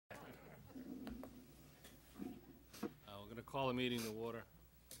call the meeting to order.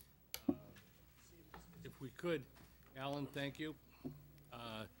 If we could, Alan, thank you.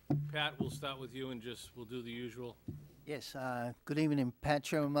 Pat, we'll start with you and we'll do the usual. Yes, good evening, Pat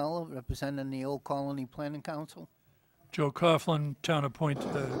Chiramella, representing the Old Colony Planning Council. Joe Coughlin, Town appointed,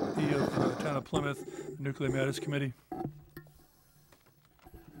 E of Town of Plymouth, Nuclear Matters Committee.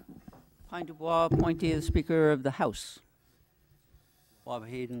 Pine Dubois, appointee of the Speaker of the House. Bob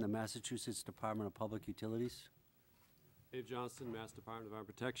Hayden, the Massachusetts Department of Public Utilities. Dave Johnston, Mass Department of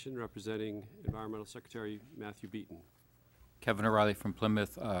Environmental Protection, representing Environmental Secretary Matthew Beaton. Kevin O'Reilly from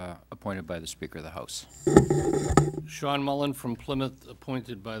Plymouth, appointed by the Speaker of the House. Sean Mullen from Plymouth,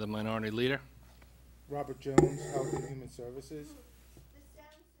 appointed by the Minority Leader. Robert Jones, Health and Human Services. The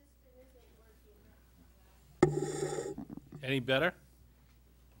sound system isn't working. Any better?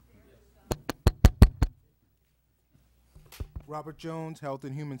 Robert Jones, Health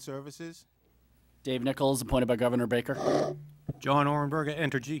and Human Services. Dave Nichols, appointed by Governor Baker. John Orenberger,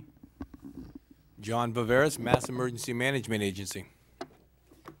 Entergy. John Viveris, Mass Emergency Management Agency.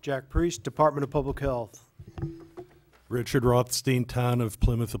 Jack Priest, Department of Public Health. Richard Rothstein, Town of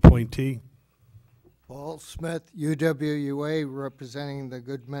Plymouth appointee. Paul Smith, UWUA, representing the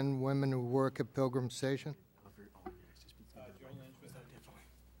good men and women who work at Pilgrim Station.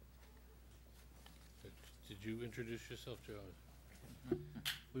 Did you introduce yourself, Joe?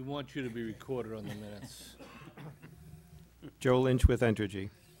 We want you to be recorded on the minutes. Joe Lynch with Entergy.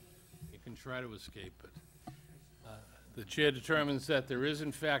 You can try to escape, but the chair determines that there is,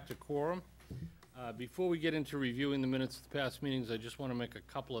 in fact, a quorum. Before we get into reviewing the minutes of the past meetings, I just want to make a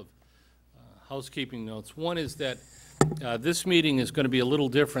couple of housekeeping notes. One is that this meeting is going to be a little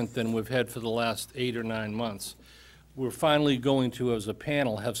different than we've had for the last 8 or 9 months. We're finally going to, as a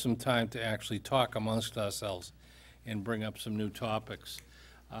panel, have some time to actually talk amongst ourselves and bring up some new topics.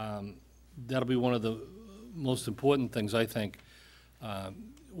 That'll be one of the most important things, I think.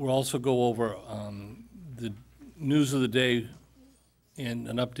 We'll also go over the news of the day and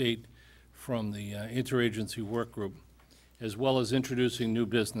an update from the interagency work group, as well as introducing new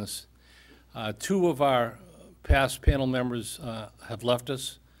business. 2 of our past panel members have left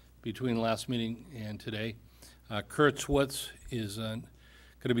us between last meeting and today. Kurt Swartz is going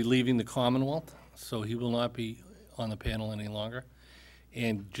to be leaving the Commonwealth, so he will not be on the panel any longer.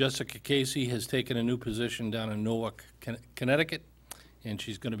 And Jessica Casey has taken a new position down in Newark, Connecticut, and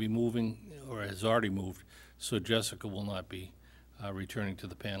she's going to be moving, or has already moved, so Jessica will not be returning to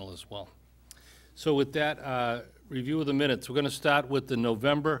the panel as well. So with that, review of the minutes. We're going to start with the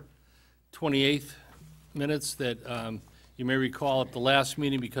November 28th minutes that you may recall at the last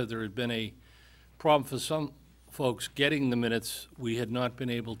meeting, because there had been a problem for some folks getting the minutes. We had not been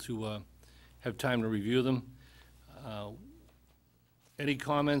able to have time to review them. Any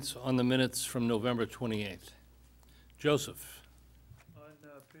comments on the minutes from November 28th? Joseph. On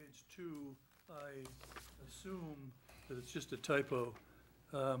page 2, I assume that it's just a typo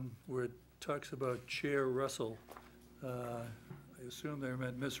where it talks about Chair Russell. I assume they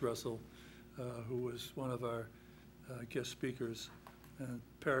meant Miss Russell, who was one of our guest speakers.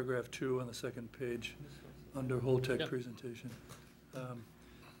 Paragraph 2 on the second page under Holtec Yep. presentation.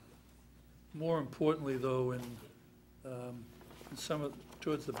 More importantly, though, in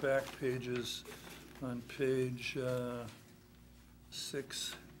towards the back pages, on page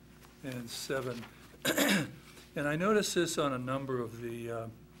 6 and 7, and I noticed this on a number of the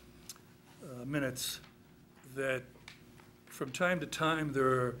minutes, that from time to time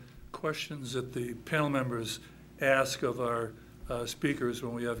there are questions that the panel members ask of our speakers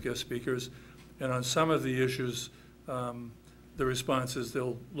when we have guest speakers, and on some of the issues the response is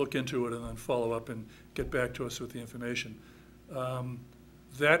they'll look into it and then follow up and get back to us with the information.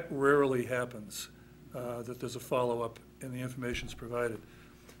 That rarely happens, that there's a follow-up and the information's provided.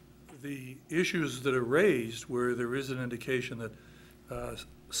 The issues that are raised where there is an indication that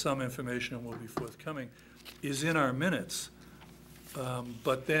some information will be forthcoming is in our minutes,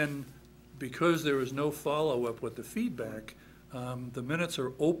 but then because there is no follow-up with the feedback, the minutes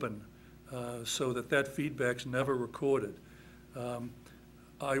are open so that feedback's never recorded.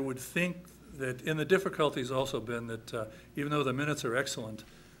 I would think that, and the difficulty's also been that even though the minutes are excellent,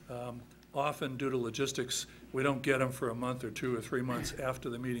 often due to logistics, we don't get them for a month or 2 or 3 months after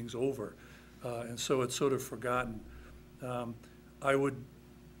the meeting's over, and so it's sort of forgotten. I would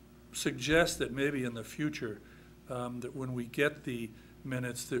suggest that maybe in the future, that when we get the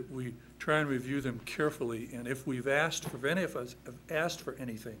minutes, that we try and review them carefully, and if we've asked for, if any of us have asked for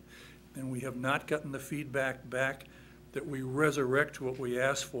anything, and we have not gotten the feedback back, that we resurrect what we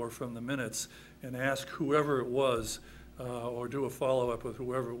asked for from the minutes and ask whoever it was, or do a follow-up with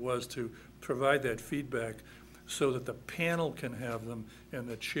whoever it was to provide that feedback, so that the panel can have them, and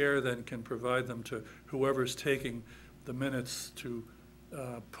the chair then can provide them to whoever's taking the minutes to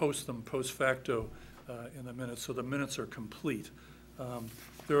post them post facto in the minutes, so the minutes are complete.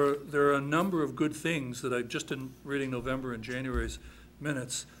 There are a number of good things that I just in reading November and January's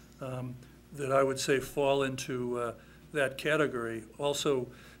minutes that I would say fall into that category. Also,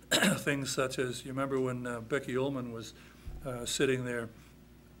 things such as, you remember when Becky Ullman was sitting there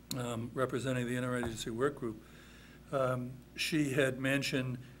representing the interagency work group, she had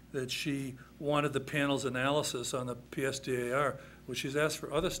mentioned that she wanted the panel's analysis on the PSDAR, which she's asked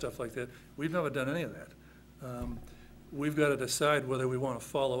for other stuff like that. We've never done any of that. We've got to decide whether we want to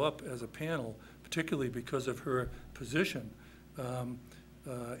follow up as a panel, particularly because of her position,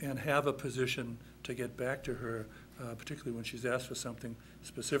 and have a position to get back to her, particularly when she's asked for something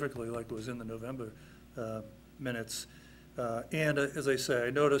specifically like was in the November minutes. And as I say,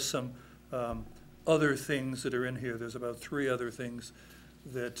 I noticed some other things that are in here. There's about 3 other things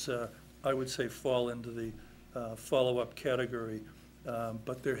that I would say fall into the follow-up category,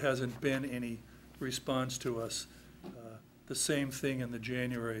 but there hasn't been any response to us. The same thing in the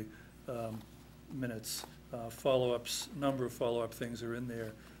January minutes. Follow-ups, number of follow-up things are in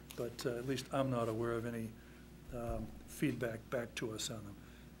there, but at least I'm not aware of any feedback back to us on them.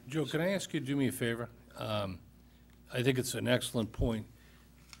 Joe, can I ask you to do me a favor? I think it's an excellent point.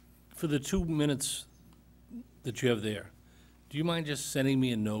 For the 2 minutes that you have there, do you mind just sending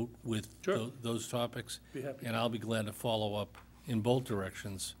me a note with Sure. those topics? Be happy. And I'll be glad to follow up in both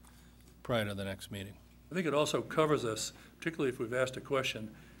directions prior to the next meeting. I think it also covers us, particularly if we've asked a question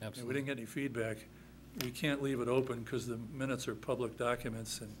and we Absolutely. didn't get any feedback. We can't leave it open because the minutes are public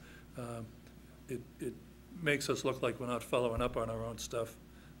documents, and it makes us look like we're not following up on our own stuff.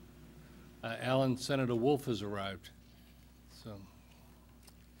 Alan, Senator Wolf has arrived. So,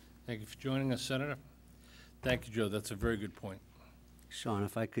 thank you for joining us, Senator. Thank you, Joe. That's a very good point. Sean,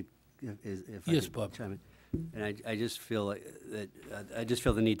 if I could, if I Yes, could Bob. chime in. And I just feel like that, I just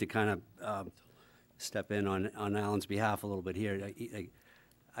feel the need to kind of step in on Alan's behalf a little bit here.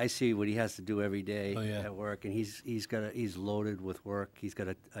 I see what he has to do every day at work, and he's loaded with work. He's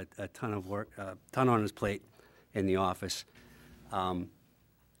got a ton of work, ton on his plate in the office.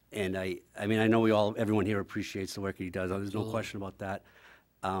 And I mean, I know everyone here appreciates the work he does. There's no question about that.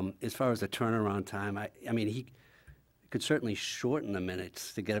 As far as the turnaround time, I mean, he could certainly shorten the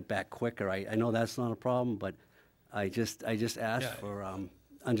minutes to get it back quicker. I know that's not a problem, but I just ask for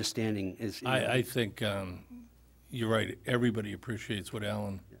understanding. I think you're right. Everybody appreciates what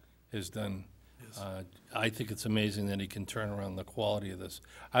Alan has done. Yes. I think it's amazing that he can turn around the quality of this.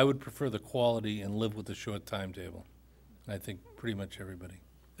 I would prefer the quality and live with the short timetable. I think pretty much everybody.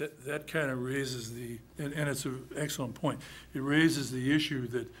 That kind of raises and it's an excellent point. It raises the issue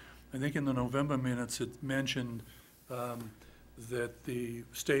that I think in the November minutes it mentioned that the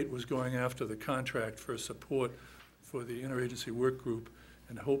state was going after the contract for support for the interagency work group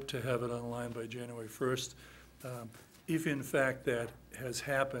and hoped to have it online by January 1st. If in fact that has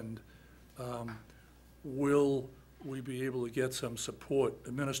happened, will we be able to get some support,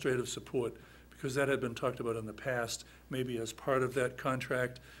 administrative support, because that had been talked about in the past, maybe as part of that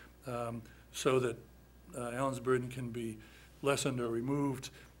contract, so that Alan's burden can be lessened or removed,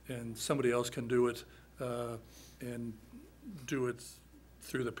 and somebody else can do it, and do it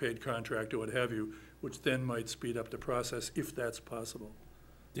through the paid contract or what have you, which then might speed up the process if that's possible.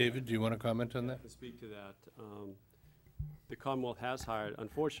 David, do you want to comment on that? To speak to that, the Commonwealth has hired,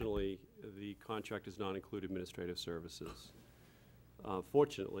 unfortunately, the contract does not include administrative services.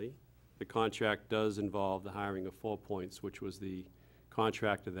 Fortunately, the contract does involve the hiring of 4 Points, which was the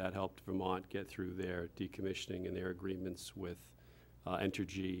contractor that helped Vermont get through their decommissioning and their agreements with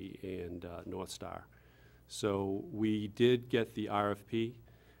Entergy and North Star. So we did get the RFP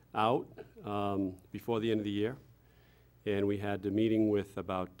out before the end of the year, and we had a meeting with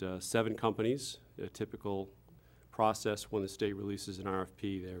about 7 companies, a typical process when the state releases an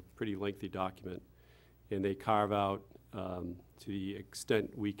RFP. They're a pretty lengthy document, and they carve out, to the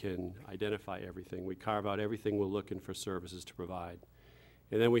extent we can identify everything, we carve out everything we're looking for services to provide.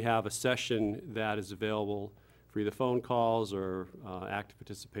 And then we have a session that is available for either phone calls or active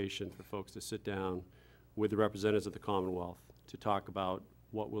participation for folks to sit down with the representatives of the Commonwealth to talk about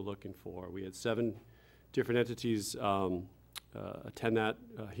what we're looking for. We had 7 different entities attend that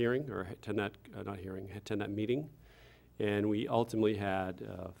hearing, or attend that meeting. And we ultimately had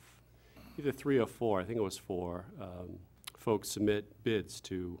either 3 or 4, I think it was 4, folks submit bids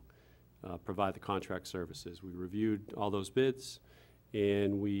to provide the contract services. We reviewed all those bids,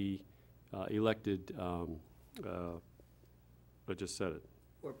 and we elected, I just said it,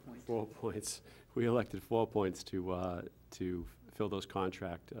 4 points. 4 points. We elected 4 points to fill those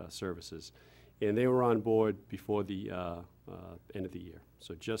contract services. And they were on board before the end of the year.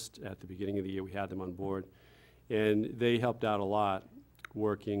 So just at the beginning of the year, we had them on board. And they helped out a lot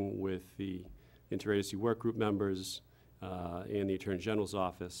working with the interagency work group members and the Attorney General's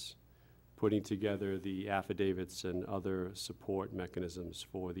office, putting together the affidavits and other support mechanisms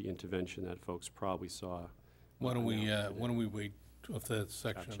for the intervention that folks probably saw. Why don't we wait if that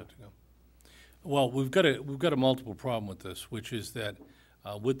section Gotcha. to go? Well, we've got a multiple problem with this, which is that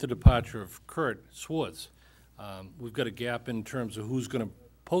with the departure of Kurt Swartz, we've got a gap in terms of who's going to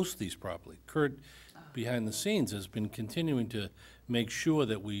post these properly. Kurt, behind the scenes, has been continuing to make sure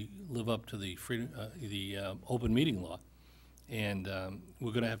that we live up to the open meeting law, and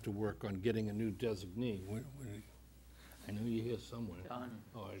we're going to have to work on getting a new designee. I know you're here somewhere. John.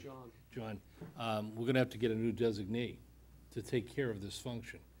 Oh, John. We're going to have to get a new designee to take care of this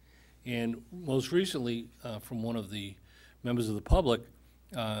function. And most recently, from one of the members of the public,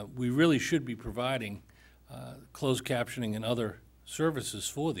 we really should be providing closed captioning and other services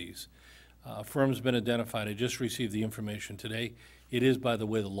for these. Firm's been identified. I just received the information today. It is, by the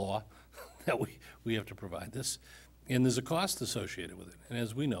way, the law that we have to provide this. And there's a cost associated with it. And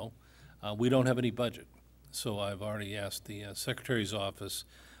as we know, we don't have any budget. So I've already asked the Secretary's office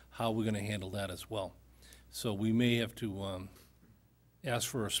how we're going to handle that as well. So we may have to ask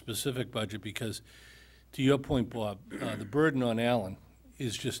for a specific budget because, to your point, Bob, the burden on Alan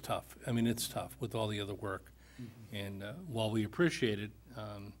is just tough. I mean, it's tough with all the other work. Mm-hmm. And while we appreciate it,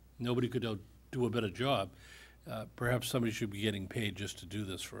 nobody could do a better job. Perhaps somebody should be getting paid just to do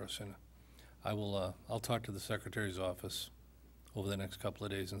this for us. And I'll talk to the Secretary's office over the next couple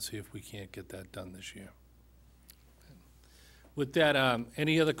of days and see if we can't get that done this year. With that,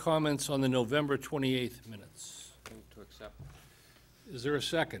 any other comments on the November 28th minutes? Move to accept. Is there a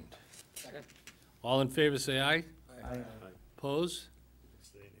second? Second. All in favor, say aye. Aye. Oppose?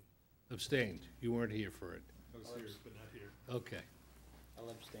 Abstaining. Abstained. You weren't here for it. I was here, but not here. Okay. I'll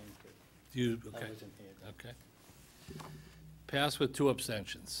abstain too. Okay. I wasn't here. Okay. Pass with 2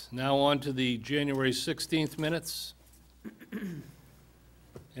 abstentions. Now on to the January 16th minutes.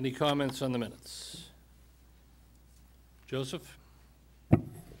 Any comments on the minutes? Joseph?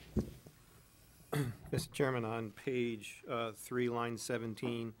 Mr. Chairman, on page 3, line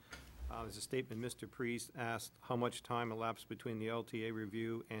 17, there's a statement, Mr. Priest asked how much time elapsed between the LTA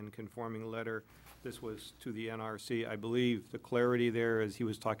review and conforming letter. This was to the NRC. I believe the clarity there is he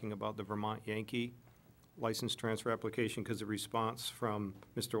was talking about the Vermont Yankee license transfer application because the response from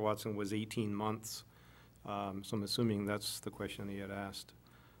Mr. Watson was 18 months. So I'm assuming that's the question he had asked.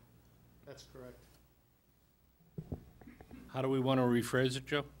 That's correct. How do we want to rephrase it,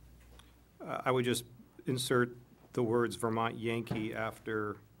 Joe? I would just insert the words Vermont Yankee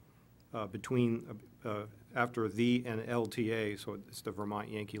after, after the and LTA, so it's the Vermont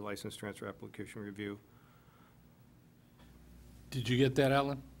Yankee license transfer application review. Did you get that,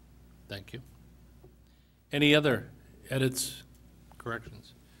 Alan? Thank you. Any other edits,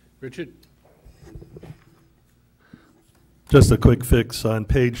 corrections? Richard? Just a quick fix on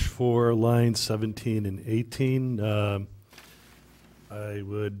page 4, lines 17 and 18. I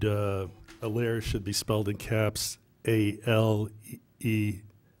would, Alaire should be spelled in caps A-L-E-A-L-A-R-A.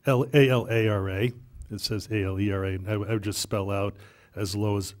 It says A-L-E-R-A. And I would just spell out as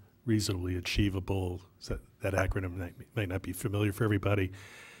low as reasonably achievable. So that acronym might not be familiar for everybody.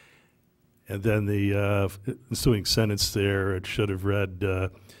 And then the ensuing sentence there, it should have read,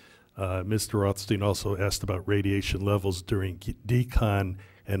 Mr. Rothstein also asked about radiation levels during decon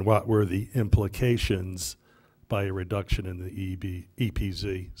and what were the implications by a reduction in the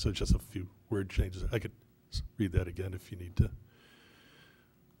EPZ. So just a few word changes. I could read that again if you need to.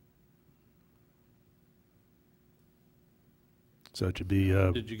 So it should be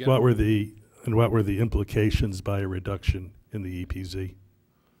what were the implications by a reduction in the EPZ.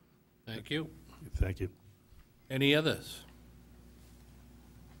 Thank you. Thank you. Any others?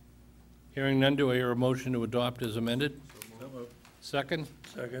 Hearing none, do I hear a motion to adopt as amended? So moved. Second?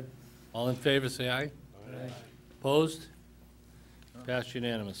 Second. All in favor, say aye. Aye. Opposed? Passed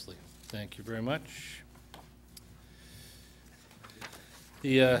unanimously. Thank you very much.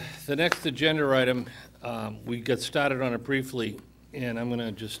 The next agenda item, we got started on it briefly, and I'm going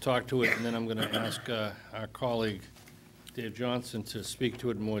to just talk to it, and then I'm going to ask our colleague, Dave Johnson, to speak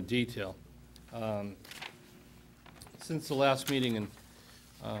to it in more detail. Since the last meeting, and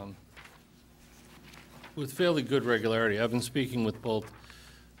with fairly good regularity, I've been speaking with both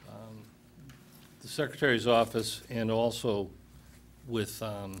the Secretary's office and also with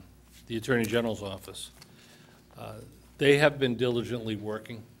the Attorney General's office. They have been diligently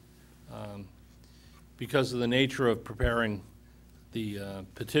working. Because of the nature of preparing the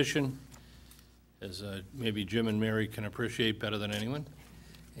petition, as maybe Jim and Mary can appreciate better than anyone,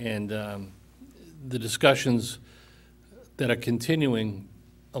 and the discussions that are continuing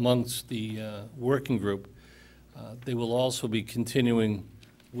amongst the working group, they will also be continuing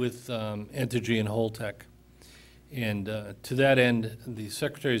with Entergy and Holtec. And to that end, the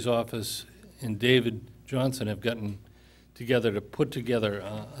Secretary's office and David Johnson have gotten together to put together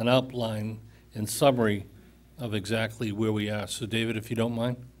an outline and summary of exactly where we are. So David, if you don't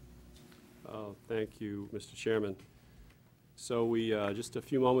mind. Thank you, Mr. Chairman. So we, just a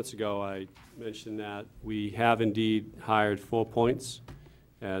few moments ago, I mentioned that we have indeed hired 4 Points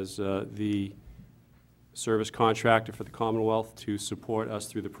as the service contractor for the Commonwealth to support us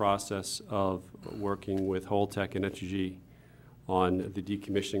through the process of working with Holtec and Entergy on the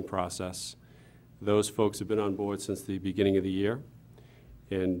decommissioning process. Those folks have been on board since the beginning of the year.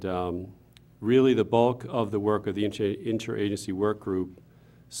 And really the bulk of the work of the interagency work group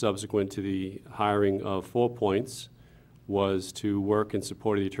subsequent to the hiring of 4 Points was to work in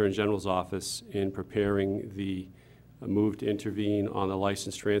support of the Attorney General's office in preparing the move to intervene on the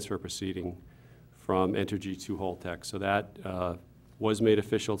license transfer proceeding from Entergy to Holtec. So that was made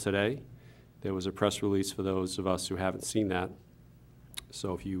official today. There was a press release for those of us who haven't seen that.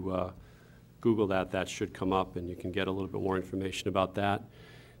 So if you Google that, that should come up and you can get a little bit more information about that.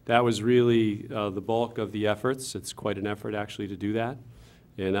 That was really the bulk of the efforts. It's quite an effort actually to do that.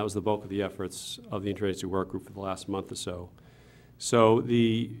 And that was the bulk of the efforts of the interagency work group for the last month or so. So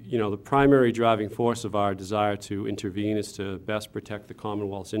the primary driving force of our desire to intervene is to best protect the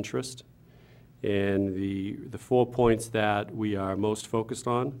Commonwealth's interest. And the 4 points that we are most focused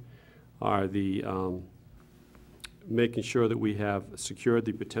on are the making sure that we have secured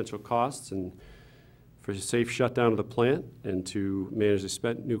the potential costs and for a safe shutdown of the plant and to manage the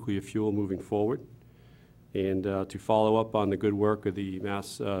spent nuclear fuel moving forward, and to follow up on the good work of the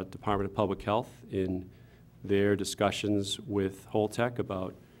Mass Department of Public Health in their discussions with Holtec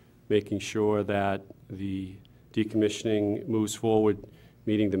about making sure that the decommissioning moves forward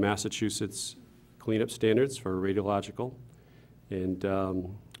meeting the Massachusetts cleanup standards for radiological. And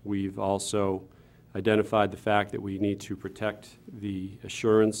we've also identified the fact that we need to protect the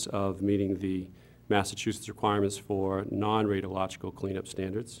assurance of meeting the Massachusetts requirements for non-radiological cleanup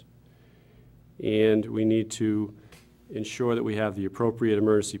standards. And we need to ensure that we have the appropriate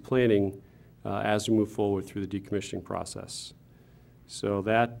emergency planning as we move forward through the decommissioning process. So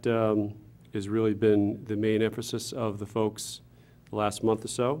that has really been the main emphasis of the folks the last month or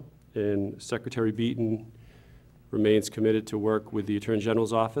so. And Secretary Beaton remains committed to work with the Attorney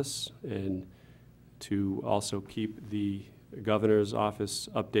General's office and to also keep the Governor's office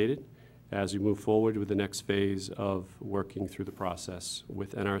updated as we move forward with the next phase of working through the process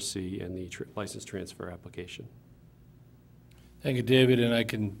with NRC and the license transfer application. Thank you, David, and I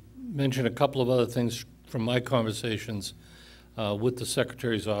can mention a couple of other things from my conversations with the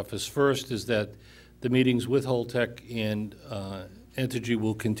Secretary's office. First is that the meetings with Holtec and Entergy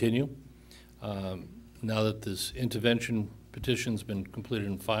will continue now that this intervention petition's been completed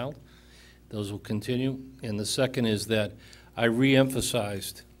and filed. Those will continue. And the second is that I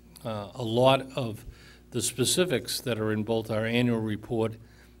re-emphasized a lot of the specifics that are in both our annual report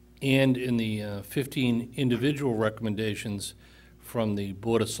and in the 15 individual recommendations from the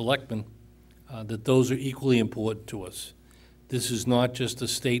Board of Selectmen, that those are equally important to us. This is not just a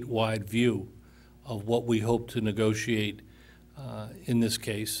statewide view of what we hope to negotiate in this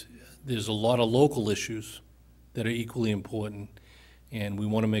case. There's a lot of local issues that are equally important, and we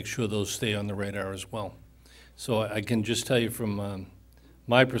want to make sure those stay on the radar as well. So I can just tell you from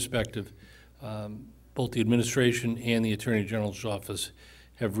my perspective, both the administration and the Attorney General's office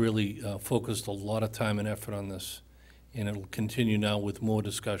have really focused a lot of time and effort on this, and it'll continue now with more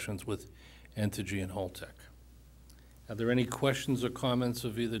discussions with Entergy and Holtec. Are there any questions or comments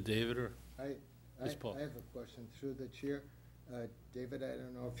of either David or Ms. Paul? I have a question through the chair. David, I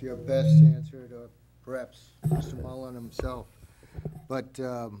don't know if you're best to answer it or perhaps Mr. Mullen himself, but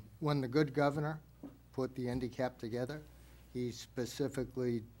when the good governor put the NDCAP together, he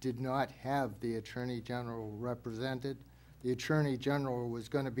specifically did not have the Attorney General represented. The Attorney General was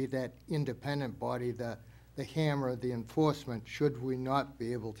going to be that independent body, the hammer, the enforcement, should we not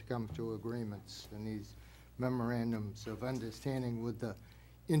be able to come to agreements in these memorandums of understanding with the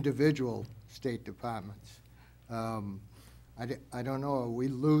individual state departments. I don't know, are we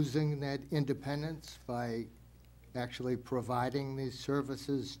losing that independence by actually providing these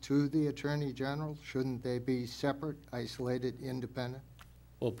services to the Attorney General? Shouldn't they be separate, isolated, independent?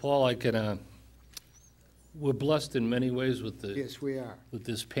 Well, Paul, I can we're blessed in many ways with the Yes, we are. with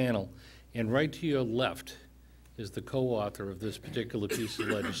this panel, and right to your left is the co-author of this particular piece of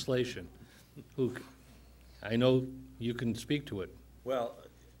legislation, who I know you can speak to it. Well,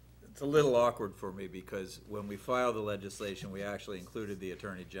 it's a little awkward for me because when we filed the legislation, we actually included the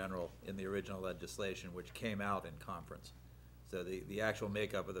Attorney General in the original legislation, which came out in conference. So the actual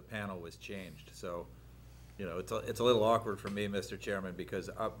makeup of the panel was changed. So, you know, it's a little awkward for me, Mr. Chairman, because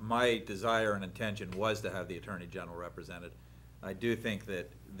my desire and intention was to have the Attorney General represented. I do think that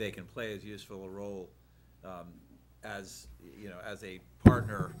they can play as useful a role as, you know, as a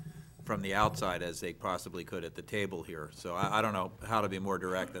partner from the outside as they possibly could at the table here. So I don't know how to be more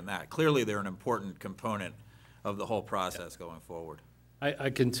direct than that. Clearly, they're an important component of the whole process going forward. I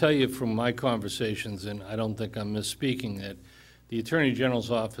can tell you from my conversations, and I don't think I'm misspeaking, that the Attorney General's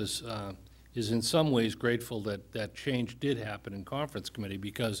office is in some ways grateful that that change did happen in conference committee,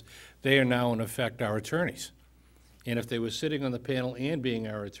 because they are now in effect our attorneys. And if they were sitting on the panel and being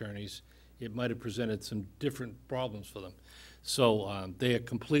our attorneys, it might have presented some different problems for them. So they are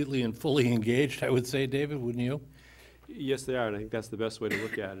completely and fully engaged, I would say, David, wouldn't you? Yes, they are, and I think that's the best way to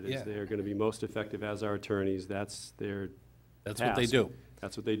look at it, is Yeah. they're going to be most effective as our attorneys. That's their That's what they task. do.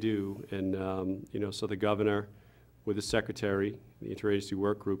 That's what they do. And, you know, so the governor, with the secretary, the interagency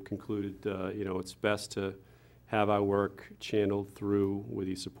work group concluded, you know, it's best to have our work channeled through with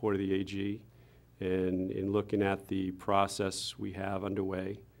the support of the AG. And in looking at the process we have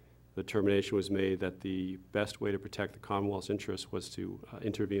underway, the determination was made that the best way to protect the Commonwealth's interest was to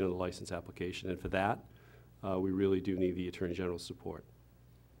intervene on the license application. And for that, we really do need the Attorney General's support.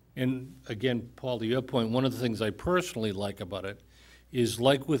 And again, Paul, to your point, one of the things I personally like about it is,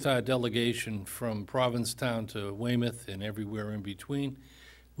 like with our delegation from Provincetown to Weymouth and everywhere in between,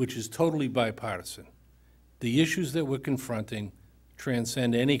 which is totally bipartisan. The issues that we're confronting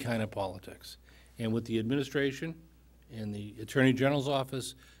transcend any kind of politics. And with the administration and the Attorney General's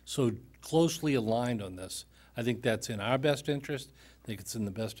office so closely aligned on this, I think that's in our best interest. I think it's in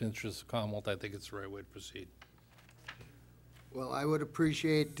the best interest of the Commonwealth. I think it's the right way to proceed. Well, I would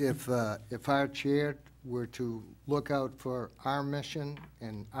appreciate if our chair were to look out for our mission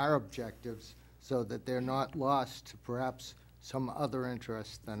and our objectives so that they're not lost to perhaps some other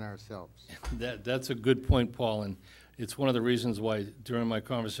interest than ourselves. That's a good point, Paul, and it's one of the reasons why during my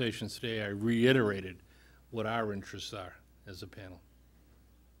conversations today I reiterated what our interests are as a panel.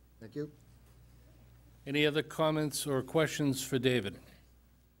 Thank you. Any other comments or questions for David?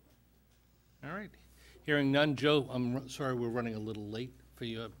 All right. Hearing none, Joe, I'm sorry we're running a little late for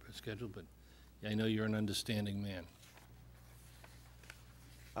your schedule, but I know you're an understanding man.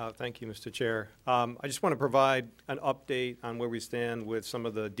 Thank you, Mr. Chair. I just want to provide an update on where we stand with some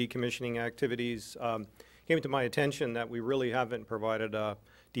of the decommissioning activities. Came to my attention that we really haven't provided a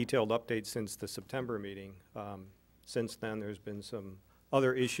detailed update since the September meeting. Since then, there's been some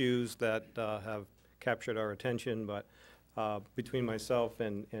other issues that have captured our attention, but between myself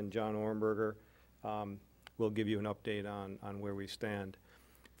and John Ornberger, we'll give you an update on where we stand.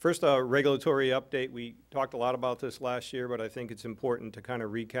 First, a regulatory update. We talked a lot about this last year, but I think it's important to kind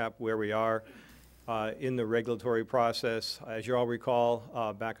of recap where we are in the regulatory process. As you all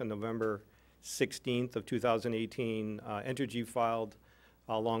recall, back on November 16th of 2018, Entergy filed,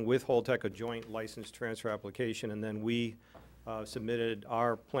 along with Holtec, a joint license transfer application, and then we submitted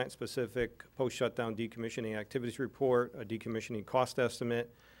our plant-specific post-shutdown decommissioning activities report, a decommissioning cost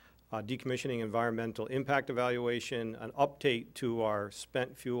estimate, decommissioning environmental impact evaluation, an update to our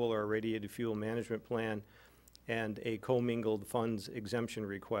spent fuel or irradiated fuel management plan, and a commingled funds exemption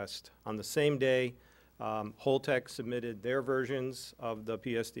request. On the same day, Holtec submitted their versions of the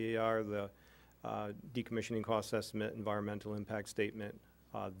PSDAR, the decommissioning cost estimate, environmental impact statement,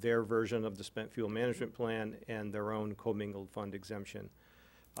 their version of the spent fuel management plan, and their own commingled fund exemption.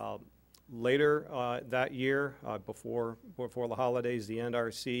 Later that year, before the holidays, the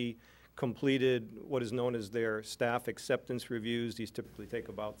NRC completed what is known as their staff acceptance reviews. These typically take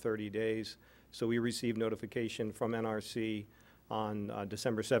about 30 days. So we received notification from NRC on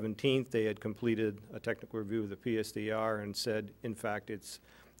December 17th. They had completed a technical review of the PSDR and said, in fact, it's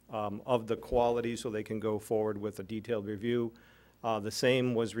of the quality so they can go forward with a detailed review. The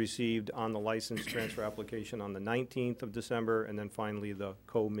same was received on the license transfer application on the 19th of December, and then finally the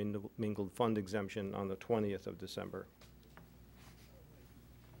co-mingled fund exemption on the 20th of December.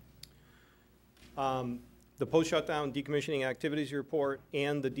 The post-shutdown decommissioning activities report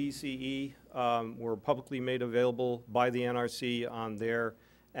and the DCE were publicly made available by the NRC on their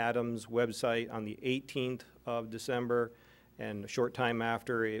Adams website on the 18th of December, and a short time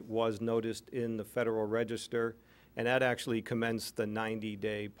after it was noticed in the Federal Register. and that actually commenced the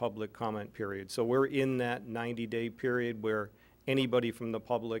 90-day public comment period. So we're in that 90-day period where anybody from the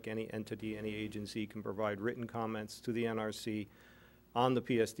public, any entity, any agency can provide written comments to the NRC on the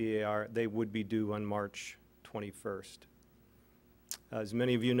PSDAR. They would be due on March 21st. As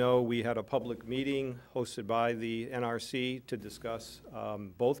many of you know, we had a public meeting hosted by the NRC to discuss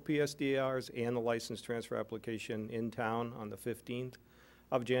both PSDARs and the license transfer application in town on the 15th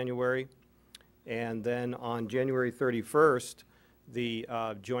of January. And then on January 31st, the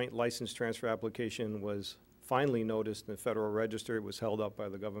joint license transfer application was finally noticed in the Federal Register. It was held up by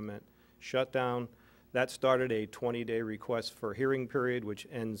the government shutdown. That started a 20-day request for hearing period, which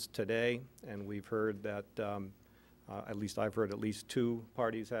ends today. And we've heard that, at least I've heard at least 2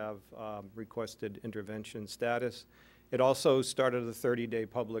 parties have requested intervention status. It also started a 30-day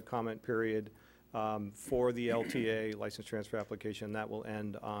public comment period for the LTA license transfer application. That will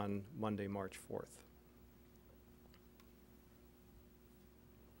end on Monday, March 4th.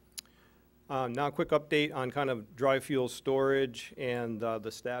 Now a quick update on kind of dry fuel storage and the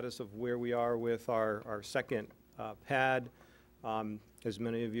status of where we are with our second pad. As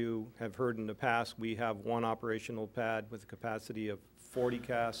many of you have heard in the past, we have one operational pad with a capacity of 40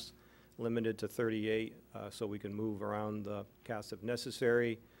 casks, limited to 38, so we can move around the casks if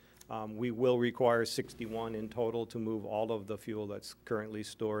necessary. We will require 61 in total to move all of the fuel that's currently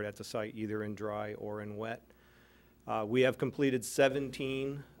stored at the site, either in dry or in wet. We have completed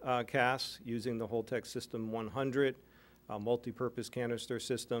 17 casks using the Holtec System 100, multi-purpose canister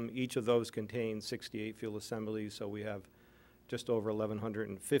system. Each of those contains 68 fuel assemblies, so we have just over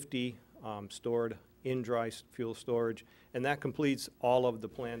 1,150 stored in dry fuel storage, and that completes all of the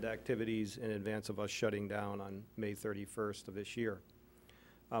planned activities in advance of us shutting down on May 31st of this year.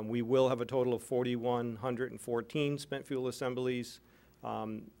 We will have a total of 4,114 spent fuel assemblies,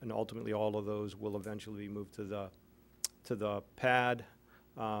 and ultimately all of those will eventually be moved to the pad.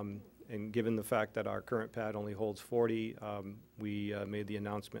 And given the fact that our current pad only holds 40, we made the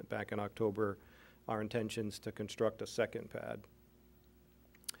announcement back in October, our intentions to construct a second pad.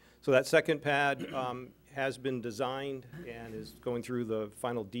 So that second pad has been designed and is going through the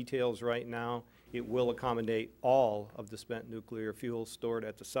final details right now. It will accommodate all of the spent nuclear fuel stored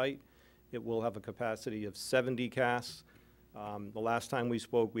at the site. It will have a capacity of 70 casks. The last time we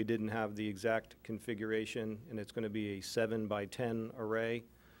spoke, we didn't have the exact configuration, and it's going to be a 7x10 array.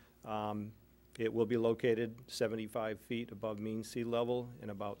 It will be located 75 feet above mean sea level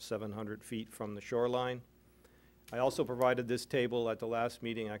and about 700 feet from the shoreline. I also provided this table at the last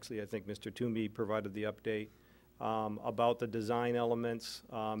meeting. Actually, I think Mr. Toomey provided the update about the design elements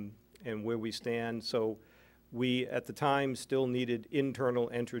and where we stand. So we, at the time, still needed internal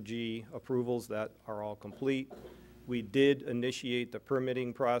Entergy approvals. That are all complete. We did initiate the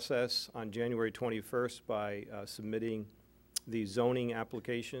permitting process on January 21st by submitting the zoning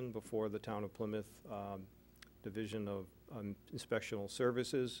application before the Town of Plymouth Division of Inspectional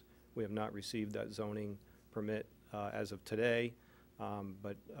Services. We have not received that zoning permit as of today,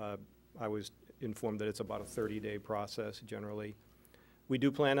 but I was informed that it's about a 30-day process generally. We do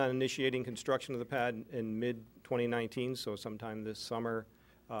plan on initiating construction of the pad in mid-2019, so sometime this summer,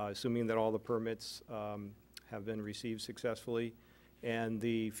 assuming that all the permits have been received successfully. And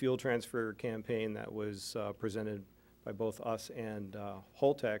the fuel transfer campaign that was presented by both us and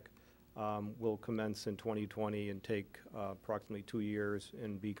Holtec will commence in 2020 and take approximately 2 years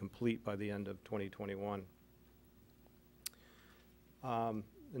and be complete by the end of 2021.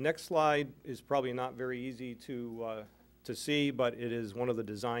 The next slide is probably not very easy to see, but it is one of the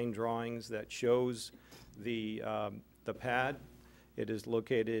design drawings that shows the pad. It is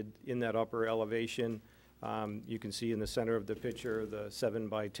located in that upper elevation. You can see in the center of the picture the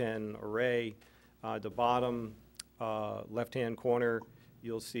 7x10 array. The bottom left-hand corner,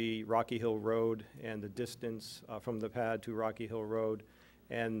 you'll see Rocky Hill Road and the distance from the pad to Rocky Hill Road.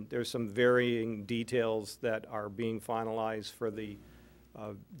 And there's some varying details that are being finalized for the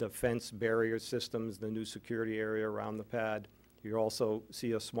fence barrier systems, the new security area around the pad. You also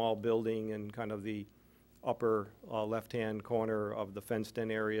see a small building in kind of the upper left-hand corner of the fenced-in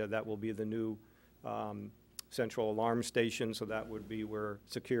area. That will be the new central alarm station, so that would be where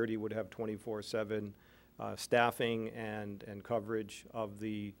security would have 24/7 staffing and coverage of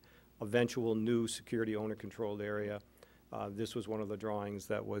the eventual new security owner-controlled area. This was one of the drawings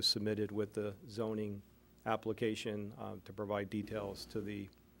that was submitted with the zoning application to provide details to the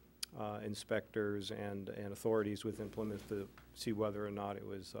inspectors and authorities within Plymouth to see whether or not it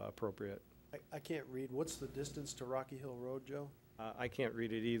was appropriate. I can't read. What's the distance to Rocky Hill Road, Joe? I can't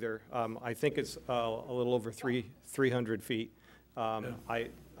read it either. I think it's a little over 300 feet.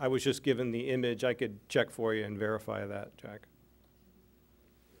 I was just given the image. I could check for you and verify that, Jack.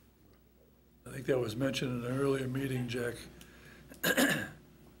 I think that was mentioned in an earlier meeting, Jack.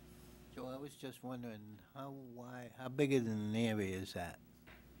 Joe, I was just wondering, how big of an area is that?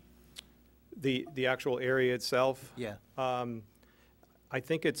 The actual area itself? Yeah. I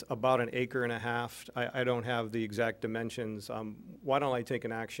think it's about 1.5 acres. I don't have the exact dimensions. Why don't I take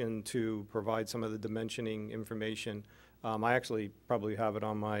an action to provide some of the dimensioning information? I actually probably have it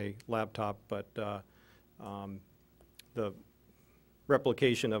on my laptop, but the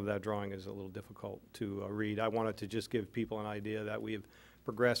replication of that drawing is a little difficult to read. I wanted to just give people an idea that we've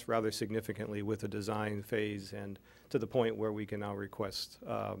progressed rather significantly with the design phase and to the point where we can now request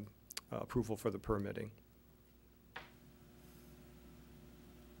approval for the permitting.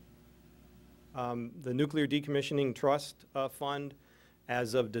 The Nuclear Decommissioning Trust Fund,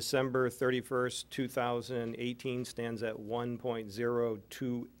 as of December 31st, 2018, stands at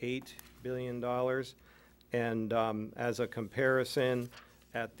 $1.028 billion. And as a comparison,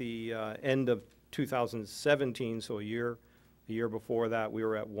 at the end of 2017, so a year before that, we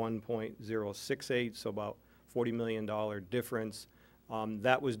were at 1.068, so about $40 million difference.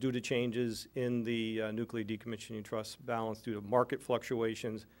 That was due to changes in the Nuclear Decommissioning Trust balance due to market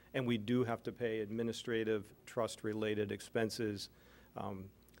fluctuations, and we do have to pay administrative trust-related expenses.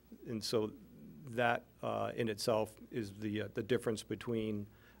 And so that in itself is the difference between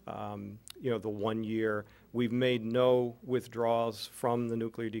the 1 year. We've made no withdrawals from the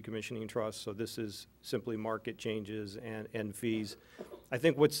Nuclear Decommissioning Trust, so this is simply market changes and fees. I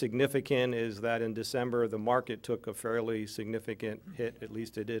think what's significant is that in December, the market took a fairly significant hit, at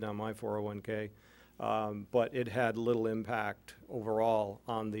least it did on my 401k, but it had little impact overall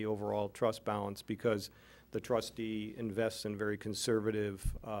on the overall trust balance because the trustee invests in very conservative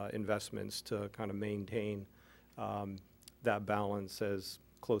investments to kind of maintain that balance as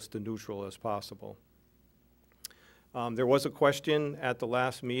close to neutral as possible. There was a question at the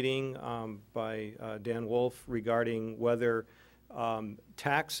last meeting by Dan Wolf regarding whether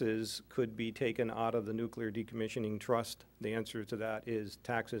taxes could be taken out of the Nuclear Decommissioning Trust. The answer to that is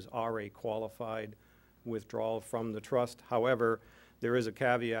taxes are a qualified withdrawal from the trust. However, there is a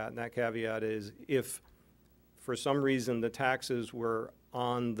caveat, and that caveat is if for some reason the taxes were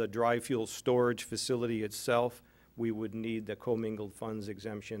on the dry fuel storage facility itself, we would need the commingled funds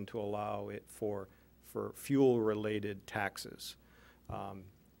exemption to allow it for fuel-related taxes.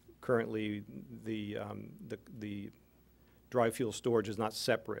 Currently, the dry fuel storage is not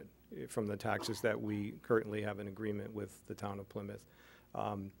separate from the taxes that we currently have an agreement with the town of Plymouth.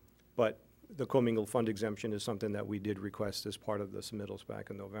 But the commingled fund exemption is something that we did request as part of the submittals back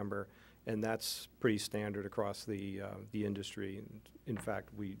in November, and that's pretty standard across the industry. And in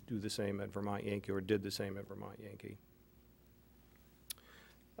fact, we do the same at Vermont Yankee, or did the same at Vermont Yankee.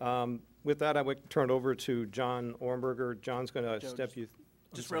 With that, I would turn it over to John Ornberger. John's going to step you.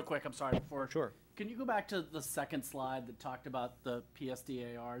 Just real quick, I'm sorry, before. Sure. Can you go back to the second slide that talked about the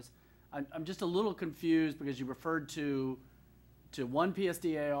PSDARs? I'm just a little confused because you referred to one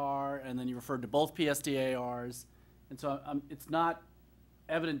PSDAR and then you referred to both PSDARs. And so it's not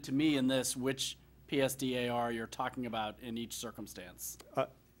evident to me in this which PSDAR you're talking about in each circumstance.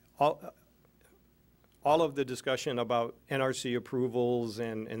 All of the discussion about NRC approvals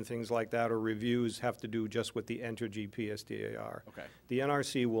and things like that or reviews have to do just with the Entergy PSDAR. Okay. The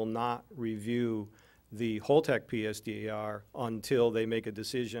NRC will not review the Holtec PSDAR until they make a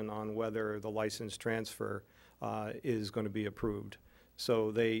decision on whether the license transfer is going to be approved.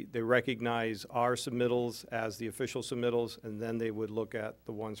 So they recognize our submittals as the official submittals, and then they would look at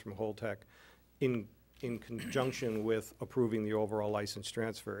the ones from Holtec in conjunction with approving the overall license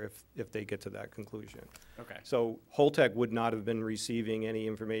transfer if they get to that conclusion. Okay. So Holtec would not have been receiving any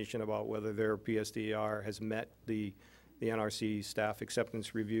information about whether their PSDR has met the NRC staff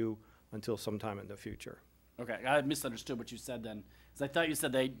acceptance review until sometime in the future. Okay, I misunderstood what you said then, because I thought you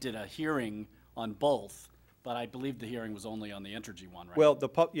said they did a hearing on both, but I believe the hearing was only on the Entergy one, right? Well,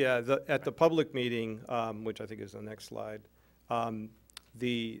 at the public meeting, which I think is the next slide,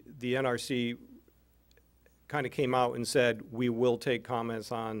 the NRC kind of came out and said, we will take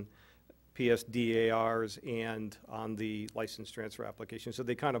comments on PSDARs and on the license transfer application. So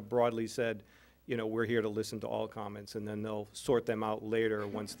they kind of broadly said, we're here to listen to all comments, and then they'll sort them out later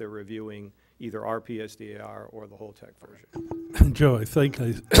once they're reviewing either our PSDAR or the Holtec version. Joe, I think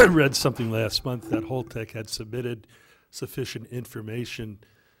I read something last month that Holtec had submitted sufficient information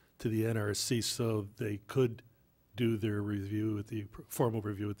to the NRC so they could do their review at the formal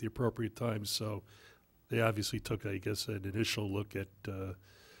review at the appropriate time. So they obviously took, I guess, an initial look at to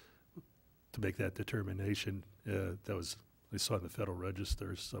make that determination. That was I saw it in the Federal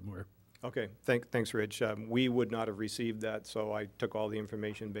Register somewhere. Okay, thanks, Rich. We would not have received that, so I took all the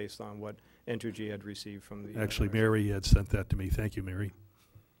information based on what Entergy had received from the. Actually, Mary had sent that to me. Thank you, Mary.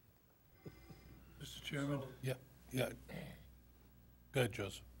 Mr. Chairman? Yeah. Go ahead,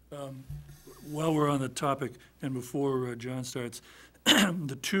 Joseph. While we're on the topic, and before John starts,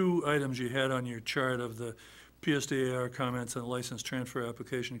 the two items you had on your chart of the PSDAR comments and the license transfer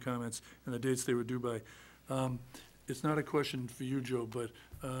application comments and the dates they were due by, it's not a question for you, Joe, but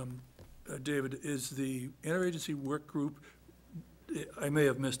David, is the interagency work group, I may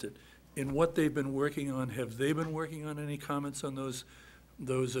have missed it, in what they've been working on, have they been working on any comments on those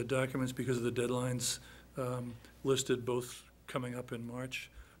documents because of the deadlines listed, both coming up in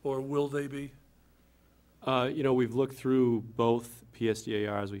March, or will they be? We've looked through both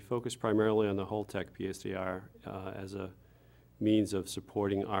PSDARs. We focus primarily on the Holtec PSDAR as a means of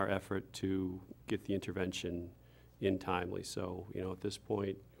supporting our effort to get the intervention in timely. So, at this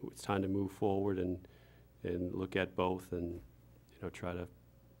point, it's time to move forward and look at both and, try to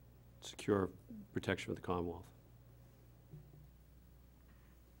secure protection of the Commonwealth.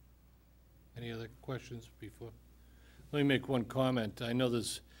 Any other questions before? Let me make one comment. I know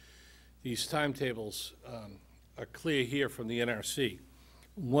these timetables are clear here from the NRC.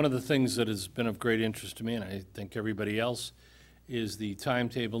 One of the things that has been of great interest to me, and I think everybody else, is the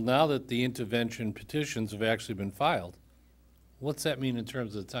timetable. Now that the intervention petitions have actually been filed, what's that mean in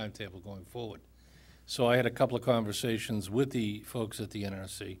terms of the timetable going forward? So I had a couple of conversations with the folks at the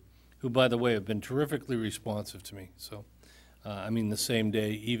NRC, who, by the way, have been terrifically responsive to me. So, the same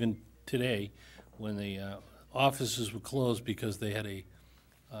day, even today, when the offices were closed because they had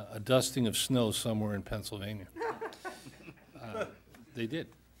a dusting of snow somewhere in Pennsylvania. They did.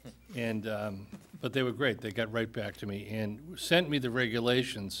 And, but they were great. They got right back to me and sent me the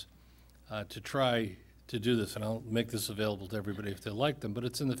regulations to try to do this. And I'll make this available to everybody if they like them. But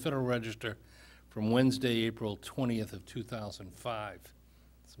it's in the Federal Register from Wednesday, April 20th of 2005.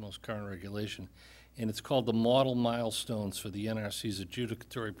 It's the most current regulation. And it's called the Model Milestones for the NRC's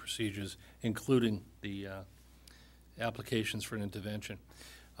adjudicatory procedures, including the applications for an intervention.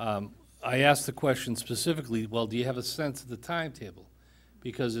 I asked the question specifically, well, do you have a sense of the timetable?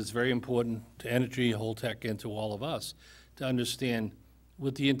 Because it's very important to Energy, Holtec, and to all of us to understand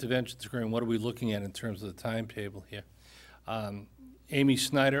with the interventions occurring, what are we looking at in terms of the timetable here? Amy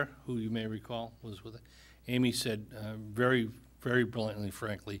Snyder, who you may recall, was with it. Amy said very, very bluntly,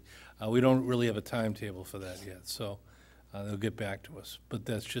 frankly, we don't really have a timetable for that yet, so they'll get back to us. But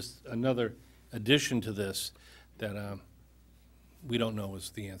that's just another addition to this that we don't know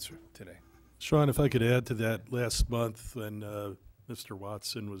is the answer today. Sean, if I could add to that, last month when Mr.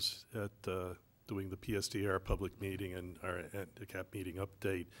 Watson was at doing the PSDR public meeting and our NDCAP meeting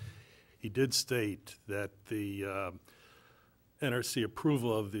update, he did state that the NRC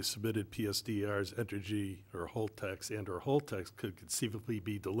approval of the submitted PSDRs, Entergy or Holtec could conceivably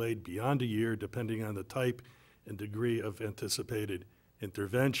be delayed beyond a year depending on the type and degree of anticipated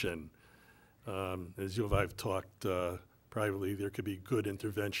intervention. As you and I have talked privately, there could be good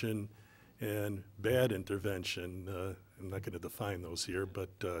intervention and bad intervention. I'm not going to define those here, but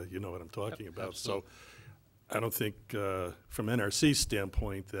you know what I'm talking about. Absolutely. So I don't think from NRC's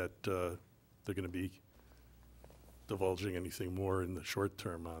standpoint that they're going to be divulging anything more in the short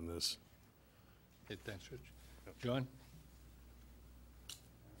term on this. Okay, thanks, Rich. John?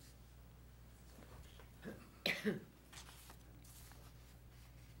 Okay,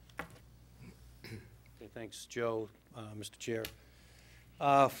 thanks, Joe, Mr. Chair.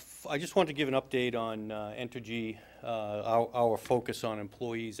 I just want to give an update on Entergy, our focus on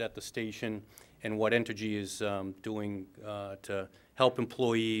employees at the station and what Entergy is doing to help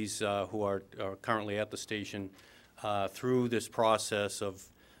employees who are currently at the station through this process of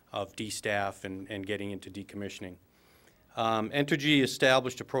de-staff and getting into decommissioning. Entergy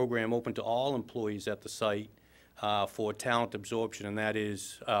established a program open to all employees at the site for talent absorption, and that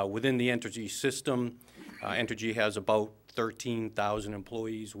is within the Entergy system. Entergy has about 13,000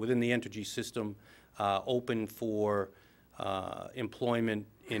 employees within the Entergy system, open for employment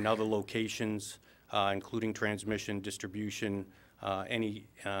in other locations, including transmission, distribution, any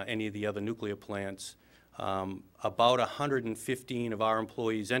of the other nuclear plants. About 115 of our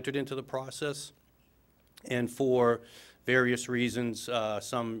employees entered into the process, and for various reasons,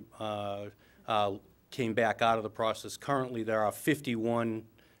 some came back out of the process. Currently, there are 51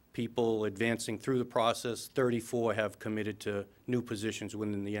 people advancing through the process. 34 have committed to new positions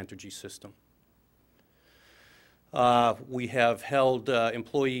within the Entergy system. We have held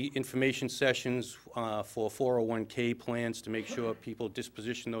employee information sessions for 401K plans to make sure people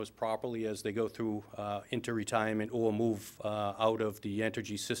disposition those properly as they go through into retirement or move out of the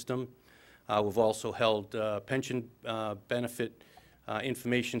Entergy system. We've also held pension benefit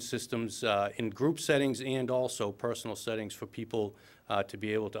information systems in group settings and also personal settings for people to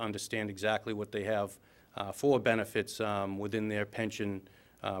be able to understand exactly what they have for benefits within their pension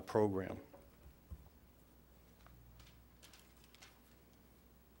program.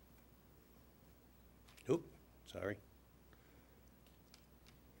 Sorry.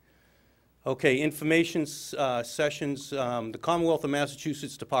 Okay, information sessions. The Commonwealth of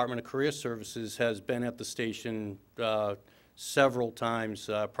Massachusetts Department of Career Services has been at the station several times,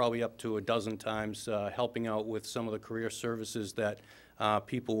 probably up to a dozen times, helping out with some of the career services that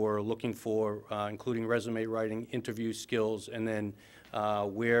people were looking for, including resume writing, interview skills, and then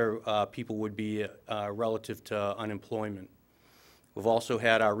where people would be relative to unemployment. We've also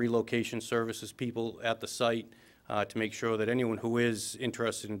had our relocation services people at the site to make sure that anyone who is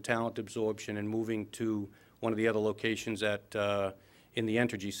interested in talent absorption and moving to one of the other locations at, in the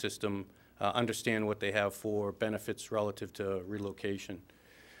Entergy system understand what they have for benefits relative to relocation.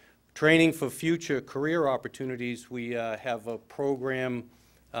 Training for future career opportunities, we have a program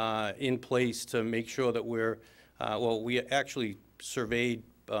in place to make sure that we're, well, we actually surveyed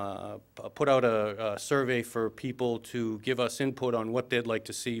put out a survey for people to give us input on what they'd like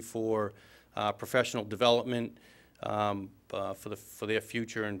to see for professional development for their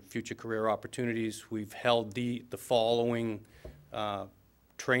future and future career opportunities. We've held the following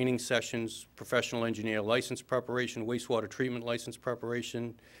training sessions: professional engineer license preparation, wastewater treatment license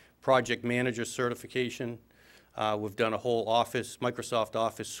preparation, project manager certification. We've done a whole Microsoft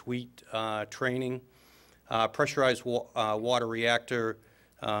Office suite training, pressurized water reactor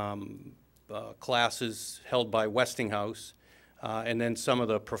classes held by Westinghouse, and then some of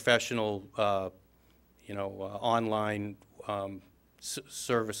the professional, online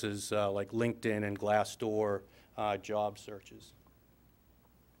services like LinkedIn and Glassdoor job searches.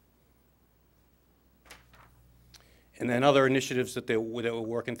 And then other initiatives that we're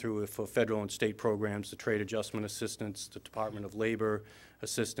working through for federal and state programs, the Trade Adjustment Assistance, the Department of Labor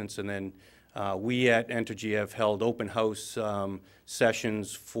Assistance, and then we at Entergy have held open house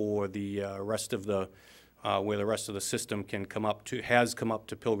sessions for the rest of the, where the rest of the system can come up to, has come up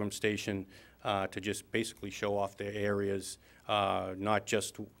to Pilgrim Station to just basically show off their areas, not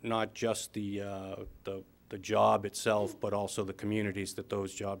just the job itself, but also the communities that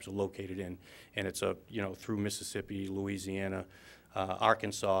those jobs are located in. And it's through Mississippi, Louisiana,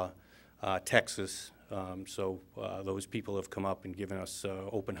 Arkansas, Texas. So those people have come up and given us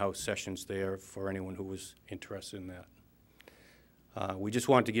open house sessions there for anyone who was interested in that. We just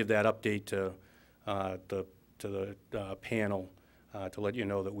wanted to give that update to the panel to let you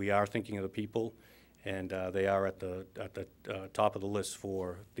know that we are thinking of the people, and they are at the top of the list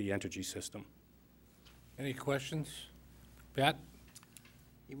for the Entergy system. Any questions? Pat?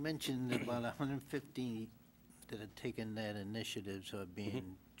 You mentioned about 150 that have taken that initiatives are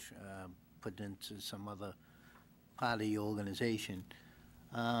being put into some other part of the organization.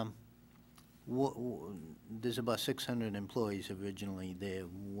 There's about 600 employees originally there.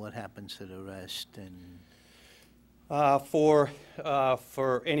 What happens to the rest? And for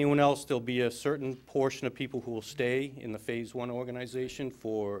anyone else, there'll be a certain portion of people who will stay in the Phase 1 organization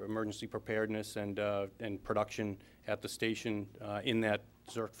for emergency preparedness and production at the station in that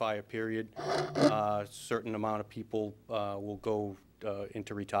Zerk fire period. A certain amount of people will go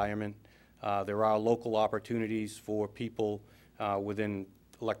into retirement. There are local opportunities for people within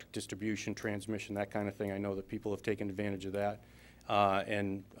electric distribution, transmission, that kind of thing. I know that people have taken advantage of that.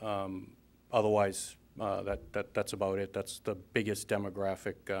 And otherwise, that's about it. That's the biggest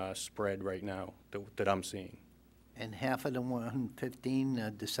demographic spread right now that I'm seeing. And half of the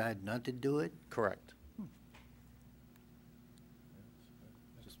 115 decide not to do it? Correct.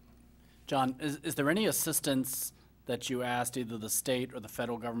 John, is there any assistance that you asked either the state or the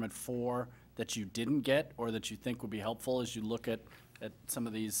federal government for that you didn't get or that you think would be helpful as you look at some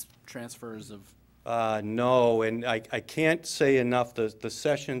of these transfers of? No, and I can't say enough. The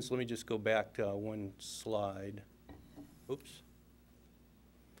sessions, let me just go back one slide. Oops.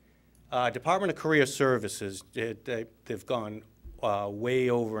 Department of Career Services, they've gone way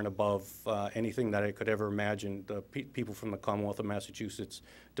over and above anything that I could ever imagine. The people from the Commonwealth of Massachusetts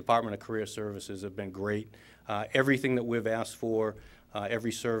Department of Career Services have been great. Everything that we've asked for,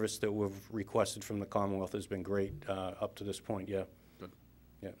 every service that we've requested from the Commonwealth has been great up to this point, yeah. Good.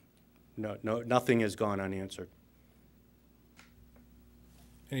 Yeah. No, nothing has gone unanswered.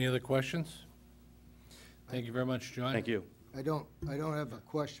 Any other questions? Thank you very much, John. Thank you. I don't have a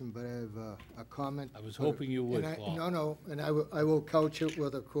question, but I have a comment. I was hoping you would, Paul. No, and I will couch it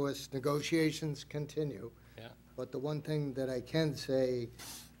with, of course, negotiations continue. Yeah. But the one thing that I can say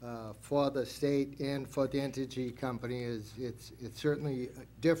for the state and for the Entergy company is it's certainly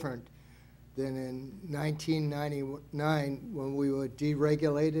different than in 1999 when we were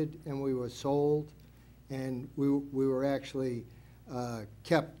deregulated and we were sold and we were actually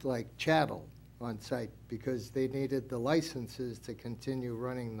kept like chattel on site because they needed the licenses to continue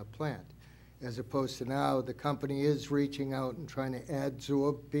running the plant. As opposed to now, the company is reaching out and trying to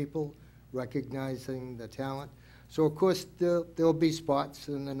absorb people, recognizing the talent. So of course, there'll be spots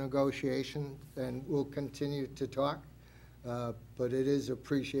in the negotiation and we'll continue to talk. But it is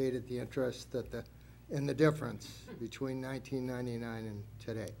appreciated, the interest that and the difference between 1999 and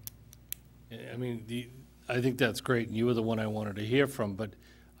today. I mean, I think that's great, and you were the one I wanted to hear from, but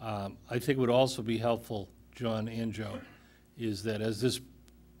I think it would also be helpful, John and Joe, is that as this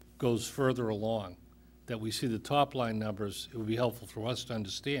goes further along, that we see the top line numbers, it would be helpful for us to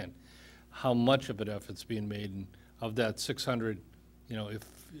understand how much of an effort's being made, and of that 600, you know, if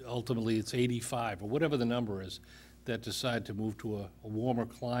ultimately it's 85, or whatever the number is, that decide to move to a warmer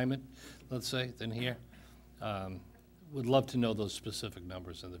climate, let's say, than here. Would love to know those specific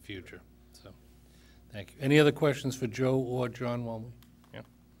numbers in the future. So, thank you. Any other questions for Joe or John while we? Yeah.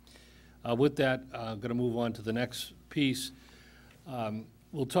 With that, I'm going to move on to the next piece.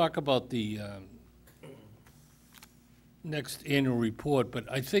 We'll talk about the next annual report, but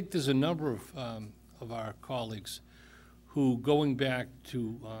I think there's a number of our colleagues who, going back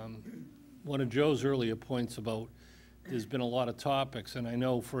to one of Joe's earlier points about there's been a lot of topics, and I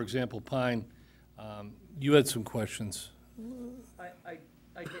know, for example, Pine, you had some questions. I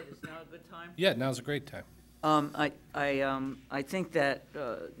did. Is now a good time? Yeah, now's a great time. I think that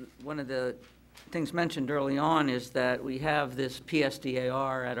one of the things mentioned early on is that we have this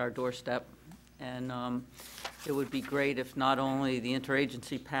PSDAR at our doorstep, and it would be great if not only the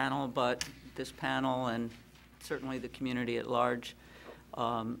interagency panel, but this panel and certainly the community at large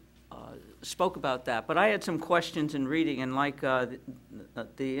spoke about that. But I had some questions in reading, and like the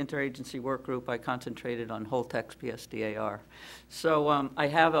interagency work group, I concentrated on Holtec's PSDAR. So I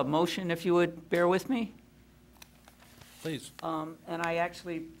have a motion, if you would bear with me. Please. And I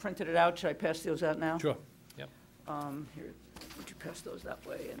actually printed it out. Should I pass those out now? Sure. Yep. Here, would you pass those that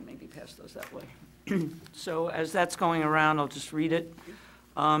way and maybe pass those that way? So as that's going around, I'll just read it.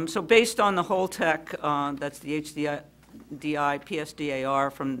 So based on the Holtec, that's the HDI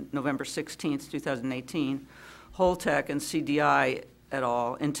PSDAR from November 16th, 2018, Holtec and CDI et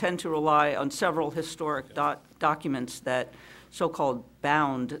al. Intend to rely on several historic documents that so-called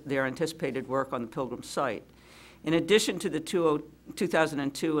bound their anticipated work on the Pilgrim site. In addition to the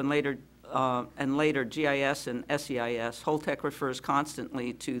 2002 and later GIS and SEIS, Holtec refers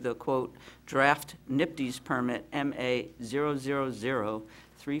constantly to the, quote, draft NPDES permit MA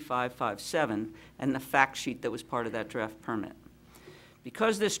 0003557 and the fact sheet that was part of that draft permit.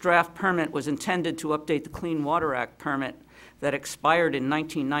 Because this draft permit was intended to update the Clean Water Act permit that expired in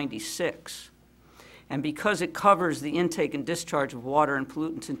 1996, and because it covers the intake and discharge of water and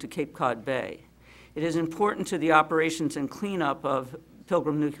pollutants into Cape Cod Bay, it is important to the operations and cleanup of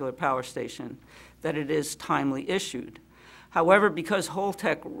Pilgrim Nuclear Power Station that it is timely issued. However, because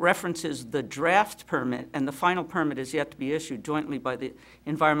Holtec references the draft permit and the final permit is yet to be issued jointly by the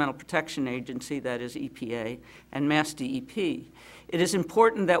Environmental Protection Agency, that is EPA, and Mass DEP, it is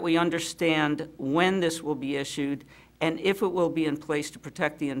important that we understand when this will be issued and if it will be in place to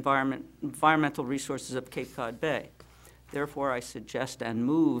protect the environmental resources of Cape Cod Bay. Therefore, I suggest and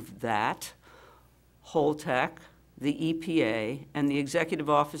move that Holtec, the EPA, and the Executive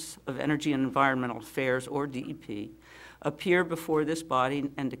Office of Energy and Environmental Affairs, or DEP, appear before this body,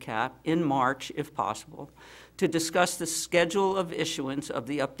 NDCAP, in March, if possible, to discuss the schedule of issuance of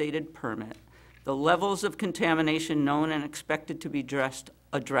the updated permit, the levels of contamination known and expected to be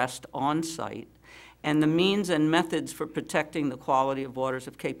addressed on site, and the means and methods for protecting the quality of waters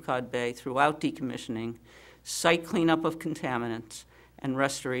of Cape Cod Bay throughout decommissioning, site cleanup of contaminants, and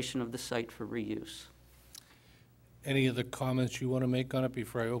restoration of the site for reuse. Any other comments you want to make on it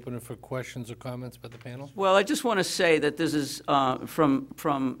before I open it for questions or comments by the panel? Well, I just want to say that this is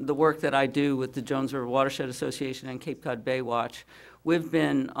from the work that I do with the Jones River Watershed Association and Cape Cod Bay Watch. We've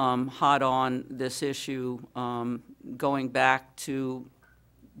been hot on this issue going back to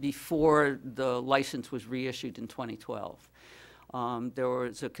before the license was reissued in 2012. There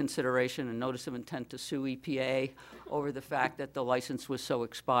was a consideration, a notice of intent to sue EPA over the fact that the license was so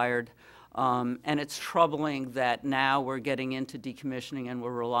expired. And it's troubling that now we're getting into decommissioning and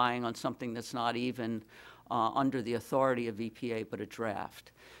we're relying on something that's not even under the authority of EPA, but a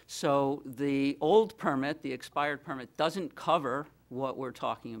draft. So the old permit, the expired permit, doesn't cover what we're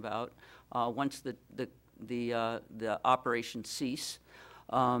talking about once the operations cease.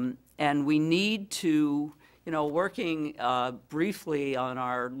 And we need to, working briefly on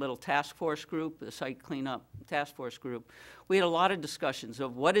our little task force group, the site cleanup task force group, we had a lot of discussions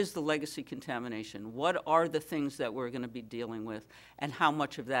of what is the legacy contamination, what are the things that we're going to be dealing with, and how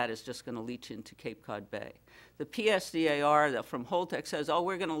much of that is just going to leach into Cape Cod Bay. The PSDAR that from Holtec says, oh,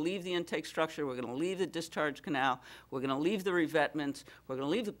 we're going to leave the intake structure, we're going to leave the discharge canal, we're going to leave the revetments, we're going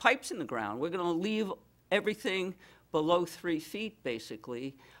to leave the pipes in the ground, we're going to leave everything below 3 feet,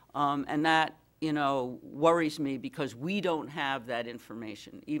 basically, and that, worries me because we don't have that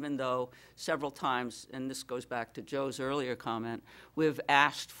information, even though several times, and this goes back to Joe's earlier comment, we've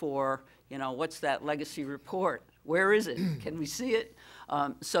asked for, what's that legacy report? Where is it? Can we see it?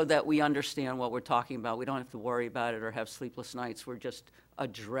 So that we understand what we're talking about. We don't have to worry about it or have sleepless nights. We're just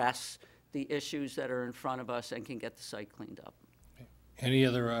address the issues that are in front of us and can get the site cleaned up. Any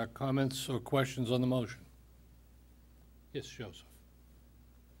other comments or questions on the motion? Yes, Joseph.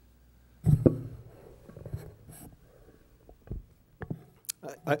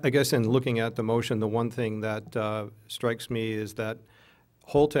 I guess in looking at the motion, the one thing that strikes me is that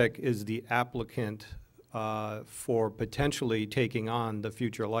Holtec is the applicant for potentially taking on the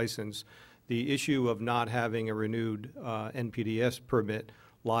future license. The issue of not having a renewed NPDES permit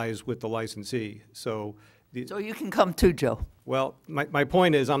lies with the licensee. So you can come too, Joe. Well, my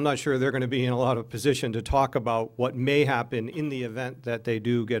point is I'm not sure they're going to be in a lot of position to talk about what may happen in the event that they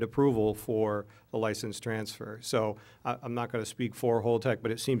do get approval for the license transfer. So I'm not going to speak for Holtec, but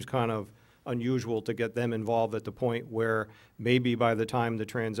it seems kind of unusual to get them involved at the point where maybe by the time the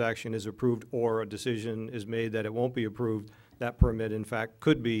transaction is approved or a decision is made that it won't be approved, that permit in fact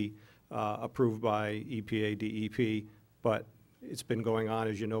could be approved by EPA, DEP, but it's been going on,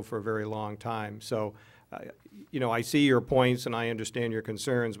 as you know, for a very long time. So I see your points and I understand your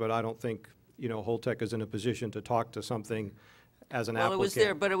concerns, but I don't think, Holtec is in a position to talk to something as an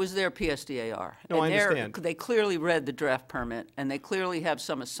applicant. Well, it was their PSDAR. No, and I understand. They clearly read the draft permit, and they clearly have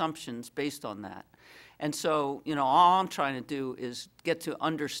some assumptions based on that. And so, all I'm trying to do is get to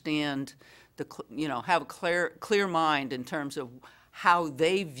understand, have a clear mind in terms of how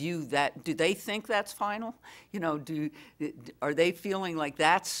they view that. Do they think that's final? Are they feeling like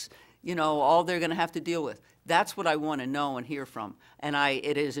that's, all they're going to have to deal with? That's what I want to know and hear from. And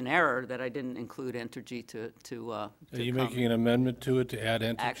it is an error that I didn't include Entergy to Are you making an amendment to it to add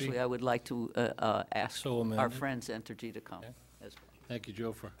Entergy? Actually, I would like to ask our friends Entergy to come as well. Thank you,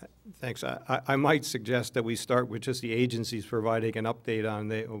 Joe. Thanks. I might suggest that we start with just the agencies providing an update on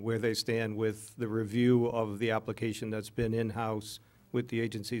where they stand with the review of the application that's been in-house with the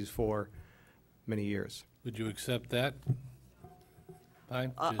agencies for many years. Would you accept that?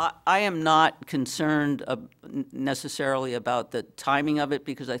 Fine. I am not concerned necessarily about the timing of it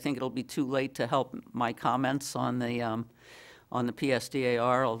because I think it'll be too late to help my comments on the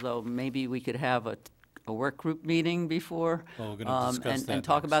PSDAR, although maybe we could have a work group meeting before and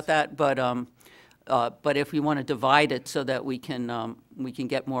talk about that. But if we want to divide it so that we can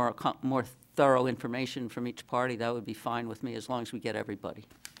get more thorough information from each party, that would be fine with me as long as we get everybody.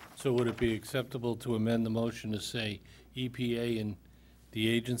 So would it be acceptable to amend the motion to say EPA and the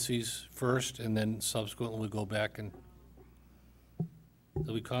agencies first, and then subsequently we go back and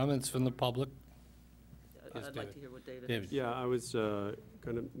there'll be comments from the public? Yes, I'd like to hear what David. Yeah, I was going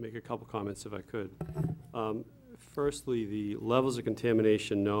to make a couple comments if I could. Firstly, the levels of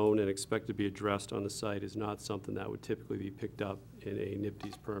contamination known and expected to be addressed on the site is not something that would typically be picked up in a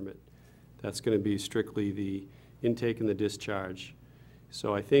NPDES permit. That's going to be strictly the intake and the discharge.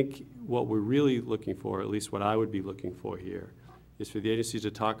 So I think what we're really looking for, at least what I would be looking for here, is for the agencies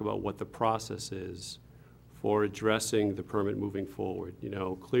to talk about what the process is for addressing the permit moving forward.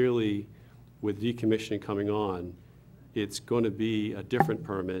 Clearly, with decommissioning coming on, it's going to be a different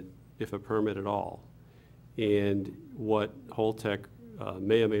permit, if a permit at all. And what Holtec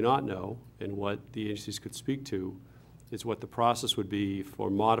may or may not know, and what the agencies could speak to, is what the process would be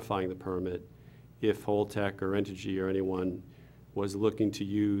for modifying the permit if Holtec or Entergy or anyone was looking to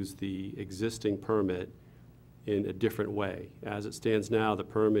use the existing permit in a different way. As it stands now, the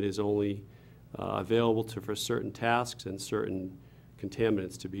permit is only available for certain tasks and certain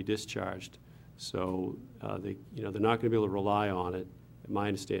contaminants to be discharged. So they're not going to be able to rely on it. My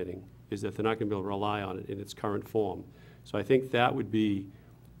understanding is that they're not going to be able to rely on it in its current form. So I think that would be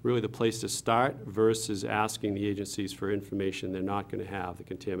really the place to start versus asking the agencies for information they're not going to have, the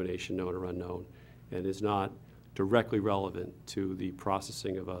contamination known or unknown, and is not directly relevant to the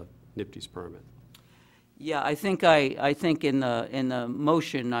processing of a NPDES permit. Yeah, I think in the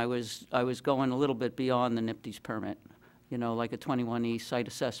motion, I was going a little bit beyond the NIPD's permit, you know, like a 21E site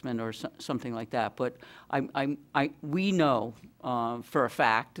assessment or something like that. But we know for a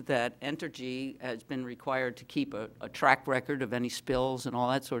fact that Entergy has been required to keep a track record of any spills and all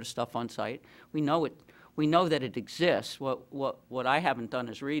that sort of stuff on site. We know it. We know that it exists. What I haven't done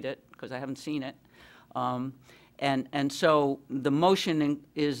is read it, because I haven't seen it. And so the motion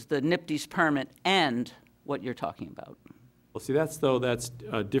is the NIPD's permit and what you're talking about. Well, see, that's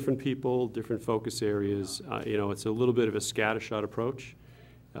different people, different focus areas. You know, it's a little bit of a scattershot approach.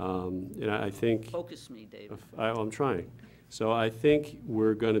 And I think... Focus me, David. I'm trying. So I think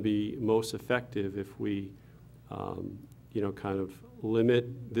we're going to be most effective if we, you know, kind of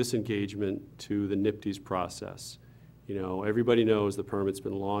limit this engagement to the NIPD's process. You know, everybody knows the permit's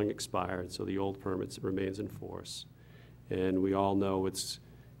been long expired, so the old permit remains in force. And we all know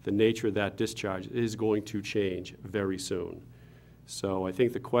the nature of that discharge is going to change very soon. So I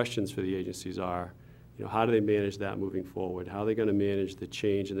think the questions for the agencies are, you know, how do they manage that moving forward? How are they going to manage the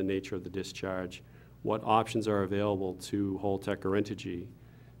change in the nature of the discharge? What options are available to Holtec or Entergy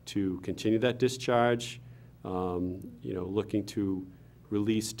to continue that discharge? You know, looking to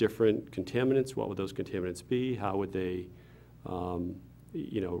release different contaminants. What would those contaminants be? How would they,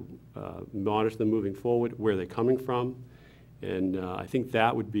 you know, monitor them moving forward? Where are they coming from? And I think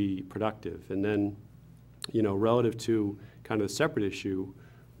that would be productive. And then, you know, relative to kind of a separate issue,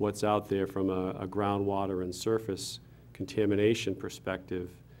 what's out there from a groundwater and surface contamination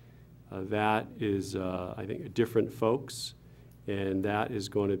perspective, that is, I think, different folks, and that is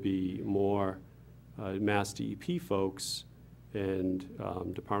going to be more Mass DEP folks and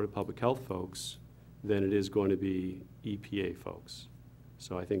Department of Public Health folks than it is going to be EPA folks.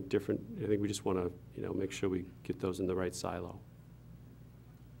 So I think we just want to, you know, make sure we get those in the right silo.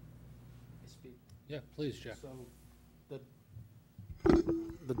 Yeah, please, Jack. So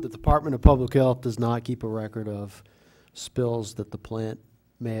the Department of Public Health does not keep a record of spills that the plant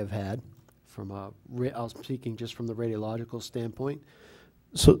may have had from I was speaking just from the radiological standpoint.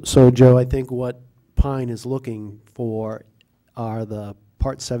 So Joe, I think what Pine is looking for are the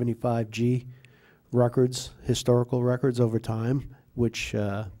Part 75G records, historical records over time, which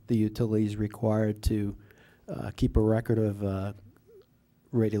the utility is required to keep a record of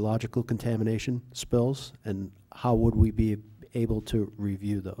radiological contamination spills, and how would we be able to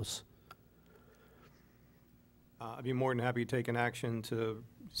review those? I'd be more than happy to take an action to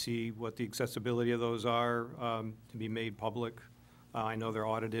see what the accessibility of those are to be made public. I know they're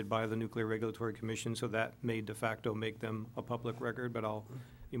audited by the Nuclear Regulatory Commission, so that may de facto make them a public record, but I'll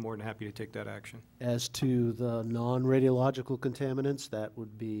be more than happy to take that action. As to the non-radiological contaminants, that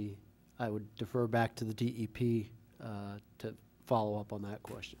would be, I would defer back to the DEP to follow up on that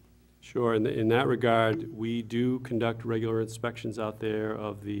question. Sure. In that regard, we do conduct regular inspections out there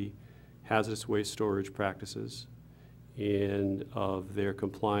of the hazardous waste storage practices and of their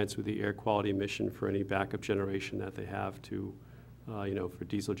compliance with the air quality emission for any backup generation that they have to, you know, for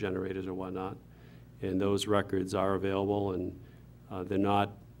diesel generators or whatnot. And those records are available, and they're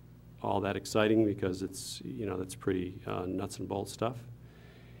not all that exciting because it's, you know, that's pretty nuts and bolts stuff.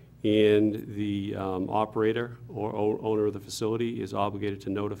 And the operator or owner of the facility is obligated to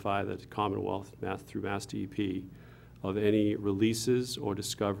notify the Commonwealth through Mass DEP of any releases or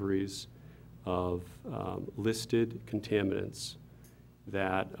discoveries of listed contaminants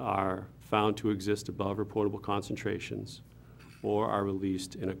that are found to exist above reportable concentrations or are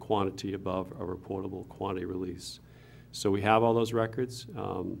released in a quantity above a reportable quantity release. So we have all those records.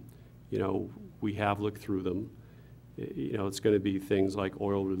 You know, we have looked through them. You know, it's going to be things like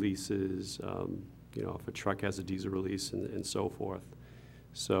oil releases, you know, if a truck has a diesel release and so forth.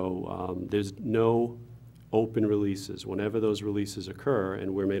 So there's no open releases. Whenever those releases occur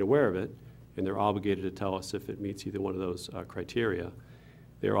and we're made aware of it, and they're obligated to tell us if it meets either one of those criteria,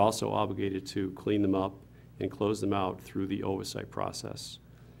 they're also obligated to clean them up and close them out through the oversight process.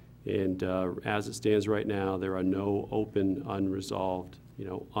 And as it stands right now, there are no open, unresolved, you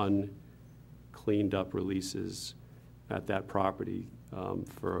know, uncleaned up releases at that property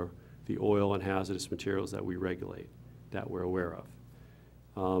for the oil and hazardous materials that we regulate, that we're aware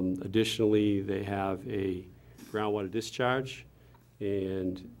of. Additionally, they have a groundwater discharge,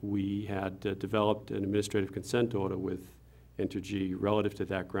 and we had developed an administrative consent order with Entergy relative to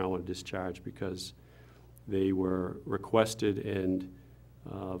that groundwater discharge because they were requested and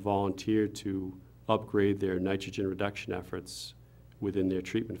volunteered to upgrade their nitrogen reduction efforts within their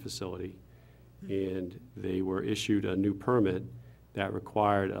treatment facility. And they were issued a new permit that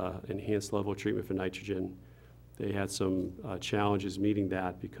required enhanced level of treatment for nitrogen. They had some challenges meeting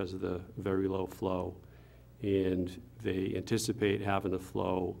that because of the very low flow. and they anticipate having the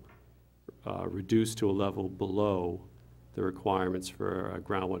flow reduced to a level below the requirements for a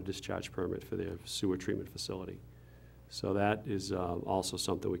groundwater discharge permit for their sewer treatment facility. So that is also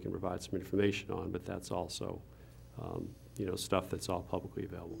something we can provide some information on, but that's also, stuff that's all publicly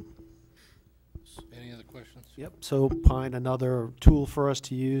available. Any other questions? Yep, so Pine, another tool for us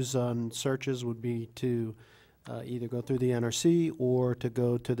to use on searches would be to either go through the NRC or to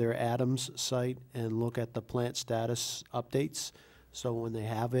go to their Adams site and look at the plant status updates. So when they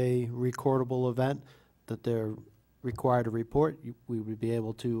have a recordable event that they're required to report, we would be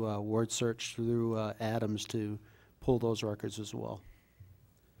able to word search through Adams to pull those records as well.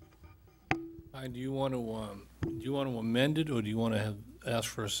 Do you want to amend it, or do you want to ask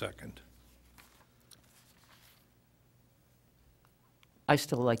for a second? I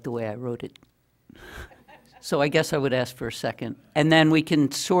still like the way I wrote it. So I guess I would ask for a second. And then we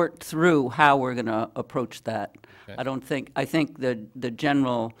can sort through how we're going to approach that. Okay. I think the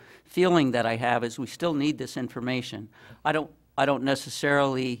general feeling that I have is we still need this information. I don't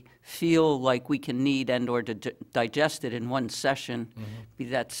necessarily feel like we can need and/or digest it in one session, be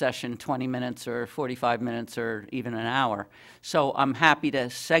that session 20 minutes or 45 minutes or even an hour. So I'm happy to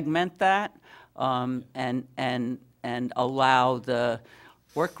segment that and allow the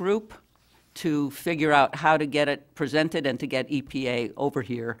work group to figure out how to get it presented and to get EPA over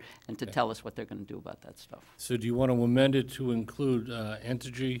here and to tell us what they're going to do about that stuff. So do you want to amend it to include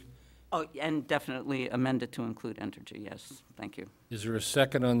Entergy? Oh, and definitely amend it to include Entergy, yes. Thank you. Is there a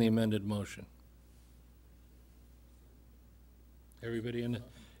second on the amended motion? Everybody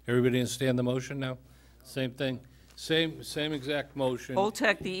understand the motion now? Same thing? Same exact motion.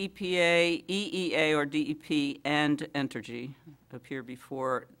 Holtec, the EPA, EEA, or DEP, and Entergy appear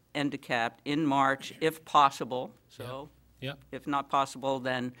before NDCAP in March, if possible. So, Yeah. if not possible,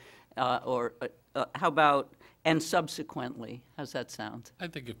 then, how about, and subsequently? How's that sound? I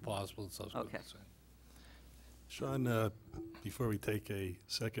think if possible, it's subsequent. Okay. Sean, before we take a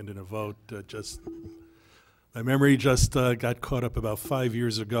second and a vote, my memory just got caught up about 5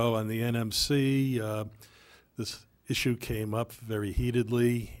 years ago on the NMC. This issue came up very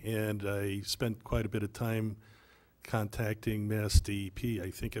heatedly, and I spent quite a bit of time contacting Mass DEP.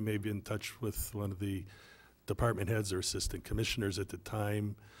 I think I may be in touch with one of the department heads or assistant commissioners at the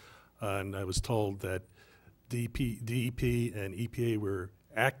time, and I was told that DEP and EPA were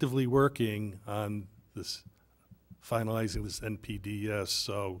actively working on this, finalizing this NPDES.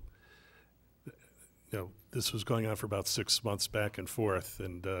 So, this was going on for about 6 months back and forth,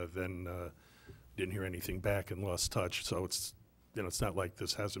 and then didn't hear anything back and lost touch. So it's not like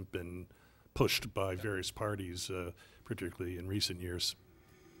this hasn't been pushed by various parties, particularly in recent years.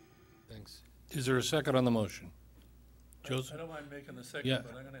 Thanks. Is there a second on the motion? Joseph? I don't mind making the second, Yeah.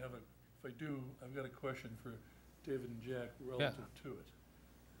 but I'm going to have if I do, I've got a question for David and Jack relative to it.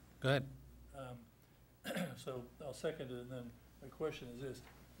 Go ahead. So I'll second it, and then my question is this.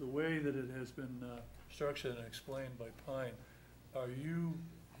 The way that it has been structured and explained by Pine, are you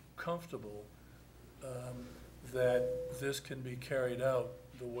comfortable that this can be carried out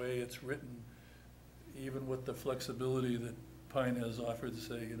the way it's written, even with the flexibility that Pine has offered to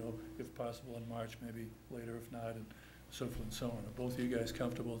say, if possible in March, maybe later if not, and so forth and so on? Are both of you guys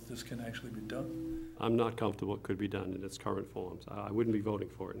comfortable that this can actually be done? I'm not comfortable it could be done in its current forms. I wouldn't be voting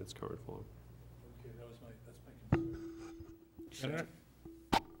for it in its current form. Okay, that's my concern. Senator?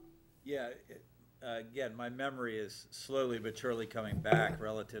 Yeah, again, my memory is slowly but surely coming back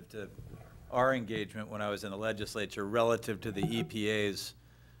relative to our engagement when I was in the legislature, relative to the EPA's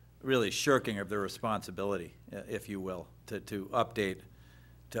really shirking of their responsibility, if you will, to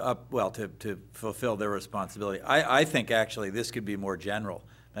fulfill their responsibility. I think actually this could be more general.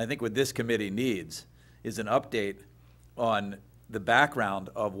 And I think what this committee needs is an update on the background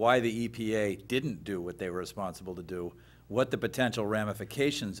of why the EPA didn't do what they were responsible to do, what the potential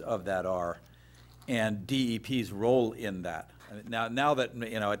ramifications of that are, and DEP's role in that. Now that,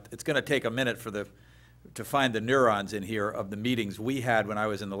 it's going to take a minute to find the neurons in here of the meetings we had when I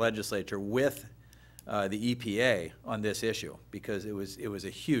was in the legislature with the EPA on this issue, because it was a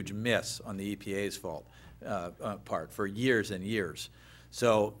huge miss on the EPA's part for years and years.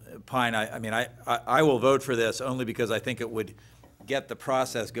 So, Pine, I will vote for this only because I think it would get the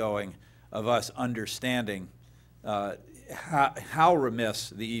process going of us understanding how remiss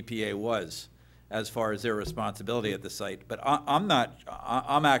the EPA was as far as their responsibility at the site. But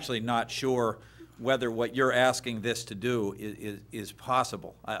I'm actually not sure whether what you're asking this to do is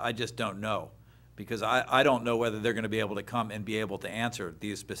possible. I just don't know. Because I don't know whether they're going to be able to come and be able to answer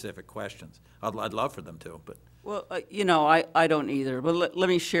these specific questions. I'd love for them to, but. Well, you know, I don't either, but let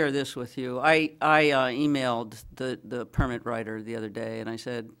me share this with you. I emailed the permit writer the other day, and I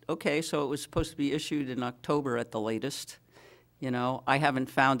said, okay, so it was supposed to be issued in October at the latest. You know, I haven't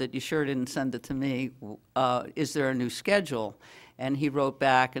found it. You sure didn't send it to me. Is there a new schedule? And he wrote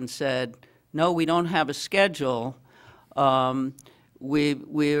back and said, no, we don't have a schedule. We're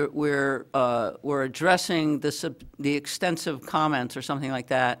addressing the extensive comments or something like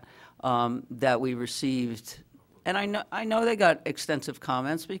that that we received. And I know they got extensive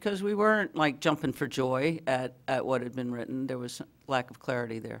comments because we weren't like jumping for joy at what had been written. There was lack of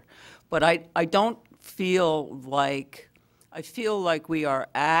clarity there. But I don't feel like, I feel like we are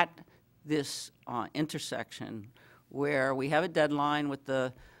at this intersection where we have a deadline with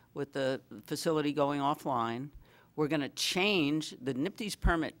the facility going offline. We're going to change, the NPDES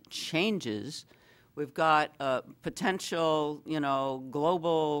permit changes. We've got a potential, you know,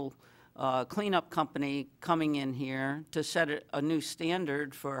 global cleanup company coming in here to set a new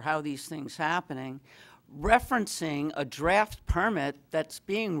standard for how these things happening, referencing a draft permit that's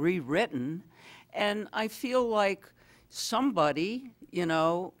being rewritten. And I feel like somebody, you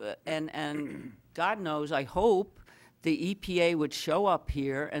know, and God knows, I hope the EPA would show up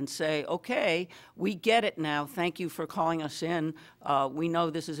here and say, okay, we get it now. Thank you for calling us in. We know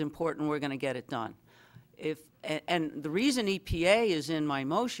this is important. We're going to get it done. And the reason EPA is in my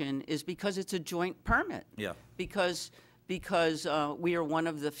motion is because it's a joint permit. Yeah. Because we are one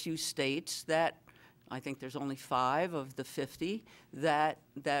of the few states that, I think there's only 5 of the 50,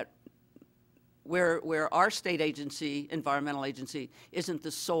 where our state agency, environmental agency, isn't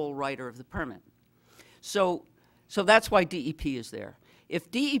the sole writer of the permit. So that's why DEP is there.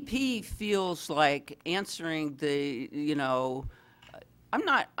 If DEP feels like answering the, you know, I'm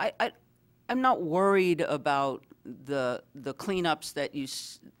not worried about the cleanups that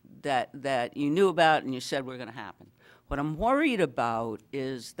you knew about and you said were going to happen. What I'm worried about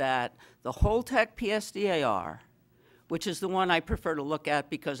is that the Holtec PSDAR, which is the one I prefer to look at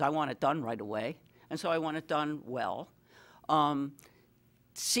because I want it done right away, and so I want it done well,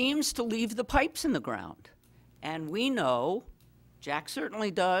 seems to leave the pipes in the ground. And we know, Jack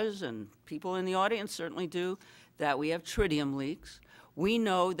certainly does, and people in the audience certainly do, that we have tritium leaks. We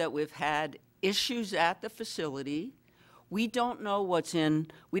know that we've had issues at the facility. We don't know what's in,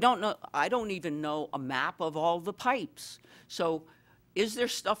 we don't know, I don't even know a map of all the pipes. So is there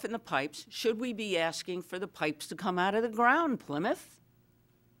stuff in the pipes? Should we be asking for the pipes to come out of the ground, Plymouth?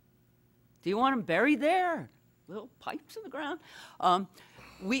 Do you want them buried there? Little pipes in the ground?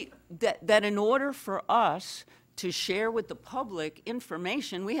 That in order for us to share with the public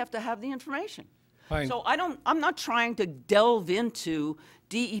information, we have to have the information. Fine. So I'm not trying to delve into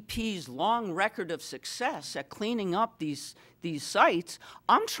DEP's long record of success at cleaning up these sites.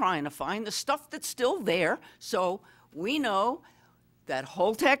 I'm trying to find the stuff that's still there so we know that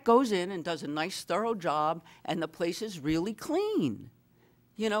Holtec goes in and does a nice thorough job and the place is really clean.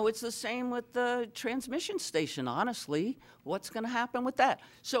 You know, it's the same with the transmission station, honestly. What's going to happen with that?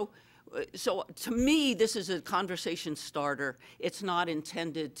 So to me, this is a conversation starter. It's not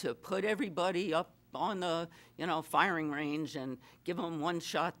intended to put everybody up on the, you know, firing range and give them one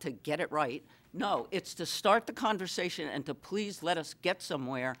shot to get it right. No, it's to start the conversation and to please let us get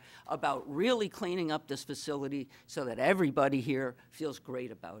somewhere about really cleaning up this facility so that everybody here feels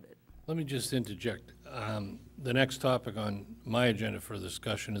great about it. Let me just interject. The next topic on my agenda for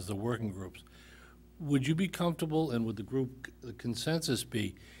discussion is the working groups. Would you be comfortable, and would the consensus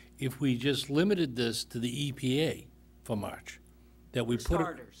be, if we just limited this to the EPA for March? That we put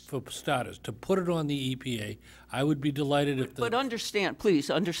it, for starters, to put it on the EPA, I would be delighted if the... But understand, please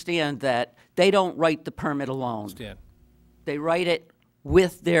understand that they don't write the permit alone. Understand. They write it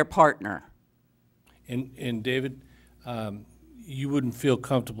with their partner. And David, you wouldn't feel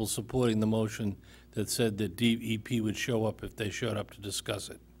comfortable supporting the motion that said that DEP would show up if they showed up to discuss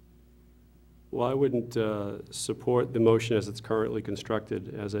it? Well, I wouldn't support the motion as it's currently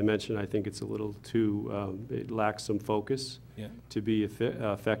constructed. As I mentioned, I think it's a little too, it lacks some focus to be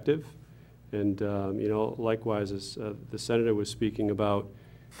effective. And, you know, likewise, as the Senator was speaking about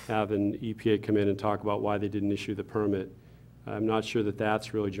having EPA come in and talk about why they didn't issue the permit, I'm not sure that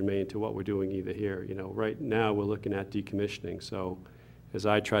that's really germane to what we're doing either here. You know, right now we're looking at decommissioning. So as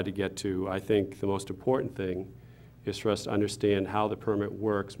I tried to get to, I think the most important thing is for us to understand how the permit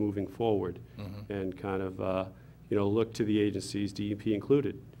works moving forward and kind of, you know, look to the agencies, DEP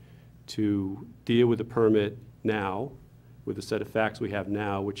included, to deal with the permit now with the set of facts we have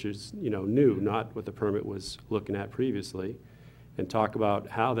now, which is, you know, new, not what the permit was looking at previously, and talk about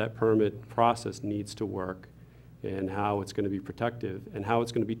how that permit process needs to work and how it's going to be protective and how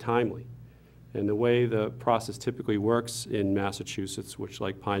it's going to be timely. And the way the process typically works in Massachusetts, which,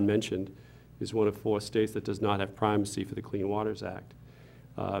 like Pine mentioned, is one of 4 states that does not have primacy for the Clean Waters Act.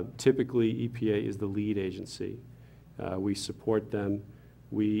 Typically, EPA is the lead agency. We support them.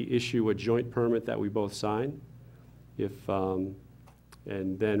 We issue a joint permit that we both sign. And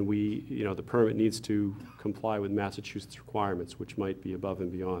then the permit needs to comply with Massachusetts requirements, which might be above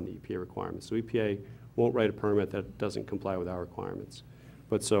and beyond the EPA requirements. So EPA won't write a permit that doesn't comply with our requirements.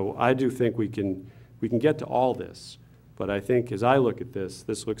 But so I do think we can get to all this. But I think as I look at this,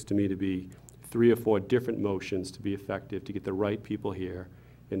 this looks to me to be 3 or 4 different motions to be effective, to get the right people here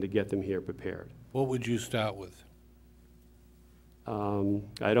and to get them here prepared. What would you start with?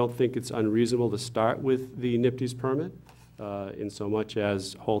 I don't think it's unreasonable to start with the NIPD's permit, in so much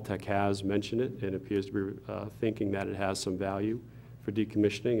as Holtec has mentioned it and appears to be thinking that it has some value for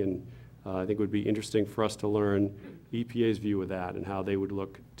decommissioning. And I think it would be interesting for us to learn EPA's view of that and how they would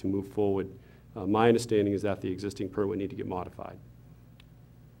look to move forward. My understanding is that the existing permit would need to get modified.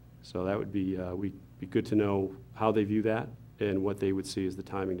 So that would be, be good to know how they view that and what they would see as the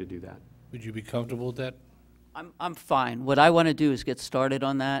timing to do that. Would you be comfortable with that? I'm fine. What I want to do is get started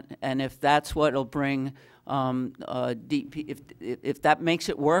on that, and if that's what'll bring DP, if that makes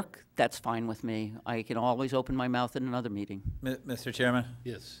it work, that's fine with me. I can always open my mouth in another meeting. Mr. Chairman?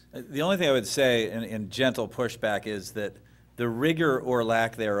 Yes. The only thing I would say in gentle pushback is that the rigor or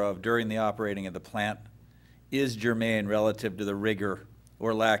lack thereof during the operating of the plant is germane relative to the rigor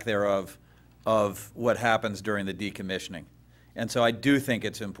or lack thereof of what happens during the decommissioning. And so I do think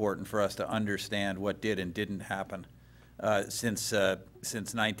it's important for us to understand what did and didn't happen since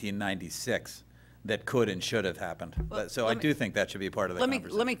 1996 that could and should have happened. So I do think that should be part of the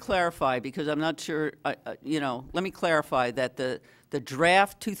conversation. Let me clarify, because I'm not sure, let me clarify that the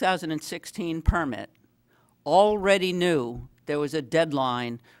draft 2016 permit already knew there was a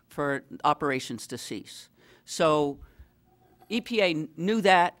deadline for operations to cease. So EPA knew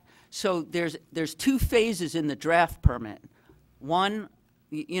that. So there's 2 phases in the draft permit. One,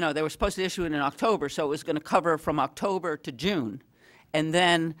 they were supposed to issue it in October, so it was going to cover from October to June. And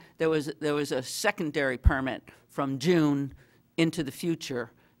then there was a secondary permit from June into the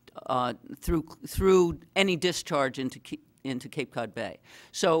future through any discharge into Cape Cod Bay.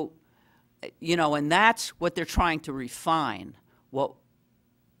 So, and that's what they're trying to refine.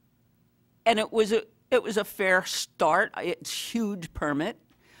 And it was a fair start. It's a huge permit.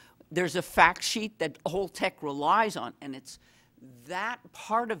 There's a fact sheet that Holtec relies on, and it's that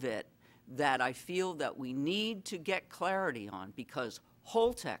part of it that I feel that we need to get clarity on, because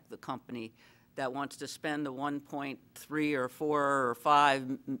Holtec, the company that wants to spend the $1.3 or $4 or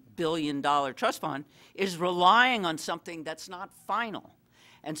 $5 billion trust fund, is relying on something that's not final.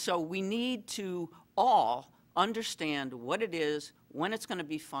 And so we need to all understand what it is, when it's going to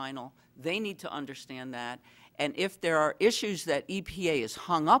be final. They need to understand that. And if there are issues that EPA is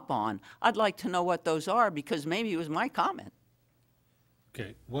hung up on, I'd like to know what those are, because maybe it was my comment.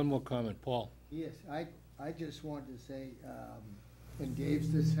 Okay, one more comment, Paul. Yes, I just wanted to say, in Dave's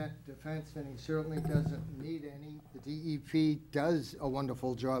defense, and he certainly doesn't need any, the DEP does a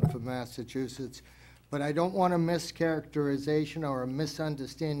wonderful job for Massachusetts, but I don't want a mischaracterization or a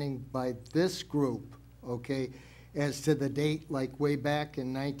misunderstanding by this group, okay, as to the date, like way back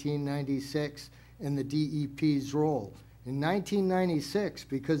in 1996, and the DEP's role. In 1996,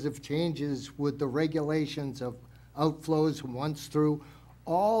 because of changes with the regulations of outflows once through,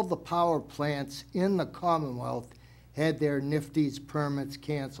 all the power plants in the Commonwealth had their NIFTY's permits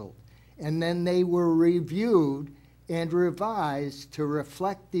canceled. And then they were reviewed and revised to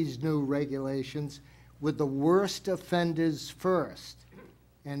reflect these new regulations with the worst offenders first.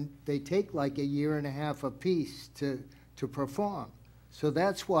 And they take like a year and a half apiece to perform. So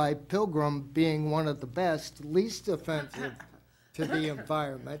that's why Pilgrim, being one of the best, least offensive to the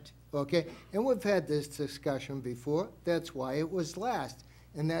environment, okay? And we've had this discussion before. That's why it was last.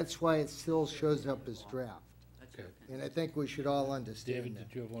 And that's why it still shows up as draft. Okay. And I think we should all understand David, that.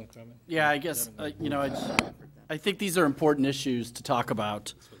 did you have one comment? Yeah, I guess, I think these are important issues to talk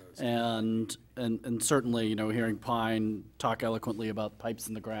about. And certainly, hearing Pine talk eloquently about pipes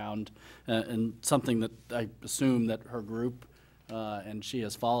in the ground, and something that I assume that her group and she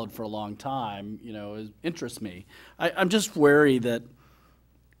has followed for a long time, interests me. I'm just wary that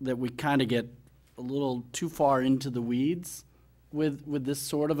we kind of get a little too far into the weeds with this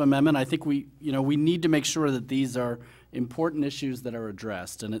sort of amendment. I think we need to make sure that these are important issues that are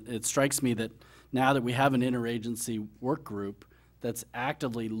addressed. And it strikes me that now that we have an interagency work group that's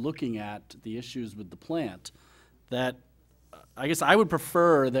actively looking at the issues with the plant, that I guess I would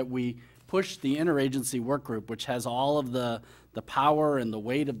prefer that we push the interagency work group, which has all of the power and the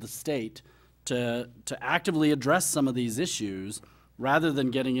weight of the state, to actively address some of these issues, rather than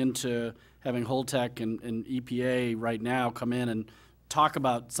getting into having Holtec and EPA right now come in and talk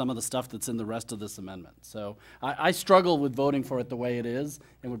about some of the stuff that's in the rest of this amendment. So I struggle with voting for it the way it is,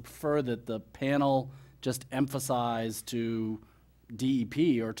 and would prefer that the panel just emphasize to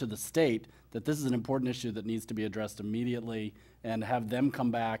DEP or to the state that this is an important issue that needs to be addressed immediately, and have them come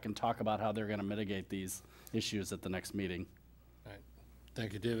back and talk about how they're going to mitigate these issues at the next meeting. All right.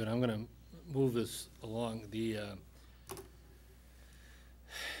 Thank you, David. I'm going to move this along.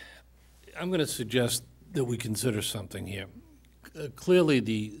 I'm going to suggest that we consider something here. Clearly,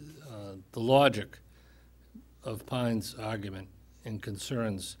 the logic of Pine's argument and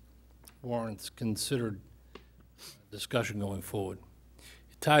concerns warrants considered discussion going forward.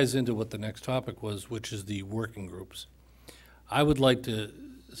 It ties into what the next topic was, which is the working groups. I would like to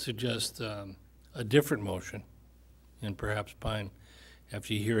suggest a different motion, and perhaps, Pine,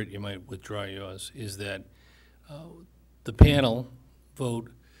 after you hear it, you might withdraw yours, is that the panel vote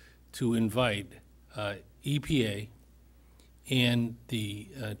to invite EPA and the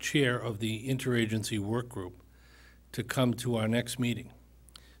chair of the interagency work group to come to our next meeting,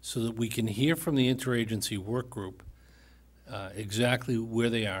 so that we can hear from the interagency work group exactly where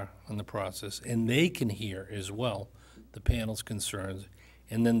they are on the process, and they can hear as well the panel's concerns,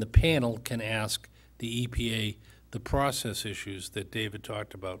 and then the panel can ask the EPA the process issues that David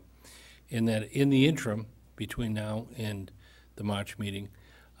talked about. And that in the interim, between now and the March meeting,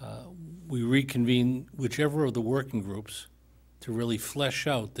 we reconvene whichever of the working groups to really flesh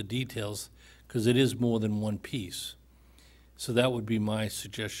out the details, because it is more than one piece. So that would be my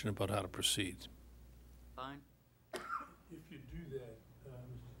suggestion about how to proceed. Fine. If you do that,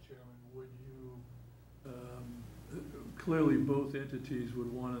 Mr. Chairman, would you, clearly both entities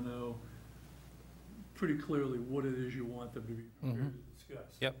would want to know pretty clearly what it is you want them to be prepared to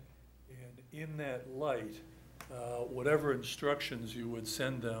discuss. Yep. And in that light, whatever instructions you would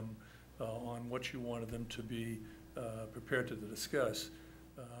send them on what you wanted them to be prepared to discuss,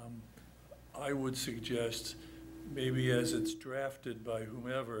 I would suggest, maybe as it's drafted by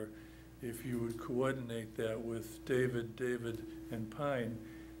whomever, if you would coordinate that with David, and Pine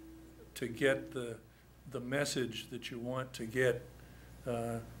to get the message that you want to get,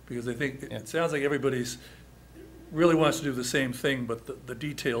 because I think it sounds like everybody's really wants to do the same thing, but the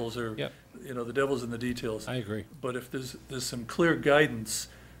details are, you know, the devil's in the details. I agree. But if there's some clear guidance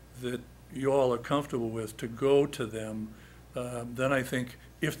that you all are comfortable with to go to them, then I think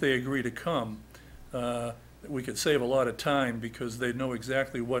if they agree to come, we could save a lot of time, because they know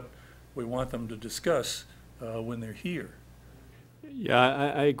exactly what we want them to discuss when they're here. Yeah,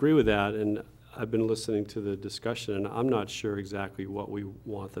 I agree with that, and I've been listening to the discussion, and I'm not sure exactly what we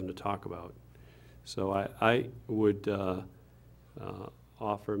want them to talk about. So I would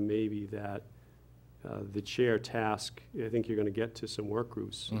offer maybe that the chair task, I think you're going to get to some work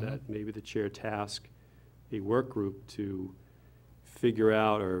groups, that maybe the chair task a work group to figure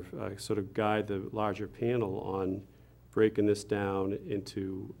out or sort of guide the larger panel on breaking this down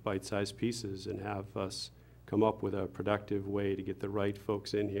into bite-sized pieces, and have us come up with a productive way to get the right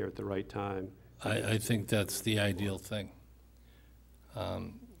folks in here at the right time. I think that's the ideal thing.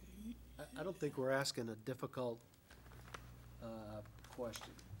 I don't think we're asking a difficult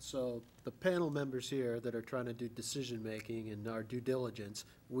question. So the panel members here that are trying to do decision-making and our due diligence,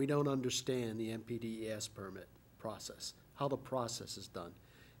 we don't understand the NPDES permit process, how the process is done.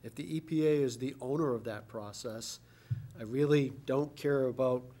 If the EPA is the owner of that process, I really don't care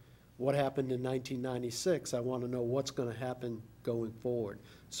about what happened in 1996. I want to know what's going to happen going forward.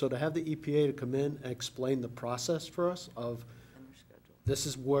 So to have the EPA to come in and explain the process for us of this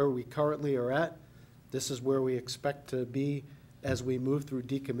is where we currently are at, this is where we expect to be as we move through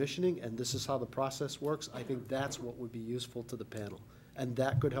decommissioning, and this is how the process works, I think that's what would be useful to the panel. And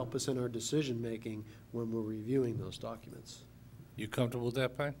that could help us in our decision-making when we're reviewing those documents. You comfortable with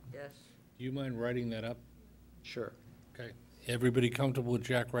that, Pine? Yes. Do you mind writing that up? Sure. Okay. Everybody comfortable with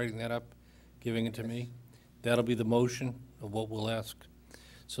Jack writing that up, giving it to me? That'll be the motion of what we'll ask.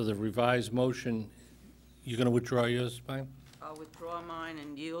 So the revised motion, you're going to withdraw yours, Pine? I'll withdraw mine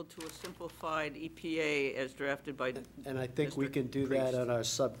and yield to a simplified EPA as drafted by And I think we can do that at our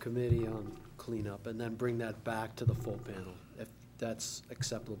subcommittee on cleanup, and then bring that back to the full panel, if that's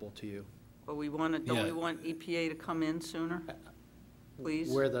acceptable to you. But we want to, don't we want EPA to come in sooner? Please?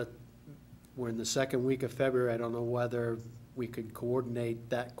 We're in the second week of February. I don't know whether we could coordinate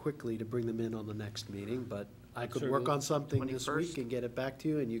that quickly to bring them in on the next meeting, but I could work on something this 21st? week and get it back to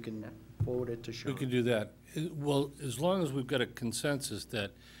you, and you can forward it to Sean. We can do that. Well, as long as we've got a consensus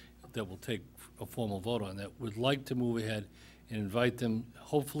that we'll take a formal vote on that, we'd like to move ahead and invite them,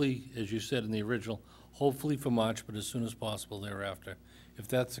 hopefully, as you said in the original, hopefully for March, but as soon as possible thereafter. If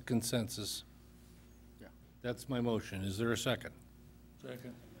that's a consensus, that's my motion. Is there a second?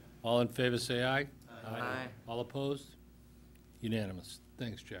 Second. All in favor, say aye. Aye. All opposed? Unanimous.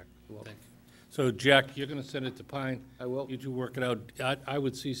 Thanks, Jack. Thank you. So, Jack, you're going to send it to Pine? I will. You two work it out. I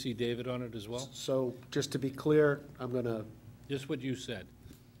would CC David on it as well? So, just to be clear, I'm gonna, Just what you said.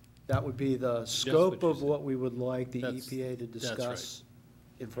 that would be the what scope you of said. what we would like the That's- EPA to that's right. discuss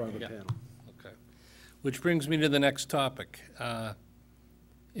in front of the Yeah. panel. Okay. Which brings me to the next topic.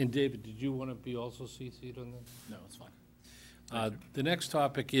 And David, did you want to be also CC'd on this? No, it's fine. The next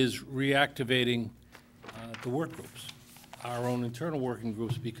topic is reactivating the work groups, our own internal working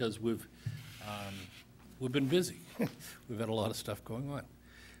groups, because we've been busy. We've had a lot of stuff going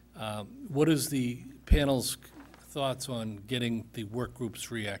on. What is the panel's thoughts on getting the work groups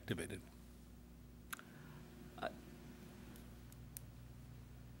reactivated?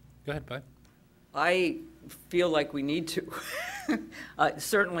 Go ahead, Bud. I feel like we need to.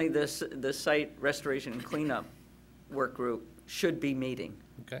 Certainly, the site restoration and cleanup work group should be meeting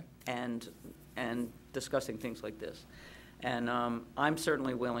Okay. and discussing things like this. And I'm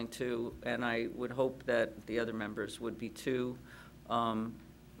certainly willing to, and I would hope that the other members would be too.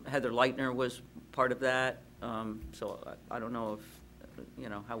 Heather Leitner was part of that, so I don't know if, you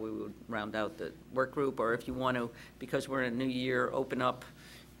know, how we would round out the work group, or if you want to, because we're in a new year, open up,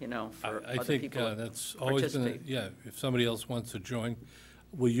 you know, for I other think people to that's always been, participate. yeah, if somebody else wants to join,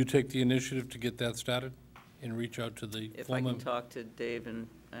 will you take the initiative to get that started and reach out to the If I former? can talk to Dave and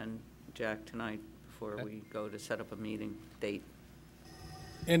Jack tonight before Okay. we go to set up a meeting date.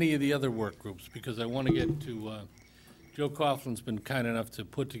 Any of the other work groups, because I want to get to, Joe Coughlin's been kind enough to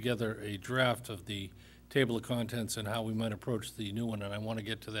put together a draft of the table of contents and how we might approach the new one, and I want to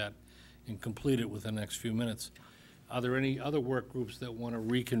get to that and complete it within the next few minutes. Are there any other work groups that want to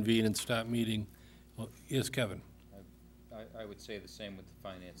reconvene and start meeting? Well, yes, Kevin? I would say the same with the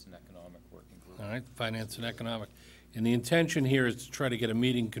Finance and Economic Working Group. All right, Finance and Economic. And the intention here is to try to get a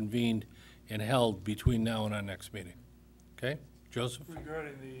meeting convened and held between now and our next meeting. Okay? Joseph?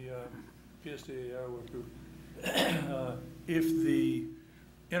 Regarding the PSDAR work group, if the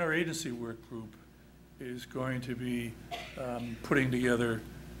interagency work group is going to be putting together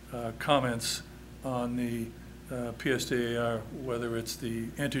comments on the PSDAR, whether it's the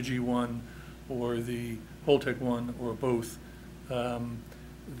Entergy one or the Holtec one or both,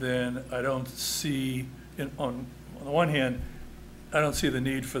 then I don't see, on the one hand, I don't see the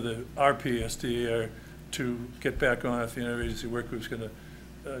need for the RPSDAR to get back on if the interagency work group's going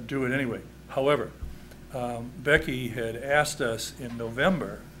to do it anyway. However, Becky had asked us in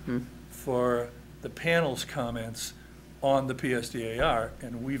November for the panel's comments on the PSDAR,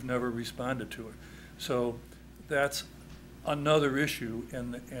 and we've never responded to it. So that's another issue,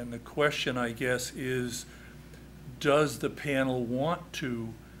 and the question, I guess, is, does the panel want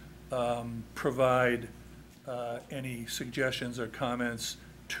to provide any suggestions or comments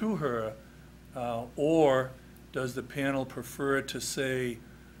to her, or does the panel prefer to say,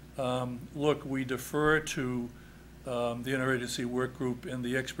 look, we defer to the interagency work group and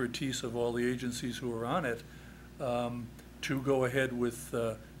the expertise of all the agencies who are on it to go ahead with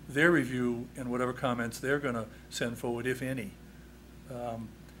their review and whatever comments they're going to send forward, if any.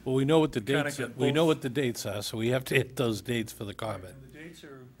 Well, we know what the Kinda dates are. get We know both. what the dates are, so we have to hit those dates for the comment. And the dates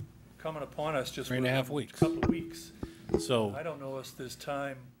are coming upon us just 3.5 within weeks. a couple of weeks. So, I don't know if there's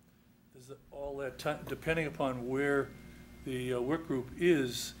time, there's all that time, depending upon where the work group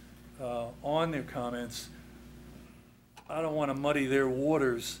is on their comments. I don't want to muddy their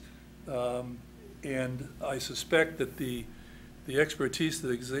waters, and I suspect that the expertise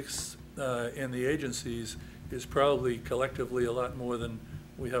that exists in the agencies is probably collectively a lot more than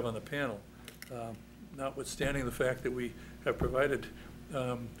we have on the panel, notwithstanding the fact that we have provided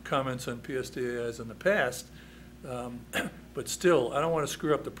comments on PSDAs in the past. But still, I don't want to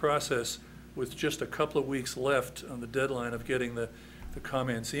screw up the process with just a couple of weeks left on the deadline of getting the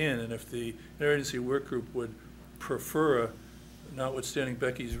comments in. And if the interagency work group would prefer, notwithstanding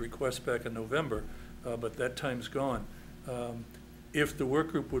Becky's request back in November, but that time's gone, if the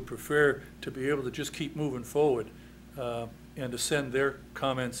work group would prefer to be able to just keep moving forward and to send their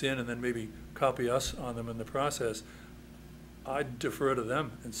comments in and then maybe copy us on them in the process, I'd defer to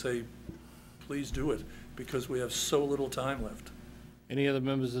them and say, please do it, because we have so little time left. any other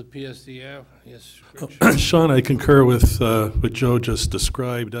members of the PSDA? Yes, Rich? Sean, I concur with what Joe just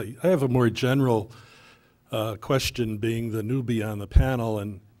described. I have a more general question, being the newbie on the panel,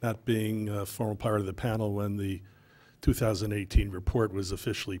 and not being a formal part of the panel when the 2018 report was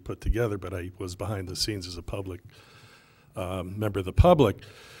officially put together, but I was behind the scenes as a public member of the public.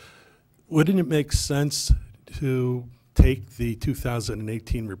 Wouldn't it make sense to take the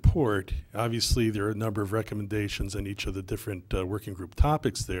 2018 report? Obviously, there are a number of recommendations on each of the different working group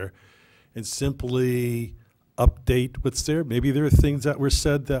topics there, and simply update what's there. Maybe there are things that were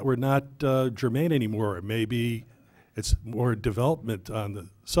said that were not germane anymore. Or maybe it's more development on the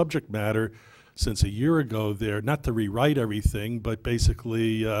subject matter since a year ago there, not to rewrite everything, but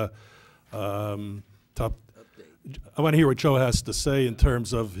basically I want to hear what Joe has to say in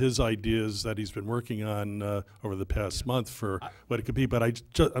terms of his ideas that he's been working on over the past month for what it could be, but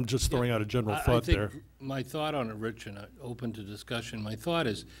I'm just throwing out a general thought there. My thought on it, Rich, and open to discussion, my thought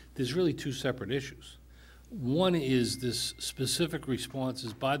is there's really two separate issues. One is this specific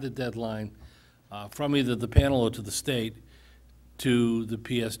responses by the deadline from either the panel or to the state to the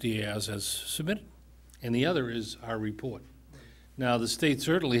PSDAs as submitted. And the other is our report. Now, the state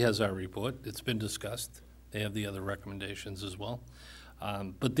certainly has our report. It's been discussed. They have the other recommendations as well.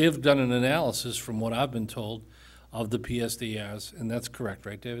 But they've done an analysis, from what I've been told, of the PSDRs, and that's correct,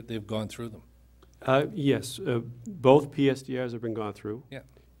 right, David? They've gone through them. Yes, both PSDRs have been gone through. Yeah.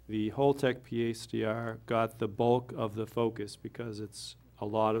 The Holtec PSDR got the bulk of the focus because it's a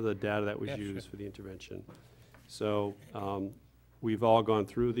lot of the data that was used for the intervention. So we've all gone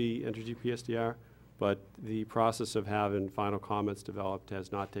through the Entergy PSDR, but the process of having final comments developed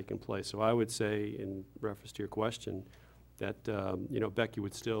has not taken place. So I would say, in reference to your question, that Becky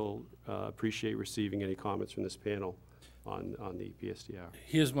would still appreciate receiving any comments from this panel on the PSDR.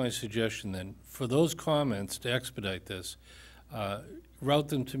 Here's my suggestion then. For those comments, to expedite this, route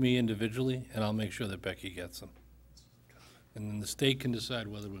them to me individually, and I'll make sure that Becky gets them. And then the state can decide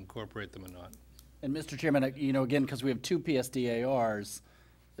whether to incorporate them or not. And Mr. Chairman, again, because we have two PSDARs,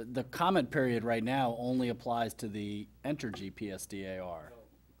 the comment period right now only applies to the Entergy PSDAR,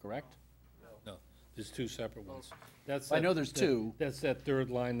 correct? No, there's two separate ones. I know there's two. That's that third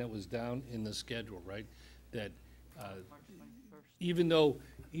line that was down in the schedule, right? That even though,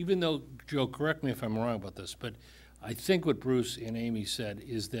 Joe, correct me if I'm wrong about this, but I think what Bruce and Amy said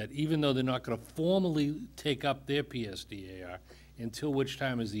is that even though they're not going to formally take up their PSDAR, until which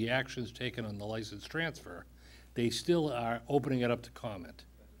time is the actions taken on the license transfer, they still are opening it up to comment.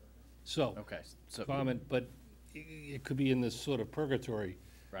 So, okay, so comment, but it could be in this sort of purgatory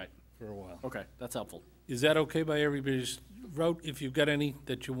right for a while. Okay, that's helpful. Is that okay by everybody's route, if you've got any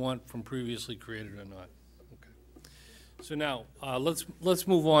that you want from previously created or not? Okay. So now, let's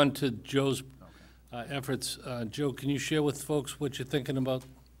move on to Joe's efforts. Joe, can you share with folks what you're thinking about,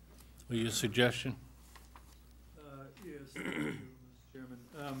 or your suggestion? Yes, thank you, Mr.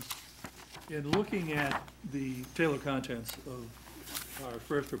 Chairman. In looking at the table of contents of our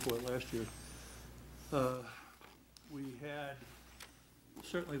first report last year, we had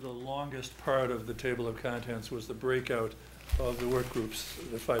certainly the longest part of the table of contents was the breakout of the work groups,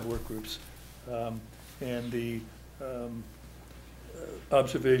 the 5 work groups, and the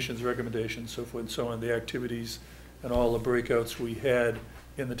observations, recommendations, so forth and so on, the activities and all the breakouts we had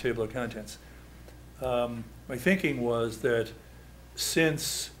in the table of contents. My thinking was that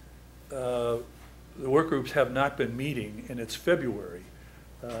since the work groups have not been meeting and it's February,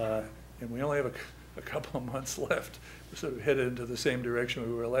 and we only have a couple of months left, we're sort of headed into the same direction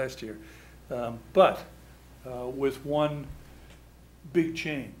we were last year. But with one big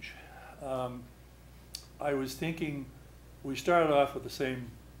change. I was thinking, we started off with the same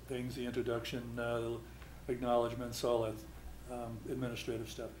things, the introduction, acknowledgements, all that administrative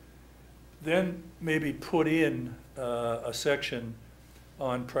stuff. Then maybe put in a section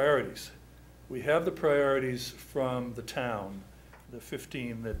on priorities. We have the priorities from the town, the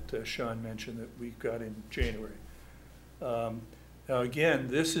 15 that Sean mentioned that we got in January. Now again,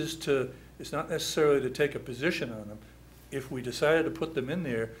 this is it's not necessarily to take a position on them. If we decided to put them in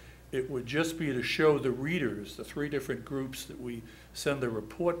there, it would just be to show the readers, the 3 different groups that we send the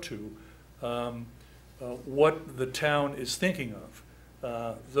report to, what the town is thinking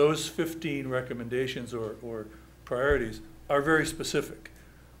of. Those 15 recommendations or priorities are very specific.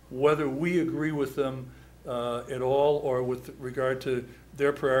 Whether we agree with them at all or with regard to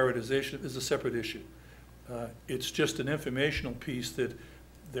their prioritization is a separate issue. It's just an informational piece that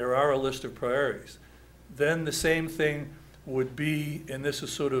there are a list of priorities. Then the same thing would be, and this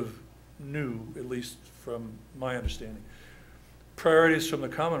is sort of new, at least from my understanding, priorities from the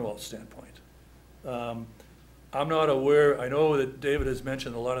Commonwealth standpoint. I'm not aware, I know that David has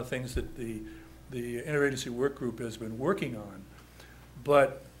mentioned a lot of things that the interagency work group has been working on,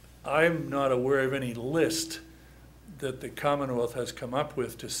 but I'm not aware of any list that the Commonwealth has come up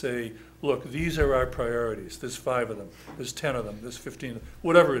with to say, look, these are our priorities. There's 5 of them, there's 10 of them, there's 15,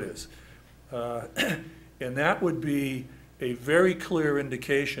 whatever it is. And that would be a very clear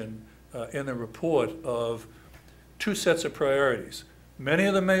indication in the report of 2 sets of priorities. Many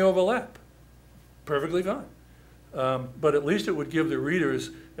of them may overlap, perfectly fine. But at least it would give the readers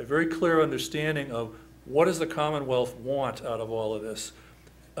a very clear understanding of what does the Commonwealth want out of all of this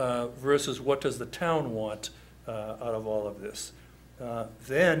versus what does the town want out of all of this.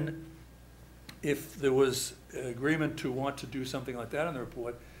 Then, if there was agreement to want to do something like that in the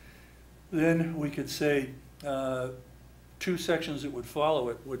report, then we could say 2 sections that would follow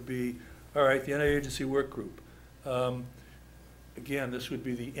it would be, all right, the interagency work group. Again, this would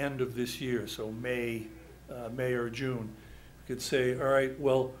be the end of this year, so May or June. We could say, all right,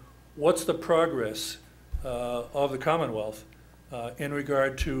 well, what's the progress of the Commonwealth in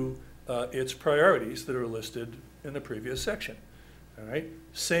regard to its priorities that are listed in the previous section? All right.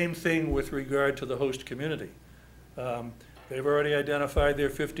 Same thing with regard to the host community. They've already identified their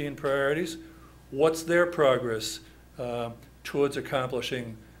 15 priorities. What's their progress towards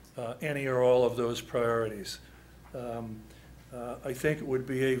accomplishing any or all of those priorities? I think it would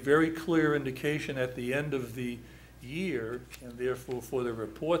be a very clear indication at the end of the year, and therefore for the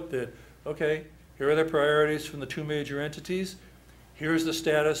report, that, okay, here are the priorities from the 2 major entities. Here's the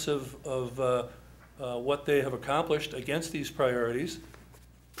status of what they have accomplished against these priorities.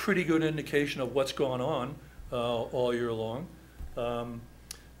 Pretty good indication of what's going on all year long.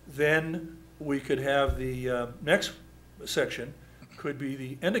 Then we could have the next section could be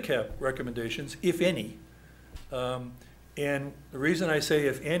the NDCAP recommendations, if any. And the reason I say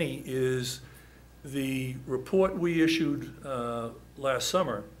if any is the report we issued last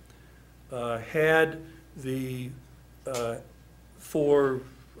summer had the 4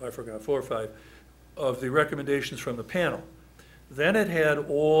 or 5 of the recommendations from the panel. Then it had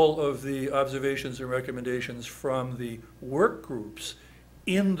all of the observations and recommendations from the work groups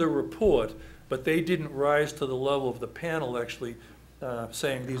in the report, but they didn't rise to the level of the panel actually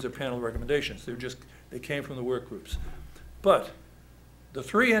saying these are panel recommendations. They came from the work groups. But the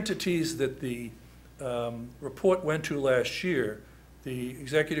 3 entities that the report went to last year, the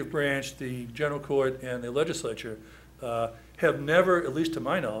executive branch, the general court, and the legislature, have never, at least to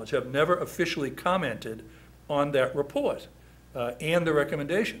my knowledge, have never officially commented on that report and the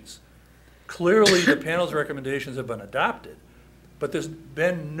recommendations. Clearly, the panel's recommendations have been adopted, but there's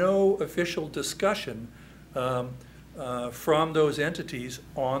been no official discussion from those entities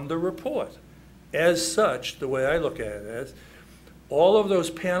on the report. As such, the way I look at it is, all of those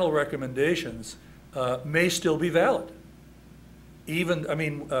panel recommendations may still be valid. Even,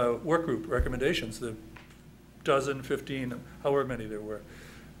 work group recommendations, the 12, 15, however many there were.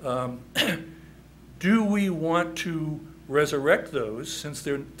 Do we want to resurrect those, since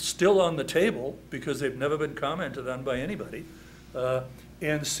they're still on the table because they've never been commented on by anybody,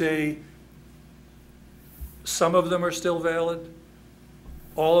 and say some of them are still valid,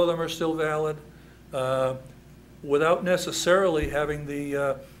 all of them are still valid, without necessarily having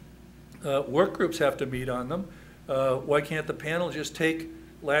the work groups have to meet on them? Why can't the panel just take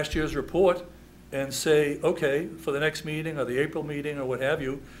last year's report and say, okay, for the next meeting or the April meeting or what have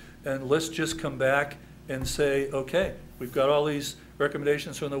you, and let's just come back and say, okay, we've got all these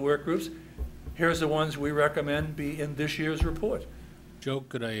recommendations from the work groups. Here's the ones we recommend be in this year's report. Joe,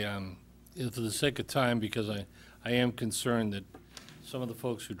 could I, for the sake of time, because I am concerned that some of the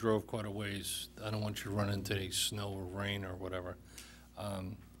folks who drove quite a ways, I don't want you to run into any snow or rain or whatever.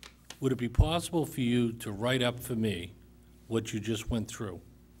 Would it be possible for you to write up for me what you just went through?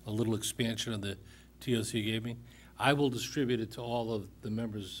 A little expansion of the TOC gave me? I will distribute it to all of the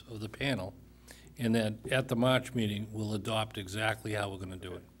members of the panel, and then at the March meeting, we'll adopt exactly how we're going to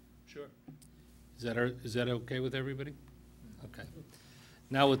do it. Sure. Is that okay with everybody? Okay.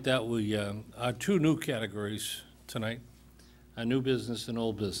 Now with that, we our 2 new categories tonight, new business and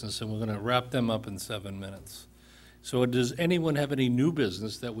old business, and we're going to wrap them up in 7 minutes. So does anyone have any new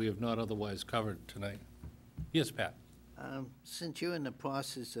business that we have not otherwise covered tonight? Yes, Pat. Since you're in the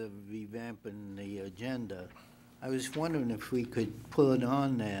process of revamping the agenda, I was wondering if we could put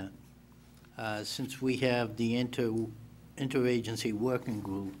on there, since we have the interagency working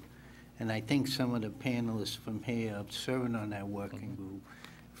group, and I think some of the panelists from here are serving on that working group,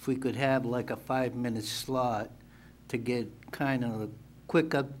 if we could have like a 5-minute slot to get kind of a quick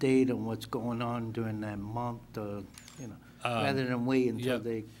update on what's going on during that month, or, rather than wait until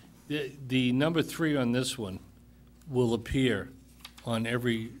they... The number 3 on this one will appear on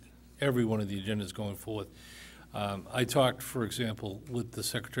every one of the agendas going forward. I talked, for example, with the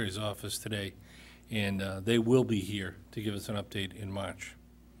Secretary's office today, and they will be here to give us an update in March.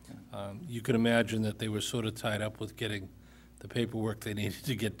 You can imagine that they were sort of tied up with getting the paperwork they needed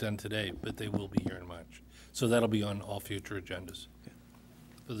to get done today, but they will be here in March. So that'll be on all future agendas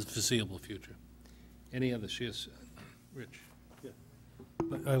for the foreseeable future. Any others? Yes, Rich?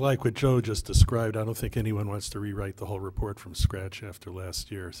 I like what Joe just described. I don't think anyone wants to rewrite the whole report from scratch after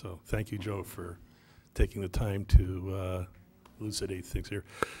last year. So thank you, Joe, for taking the time to elucidate things here.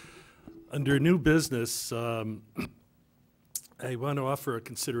 Under new business, I want to offer a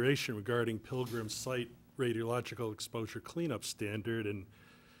consideration regarding Pilgrim Site Radiological Exposure Cleanup Standard. And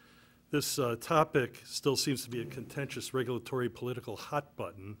this topic still seems to be a contentious regulatory political hot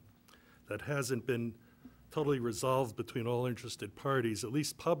button that hasn't been totally resolved between all interested parties, at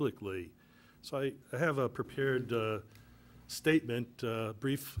least publicly. So I have a prepared statement,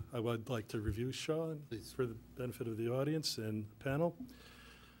 brief, I would like to review, Sean, for the benefit of the audience and panel.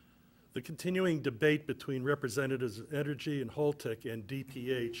 The continuing debate between representatives of Energy and Holtec and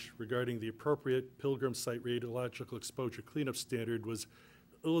DPH regarding the appropriate Pilgrim Site Radiological Exposure Cleanup Standard was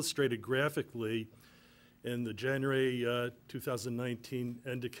illustrated graphically in the January 2019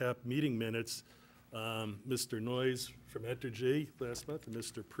 NDCAP meeting minutes. Mr. Noyes from Entergy last month and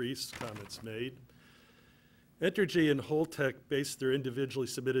Mr. Priest's comments made. Entergy and Holtec based their individually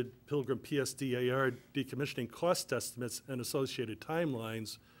submitted Pilgrim PSDAR decommissioning cost estimates and associated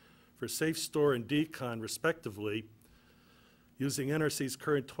timelines for Safe Store and Decon, respectively, using NRC's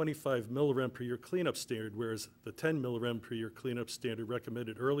current 25 millirem per year cleanup standard, whereas the 10 millirem per year cleanup standard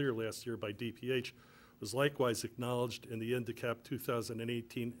recommended earlier last year by DPH was likewise acknowledged in the NDCAP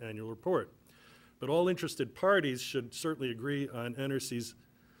 2018 annual report. But all interested parties should certainly agree on NRC's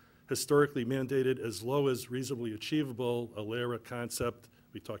historically mandated as low as reasonably achievable ALERA concept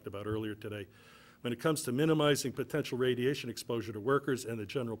we talked about earlier today when it comes to minimizing potential radiation exposure to workers and the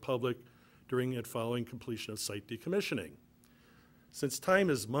general public during and following completion of site decommissioning. Since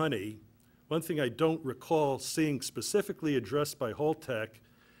time is money, one thing I don't recall seeing specifically addressed by Holtec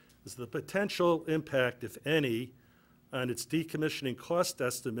is the potential impact, if any, on its decommissioning cost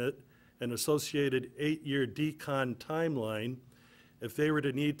estimate and associated 8-year decon timeline if they were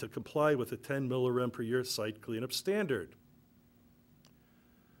to need to comply with a 10 millirem per year site cleanup standard.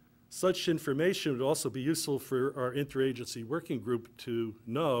 Such information would also be useful for our interagency working group to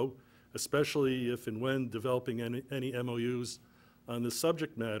know, especially if and when developing any MOUs on this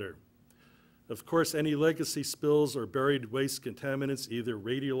subject matter. Of course, any legacy spills or buried waste contaminants, either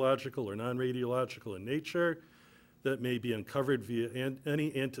radiological or non-radiological in nature, that may be uncovered via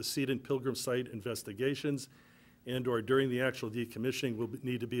any antecedent Pilgrim site investigations and or during the actual decommissioning will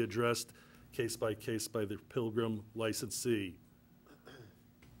need to be addressed case by the Pilgrim licensee.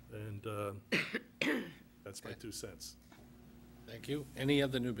 And that's my 2 cents. Thank you. Any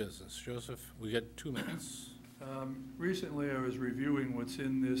other new business? Joseph, we got 2 minutes. Recently, I was reviewing what's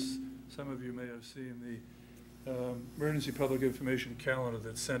in this. Some of you may have seen the emergency public information calendar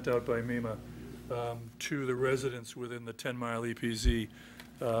that's sent out by MEMA to the residents within the 10-mile EPZ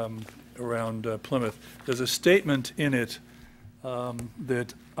around Plymouth. There's a statement in it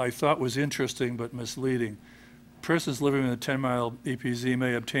that I thought was interesting but misleading. Persons living in the 10-mile EPZ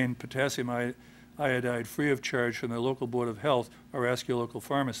may obtain potassium iodide free of charge from their local Board of Health or ask your local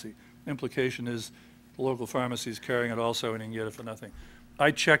pharmacy. Implication is the local pharmacy is carrying it also and you can get it for nothing. I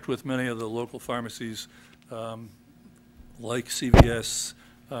checked with many of the local pharmacies like CVS,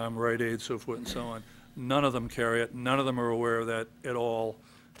 Rite Aid, so forth and so on. None of them carry it. None of them are aware of that at all.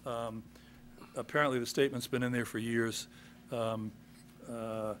 Apparently the statement's been in there for years.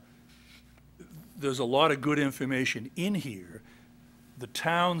 There's a lot of good information in here. The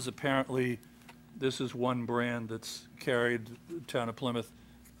towns apparently, this is one brand that's carried, the town of Plymouth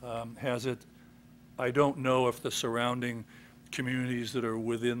has it. I don't know if the surrounding communities that are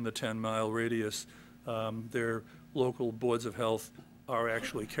within the 10-mile radius, their local boards of health are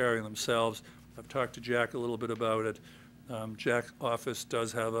actually carrying themselves. I've talked to Jack a little bit about it. Jack's office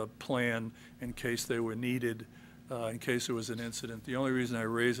does have a plan in case they were needed, in case there was an incident. The only reason I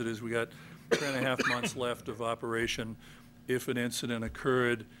raise it is we got 3.5 months left of operation. If an incident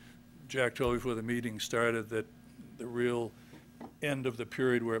occurred, Jack told me before the meeting started that the real end of the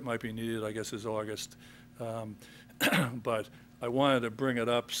period where it might be needed, I guess, is August. But I wanted to bring it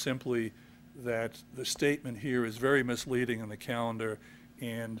up simply that the statement here is very misleading in the calendar,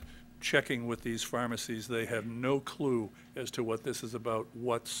 and checking with these pharmacies, they have no clue as to what this is about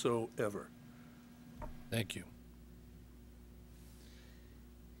whatsoever. Thank you.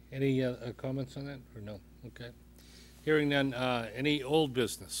 Any comments on that, or no? Okay. Hearing none, any old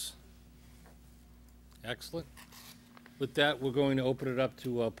business? Excellent. With that, we're going to open it up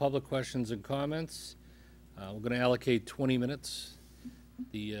to public questions and comments. We're going to allocate 20 minutes.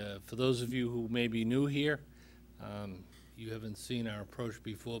 For those of you who may be new here, you haven't seen our approach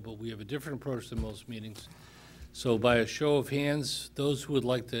before, but we have a different approach than most meetings. So by a show of hands, those who would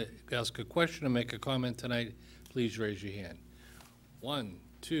like to ask a question or make a comment tonight, please raise your hand. 1,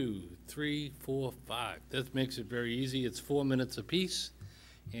 2, 3, 4, 5. That makes it very easy. It's 4 minutes apiece.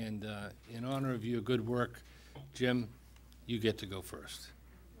 And in honor of your good work, Jim, you get to go first.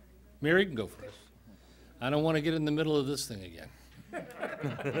 Mary can go first. I don't want to get in the middle of this thing again.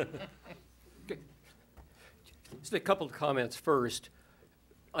 Just a couple of comments first.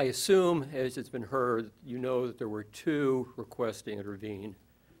 I assume, as it's been heard, you know that there were 2 requests to intervene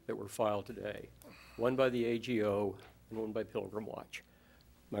that were filed today, one by the AGO and one by Pilgrim Watch.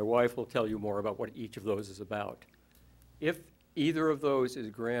 My wife will tell you more about what each of those is about. If either of those is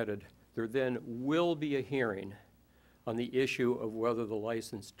granted, there then will be a hearing on the issue of whether the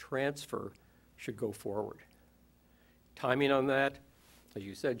license transfer should go forward. Timing on that, as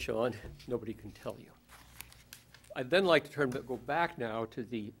you said, Sean, nobody can tell you. I'd then like to go back now to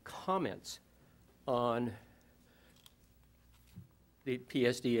the comments on the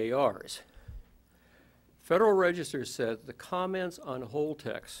PSDARs. Federal Register said the comments on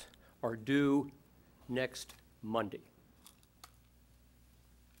Holtex are due next Monday.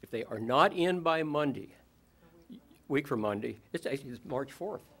 If they are not in by Monday, week from Monday, it's March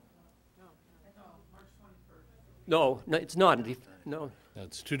 4th. No, it's not. No.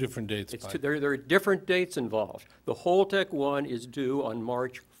 It's 2 different dates. There are different dates involved. The Holtec one is due on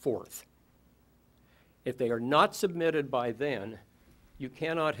March 4th. If they are not submitted by then, you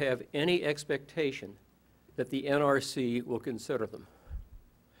cannot have any expectation that the NRC will consider them.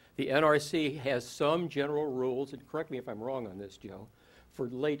 The NRC has some general rules, and correct me if I'm wrong on this, Joe, for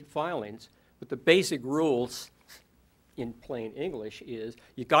late filings, but the basic rules in plain English is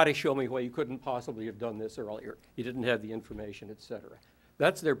you got to show me why you couldn't possibly have done this earlier. You didn't have the information, et cetera.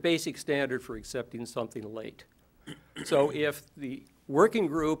 That's their basic standard for accepting something late. So if the working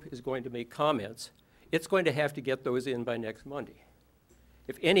group is going to make comments, it's going to have to get those in by next Monday.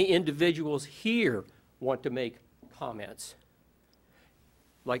 If any individuals here want to make comments,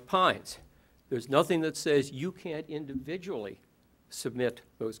 like Pines, there's nothing that says you can't individually submit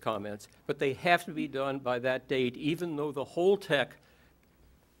those comments, but they have to be done by that date, even though the Holtec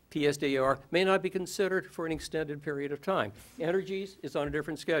PSDAR may not be considered for an extended period of time. Energies is on a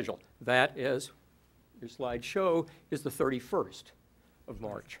different schedule. That, as your slides show, is the 31st of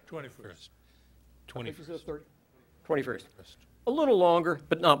March. 21st. 21st. A little longer,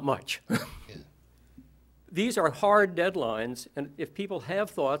 but not much. These are hard deadlines, and if people have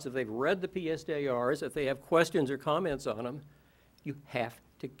thoughts, if they've read the PSDARs, if they have questions or comments on them, you have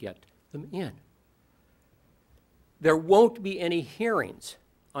to get them in. There won't be any hearings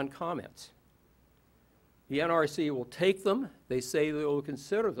on comments. The NRC will take them, they say they will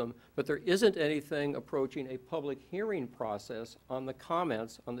consider them, but there isn't anything approaching a public hearing process on the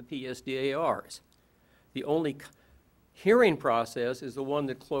comments on the PSDARs. The only hearing process is the one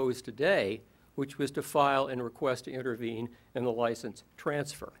that closed today, which was to file and request to intervene in the license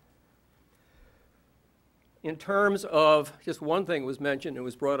transfer. In terms of, just one thing was mentioned, it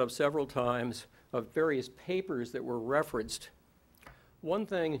was brought up several times, of various papers that were referenced. One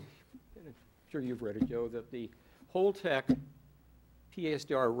thing, I'm sure you've read it, Joe, that the Holtec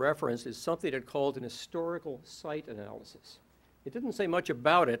PSDR reference is something it called an historical site analysis. It didn't say much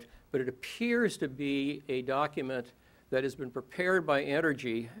about it, but it appears to be a document that has been prepared by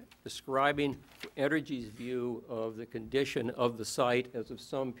Energy describing Energy's view of the condition of the site as of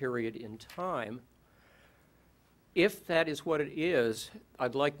some period in time. If that is what it is,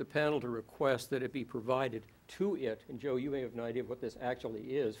 I'd like the panel to request that it be provided to it. And Joe, you may have an idea of what this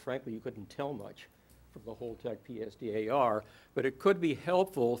actually is. Frankly, you couldn't tell much from the Holtec PSDAR, but it could be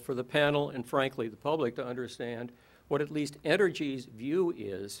helpful for the panel and frankly the public to understand what at least Energy's view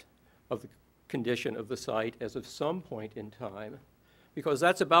is of the condition of the site as of some point in time, because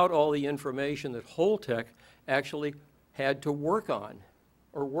that's about all the information that Holtec actually had to work on,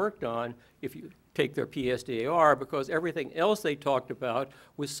 or worked on if you take their PSDAR, because everything else they talked about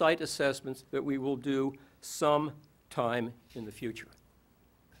was site assessments that we will do some time in the future.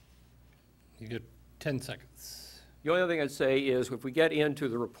 You get 10 seconds. The only other thing I'd say is if we get into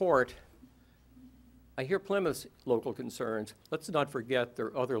the report, I hear Plymouth's local concerns. Let's not forget there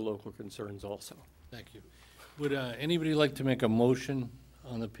are other local concerns also. Thank you. Would anybody like to make a motion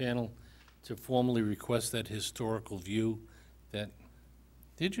on the panel to formally request that historical view that,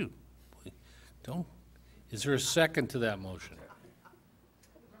 did you? Don't. Is there a second to that motion?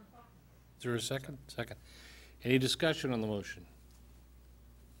 Is there a second? Second. Any discussion on the motion?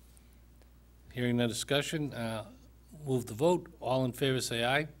 Hearing no discussion, move the vote. All in favor say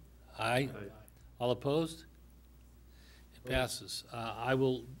aye. Aye. All opposed? It passes. I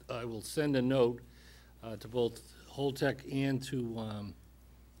will send a note to both Holtec and to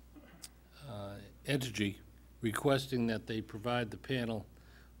Entergy requesting that they provide the panel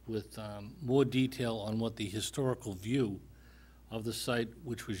with more detail on what the historical view of the site,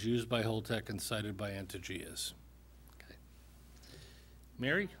 which was used by Holtec and cited by Entergy, is. Okay.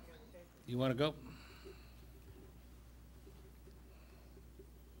 Mary, you want to go?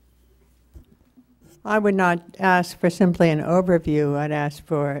 I would not ask for simply an overview. I'd ask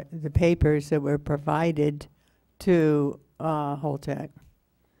for the papers that were provided to Holtec,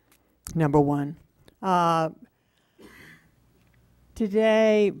 number one.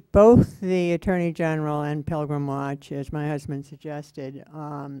 Today, both the Attorney General and Pilgrim Watch, as my husband suggested,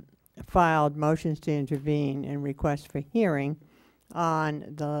 filed motions to intervene and requests for hearing on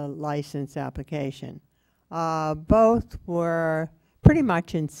the license application. Both were pretty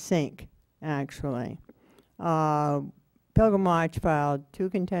much in sync, actually. Pilgrim Watch filed 2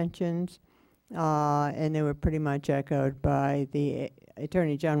 contentions, and they were pretty much echoed by the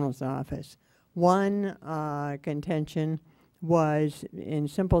Attorney General's office. One contention was, in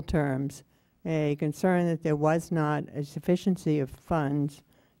simple terms, a concern that there was not a sufficiency of funds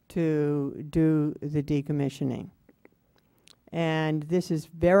to do the decommissioning. And this is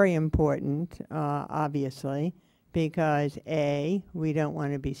very important, obviously, because A, we don't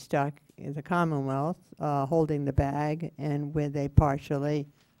want to be stuck in the Commonwealth holding the bag and with a partially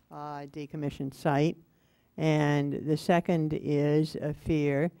decommissioned site. And the second is a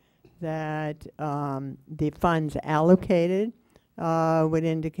fear that the funds allocated would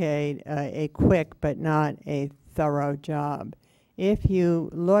indicate a quick but not a thorough job. If you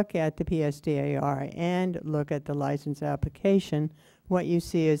look at the PSDAR and look at the license application, what you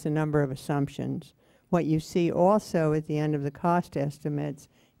see is a number of assumptions. What you see also at the end of the cost estimates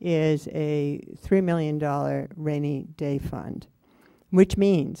is a $3 million rainy day fund, which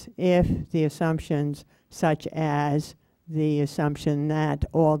means if the assumptions such as the assumption that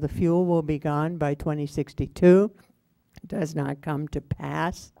all the fuel will be gone by 2062 does not come to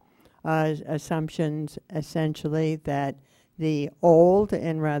pass, assumptions essentially that the old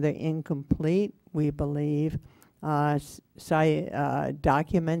and rather incomplete, we believe, documents,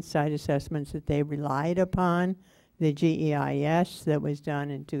 site assessments that they relied upon, the GEIS that was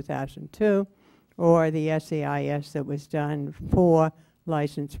done in 2002, or the SEIS that was done for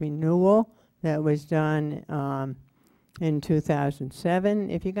license renewal that was done in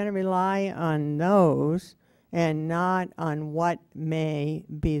 2007. If you're going to rely on those and not on what may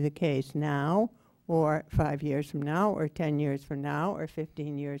be the case now, or 5 years from now, or 10 years from now, or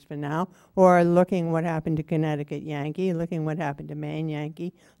 15 years from now, or looking what happened to Connecticut Yankee, looking what happened to Maine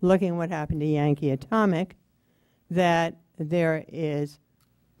Yankee, looking what happened to Yankee Atomic, that there is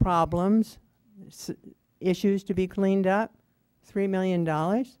problems, issues to be cleaned up, $3 million.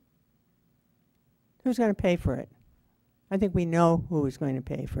 Who's going to pay for it? I think we know who is going to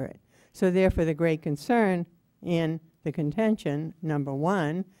pay for it. So therefore, the great concern in the contention, number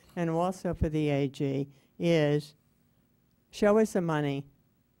one, and also for the AG, is show us the money.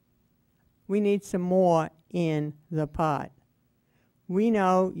 We need some more in the pot. We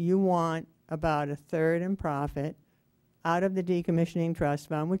know you want about 1/3 in profit out of the Decommissioning Trust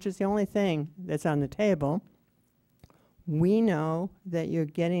Fund, which is the only thing that's on the table. We know that you're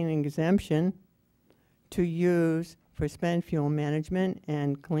getting an exemption to use for spent fuel management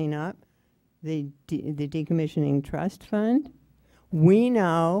and cleanup the Decommissioning Trust Fund. We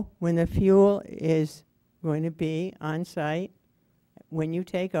know when the fuel is going to be on site, when you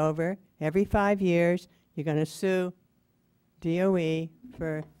take over, every 5 years, you're going to sue DOE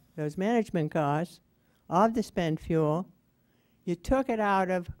for those management costs of the spent fuel. You took it out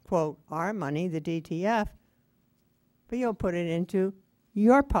of, quote, our money, the DTF, but you'll put it into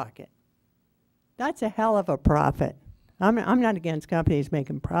your pocket. That's a hell of a profit. I'm not against companies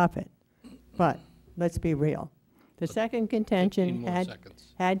making profit, but let's be real. The second contention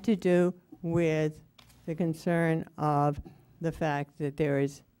had to do with the concern of the fact that there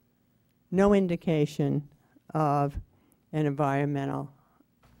is no indication of an environmental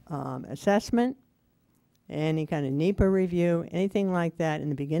assessment, any kind of NEPA review, anything like that in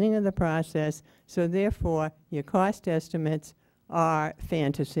the beginning of the process. So therefore, your cost estimates are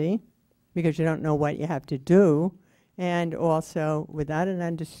fantasy because you don't know what you have to do. And also, without an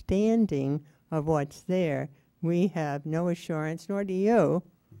understanding of what's there, we have no assurance, nor do you,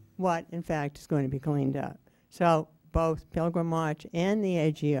 what, in fact, is going to be cleaned up. So both Pilgrim Watch and the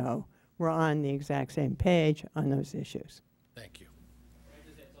AGO we're on the exact same page on those issues. Thank you.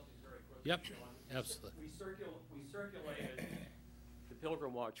 Yep, absolutely. We circulated the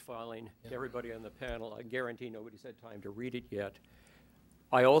Pilgrim Watch filing to everybody on the panel. I guarantee nobody's had time to read it yet.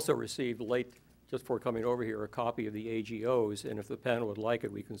 I also received late, just before coming over here, a copy of the AGOs, and if the panel would like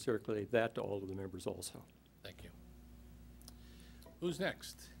it, we can circulate that to all of the members also. Thank you. Who's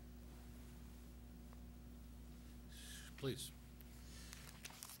next? Please.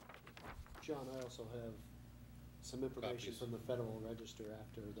 John, I also have some information Copies. from the Federal Register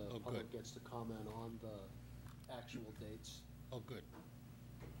after the Oh, public good. gets to comment on the actual dates. Oh, good.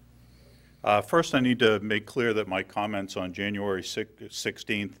 First, I need to make clear that my comments on January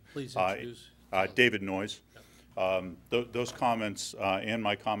 16th. Please introduce. David Noyes. Those comments and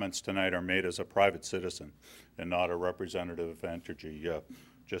my comments tonight are made as a private citizen and not a representative of Entergy,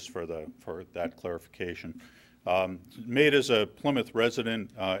 just for that clarification. Made as a Plymouth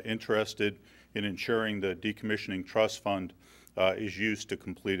resident interested in ensuring the Decommissioning Trust Fund is used to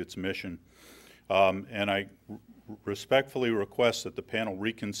complete its mission. And I respectfully request that the panel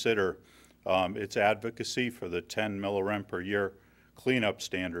reconsider its advocacy for the 10 millirem per year cleanup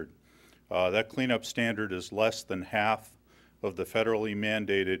standard. That cleanup standard is less than half of the federally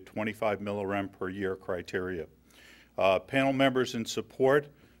mandated 25 millirem per year criteria. Panel members in support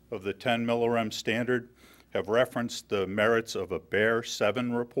of the 10 millirem standard have referenced the merits of a BEAR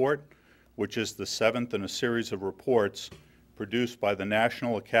 7 report, which is the 7th in a series of reports produced by the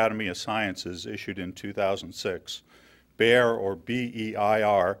National Academy of Sciences issued in 2006. BEAR, or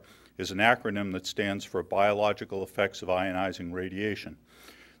B-E-I-R, is an acronym that stands for Biological Effects of Ionizing Radiation.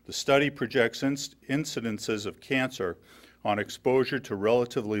 The study projects incidences of cancer on exposure to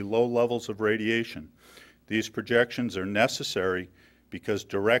relatively low levels of radiation. These projections are necessary because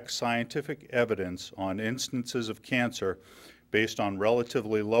direct scientific evidence on instances of cancer based on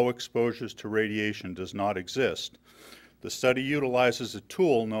relatively low exposures to radiation does not exist. The study utilizes a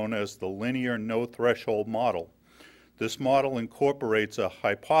tool known as the linear no-threshold model. This model incorporates a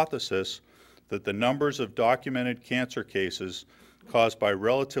hypothesis that the numbers of documented cancer cases caused by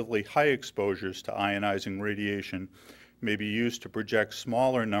relatively high exposures to ionizing radiation may be used to project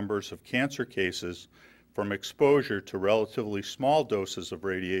smaller numbers of cancer cases from exposure to relatively small doses of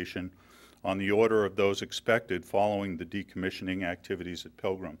radiation on the order of those expected following the decommissioning activities at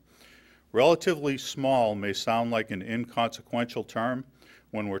Pilgrim. Relatively small may sound like an inconsequential term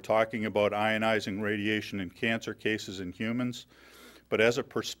when we're talking about ionizing radiation in cancer cases in humans, but as a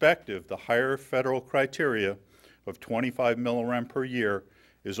perspective, the higher federal criteria of 25 millirem per year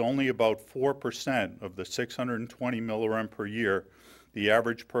is only about 4% of the 620 millirem per year the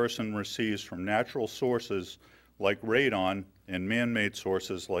average person receives from natural sources like radon and man-made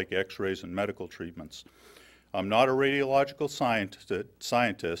sources like X-rays and medical treatments. I'm not a radiological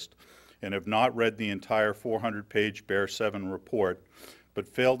scientist and have not read the entire 400-page BEAR 7 report, but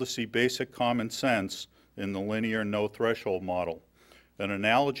fail to see basic common sense in the linear no-threshold model. An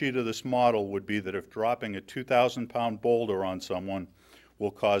analogy to this model would be that if dropping a 2,000-pound boulder on someone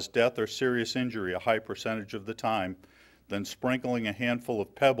will cause death or serious injury a high percentage of the time, then sprinkling a handful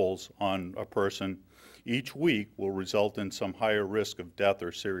of pebbles on a person each week will result in some higher risk of death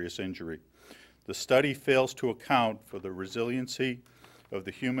or serious injury. The study fails to account for the resiliency of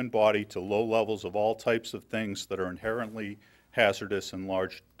the human body to low levels of all types of things that are inherently hazardous in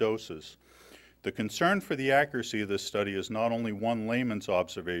large doses. The concern for the accuracy of this study is not only one layman's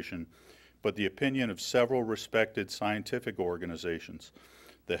observation, but the opinion of several respected scientific organizations.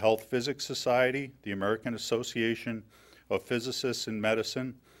 The Health Physics Society, the American Association of Physicists in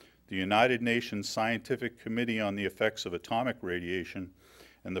Medicine, the United Nations Scientific Committee on the Effects of Atomic Radiation,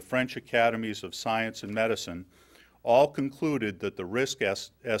 and the French Academies of Science and Medicine all concluded that the risk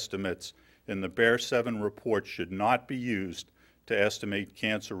estimates in the BEAR 7 report should not be used to estimate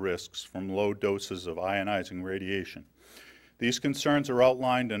cancer risks from low doses of ionizing radiation. These concerns are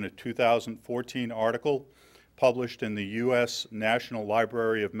outlined in a 2014 article published in the U.S. National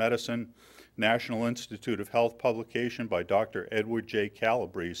Library of Medicine, National Institute of Health publication by Dr. Edward J.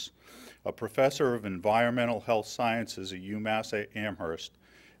 Calabrese, a professor of environmental health sciences at UMass Amherst,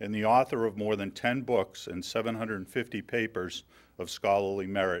 and the author of more than 10 books and 750 papers of scholarly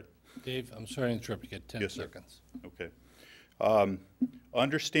merit. Dave, I'm sorry to interrupt. You get 10 Yes, sir. seconds. Okay.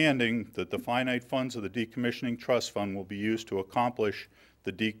 Understanding that the finite funds of the Decommissioning Trust Fund will be used to accomplish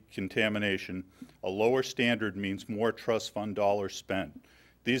the decontamination, a lower standard means more trust fund dollars spent.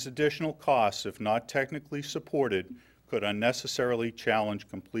 These additional costs, if not technically supported, could unnecessarily challenge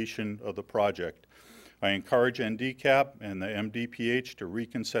completion of the project. I encourage NDCAP and the MDPH to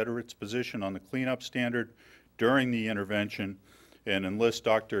reconsider its position on the cleanup standard during the intervention and enlist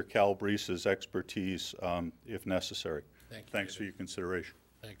Dr. Calabrese's expertise if necessary. Thank you, Thanks for your consideration.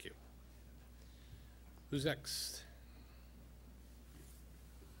 Thank you. Who's next?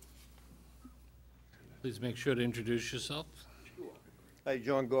 Please make sure to introduce yourself. Hi,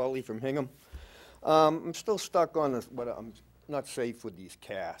 John Gawley from Hingham. I'm still stuck on this, but I'm not safe with these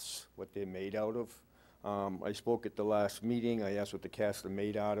casts, what they're made out of. I spoke at the last meeting. I asked what the casts are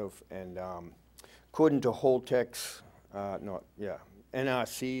made out of, and according to Holtec's,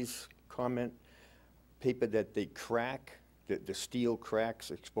 NRC's comment, paper that they crack, the steel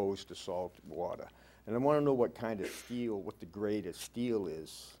cracks exposed to salt water. And I want to know what kind of steel, what the grade of steel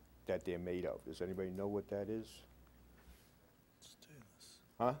is that they're made of. Does anybody know what that is?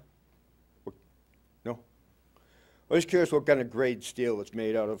 Huh? No? I was curious what kind of grade steel it's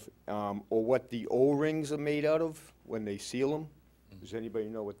made out of, or what the O-rings are made out of when they seal them. Does anybody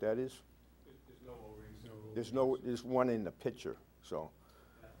know what that is? There's no O-rings. There's one in the picture, so.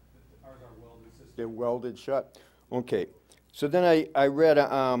 Ours are welded systems. They're welded shut? Okay. So then I read,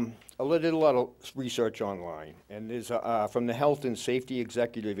 I did a lot of research online, and there's from the Health and Safety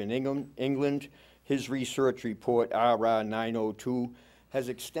Executive in England, his research report, RR 902, has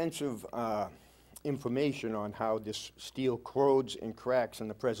extensive information on how this steel corrodes and cracks in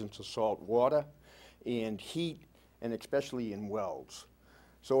the presence of salt water and heat, and especially in welds.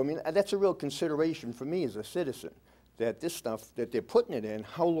 So, I mean, that's a real consideration for me as a citizen, that this stuff that they're putting it in,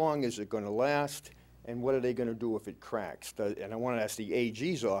 how long is it going to last, and what are they going to do if it cracks? And I want to ask the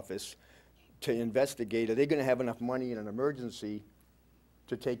AG's office to investigate, are they going to have enough money in an emergency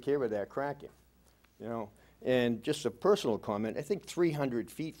to take care of that cracking? You know, and just a personal comment, I think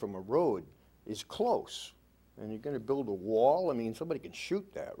 300 feet from a road is close. And you're going to build a wall? I mean, somebody can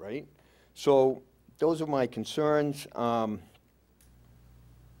shoot that, right? So those are my concerns, and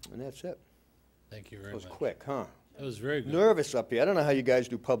that's it. Thank you very much. That was much. quick, huh? That was very good. Nervous up here. I don't know how you guys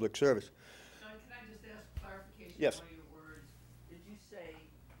do public service. John, can I just ask clarification Yes. on your words? Did you say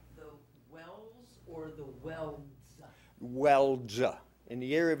the wells or the welds? Welds. In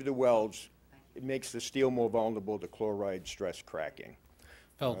the area of the welds, it makes the steel more vulnerable to chloride stress cracking.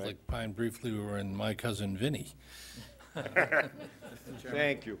 Felt All right. like Pine briefly we were in My Cousin Vinny.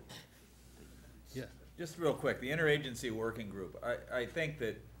 Thank you. Yeah. Just real quick, the interagency working group, I think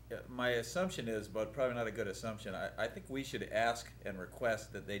that my assumption is, but probably not a good assumption, I think we should ask and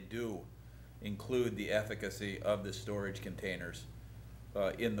request that they do include the efficacy of the storage containers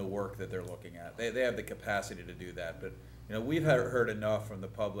in the work that they're looking at. They have the capacity to do that, but you know, we've heard enough from the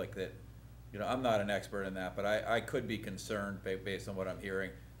public that, you know, I'm not an expert in that, but I could be concerned based on what I'm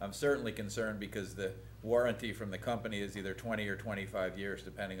hearing. I'm certainly concerned because the warranty from the company is either 20 or 25 years,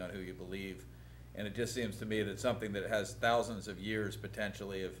 depending on who you believe. And it just seems to me that something that has thousands of years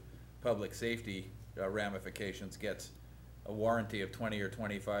potentially of public safety ramifications gets a warranty of 20 or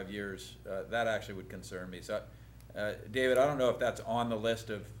 25 years. That actually would concern me. So, David, I don't know if that's on the list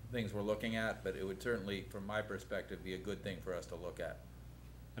of things we're looking at, but it would certainly, from my perspective, be a good thing for us to look at.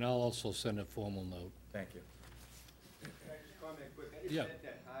 And I'll also send a formal note. Thank you. Can I just comment quick? I just Yeah. sent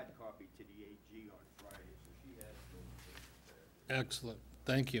that hard copy to the AG on Friday, so she has those. Excellent.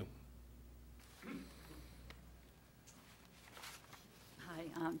 Thank you.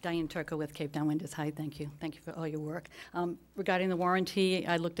 Hi, Diane Turco with Cape Down Windows. Hi, thank you. Thank you for all your work. Regarding the warranty,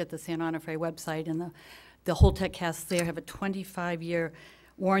 I looked at the San Onofre website, and the Holtec casts there have a 25-year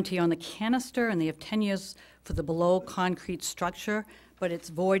warranty on the canister, and they have 10 years for the below concrete structure, but it's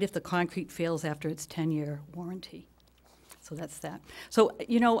void if the concrete fails after its 10-year warranty. So that's that. So,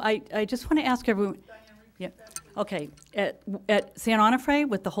 you know, I just want to ask everyone. Yeah. Okay. At San Onofre,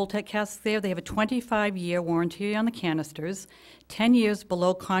 with the Holtec casts there, they have a 25-year warranty on the canisters, 10 years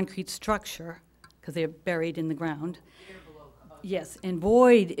below concrete structure, because they're buried in the ground. Yes, and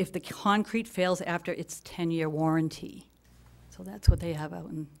void if the concrete fails after its 10-year warranty. So that's what they have out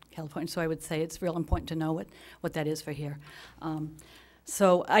in California. So I would say it's real important to know what that is for here.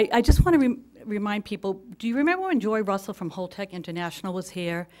 So I just want to remind people, do you remember when Joy Russell from Holtec International was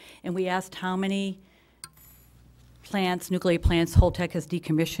here, and we asked how many plants, nuclear plants, Holtec has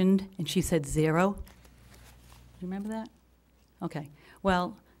decommissioned, and she said 0? Do you remember that? Okay.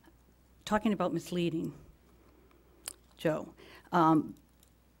 Well, talking about misleading, Joe,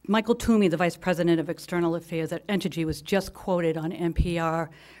 Michael Toomey, the Vice President of External Affairs at Entergy, was just quoted on NPR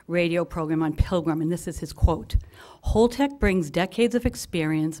radio program on Pilgrim, and this is his quote. Holtec brings decades of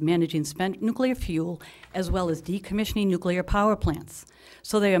experience managing spent nuclear fuel as well as decommissioning nuclear power plants.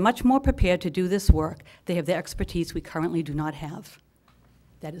 So they are much more prepared to do this work. They have the expertise we currently do not have.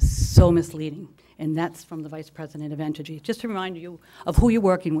 That is so misleading, and that's from the Vice President of Entergy. Just to remind you of who you're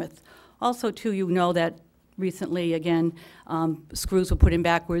working with. Also, too, you know that recently, again, screws were put in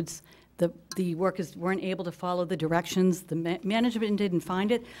backwards. The workers weren't able to follow the directions. The management didn't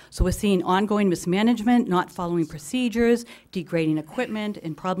find it. So we're seeing ongoing mismanagement, not following procedures, degrading equipment,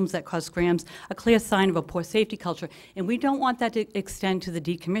 and problems that cause scrams, a clear sign of a poor safety culture. And we don't want that to extend to the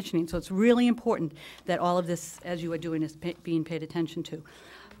decommissioning. So it's really important that all of this, as you are doing, is being paid attention to.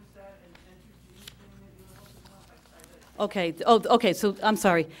 Okay, okay, so I'm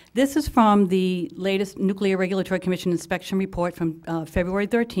sorry. This is from the latest Nuclear Regulatory Commission inspection report from February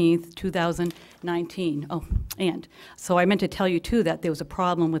 13th, 2019. Oh, and so I meant to tell you too that there was a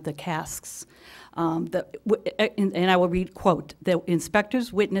problem with the casks. And I will read, quote, the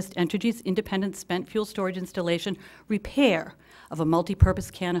inspectors witnessed Entergy's independent spent fuel storage installation repair of a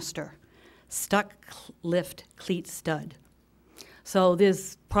multi-purpose canister, stuck lift cleat stud. So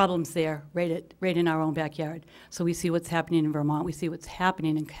there's problems there right in our own backyard. So we see what's happening in Vermont, we see what's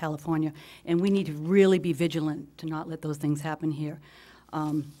happening in California, and we need to really be vigilant to not let those things happen here.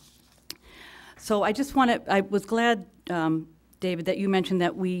 So I just want to, I was glad, David, that you mentioned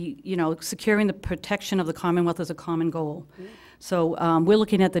that we, securing the protection of the Commonwealth is a common goal. So we're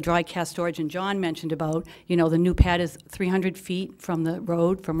looking at the dry cast storage, and John mentioned about, the new pad is 300 feet from the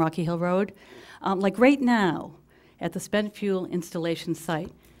road, from Rocky Hill Road. Like right now, at the spent fuel installation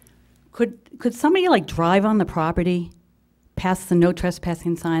site, could somebody like drive on the property, past the no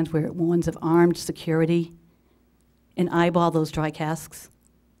trespassing signs where it warns of armed security, and eyeball those dry casks?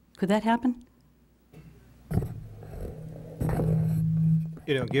 Could that happen?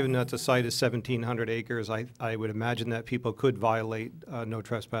 Given that the site is 1,700 acres, I would imagine that people could violate no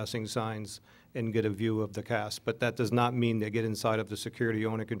trespassing signs and get a view of the cast, but that does not mean they get inside of the security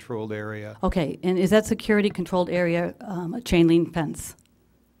owner-controlled area. Okay, and is that security-controlled area a chain link fence?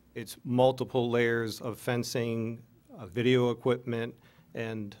 It's multiple layers of fencing, video equipment,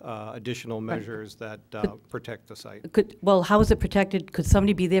 and additional measures that protect the site. Well, how is it protected? Could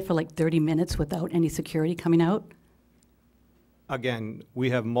somebody be there for like 30 minutes without any security coming out? Again, we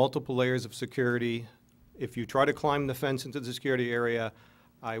have multiple layers of security. If you try to climb the fence into the security area,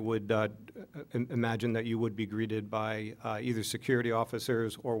 I would imagine that you would be greeted by either security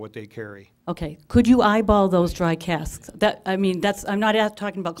officers or what they carry. Okay, could you eyeball those dry casks? I'm not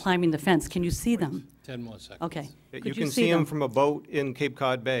talking about climbing the fence. Can you see them? 10 more seconds. Okay. You can see them from a boat in Cape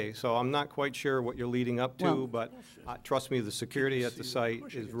Cod Bay, so I'm not quite sure what you're leading up to, but trust me, the security at the site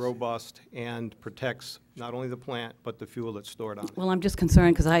is robust and protects not only the plant, but the fuel that's stored on it. Well, I'm just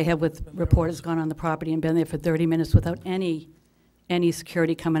concerned because I have with reporters gone on the property and been there for 30 minutes without any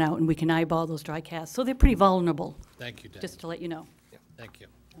security coming out, and we can eyeball those dry casks. So they're pretty vulnerable. Thank you, Dan. Just to let you know. Thank you.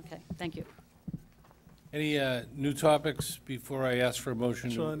 Okay, thank you. Any new topics before I ask for a motion?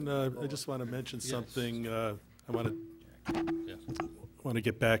 Sean, I just want to mention something. I want to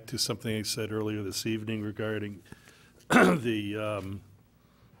get back to something I said earlier this evening regarding the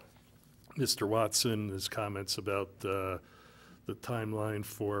Mr. Watson, his comments about the timeline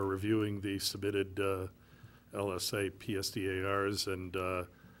for reviewing the submitted LSA PSDARs, and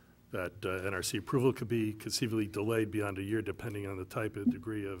that NRC approval could be conceivably delayed beyond a year depending on the type and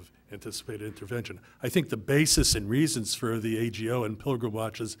degree of anticipated intervention. I think the basis and reasons for the AGO and Pilgrim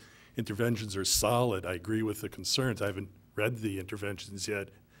Watch's interventions are solid. I agree with the concerns. I haven't read the interventions yet.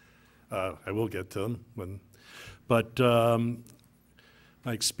 I will get to them. But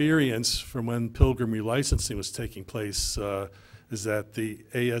my experience from when Pilgrim relicensing was taking place is that the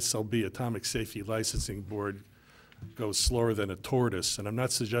ASLB, Atomic Safety Licensing Board, goes slower than a tortoise. And I'm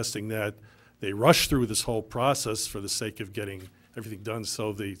not suggesting that they rush through this whole process for the sake of getting everything done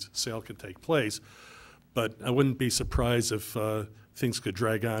so the sale can take place. But I wouldn't be surprised if things could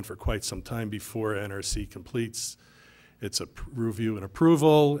drag on for quite some time before NRC completes its review and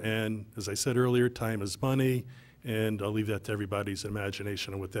approval. And as I said earlier, time is money, and I'll leave that to everybody's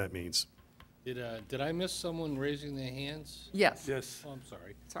imagination on what that means. Did I miss someone raising their hands? Yes. Yes. Oh, I'm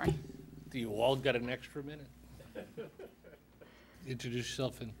sorry. Sorry. Do you all got an extra minute? Introduce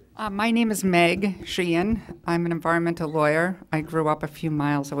yourself. My name is Meg Sheehan. I'm an environmental lawyer. I grew up a few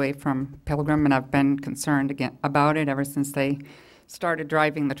miles away from Pilgrim, and I've been concerned about it ever since they started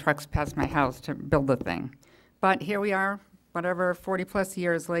driving the trucks past my house to build the thing. But here we are, 40+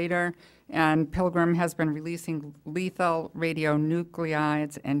 years later, and Pilgrim has been releasing lethal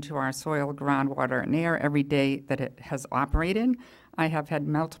radionuclides into our soil, groundwater, and air every day that it has operated. I have had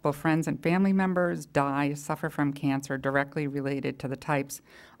multiple friends and family members suffer from cancer directly related to the types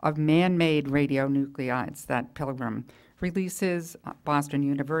of man-made radionuclides that Pilgrim releases. Boston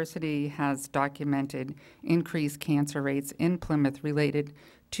University has documented increased cancer rates in Plymouth related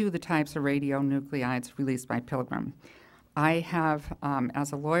to the types of radionuclides released by Pilgrim. I have,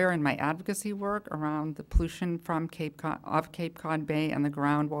 as a lawyer in my advocacy work around the pollution from Cape Cod Bay and the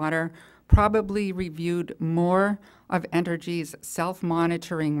groundwater, probably reviewed more of Entergy's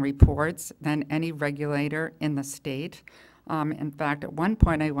self-monitoring reports than any regulator in the state. In fact, at one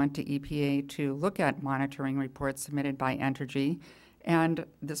point I went to EPA to look at monitoring reports submitted by Entergy, and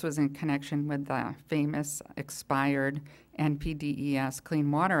this was in connection with the famous expired NPDES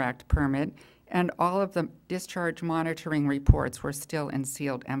Clean Water Act permit, and all of the discharge monitoring reports were still in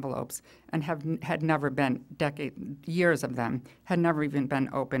sealed envelopes and had never been, years of them, had never even been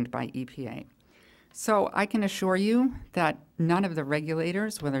opened by EPA. So I can assure you that none of the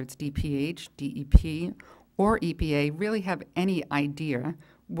regulators, whether it's DPH, DEP, or EPA, really have any idea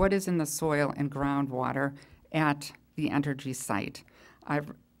what is in the soil and groundwater at the Entergy site.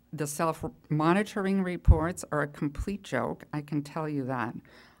 The self-monitoring reports are a complete joke, I can tell you that.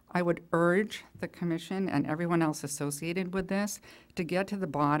 I would urge the Commission and everyone else associated with this to get to the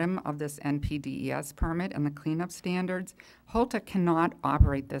bottom of this NPDES permit and the cleanup standards. Holtec cannot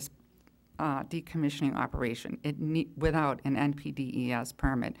operate this decommissioning operation without an NPDES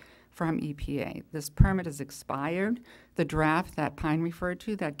permit from EPA. This permit is expired. The draft that Pine referred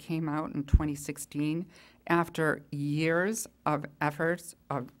to that came out in 2016 after years of efforts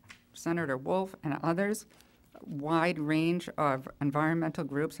of Senator Wolf and others, wide range of environmental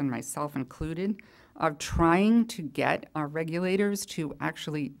groups and myself included, of trying to get our regulators to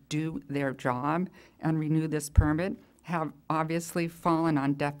actually do their job and renew this permit have obviously fallen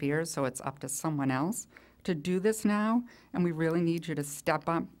on deaf ears, so it's up to someone else to do this now, and we really need you to step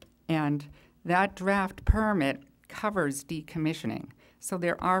up. And that draft permit covers decommissioning. So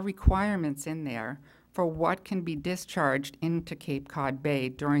there are requirements in there for what can be discharged into Cape Cod Bay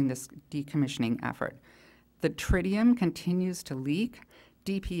during this decommissioning effort. The tritium continues to leak.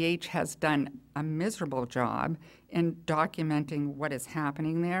 DPH has done a miserable job in documenting what is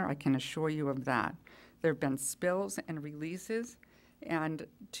happening there. I can assure you of that. There have been spills and releases, and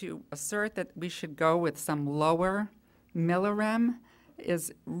to assert that we should go with some lower millirem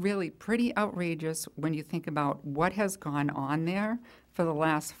is really pretty outrageous when you think about what has gone on there for the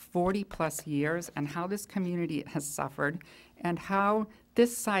last 40-plus years and how this community has suffered and how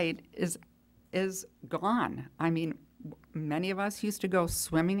this site is gone. I mean, many of us used to go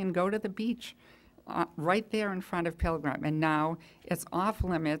swimming and go to the beach right there in front of Pilgrim, and now it's off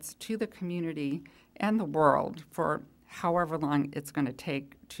limits to the community and the world for however long it's going to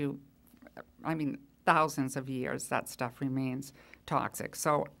take to, I mean, thousands of years that stuff remains toxic.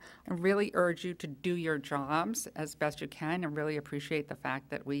 So I really urge you to do your jobs as best you can and really appreciate the fact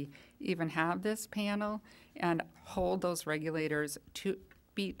that we even have this panel and hold those regulators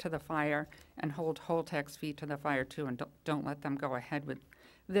feet to the fire and hold Holtec's feet to the fire too, and don't let them go ahead with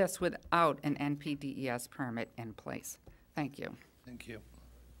this without an NPDES permit in place. Thank you. Thank you.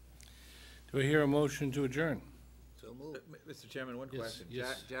 Do I hear a motion to adjourn? So moved. Mr. Chairman, one Yes, question.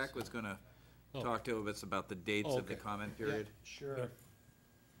 yes. Jack was going to talk to us about the dates of the comment period. Sure.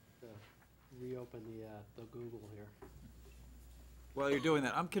 Reopen the Google here. While you're doing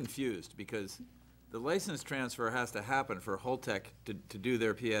that, I'm confused because the license transfer has to happen for Holtec to do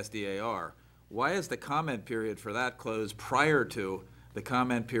their PSDAR. Why is the comment period for that closed prior to the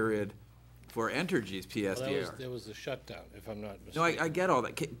comment period for Entergy's PSDAR? Well, there was a shutdown, if I'm not mistaken. No, I get all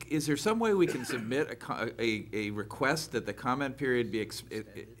that. Is there some way we can submit a request that the comment period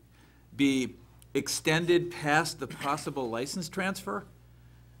be extended past the possible license transfer?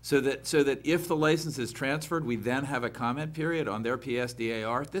 So that if the license is transferred, we then have a comment period on their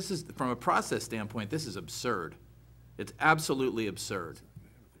PSDAR? This is, from a process standpoint, this is absurd. It's absolutely absurd.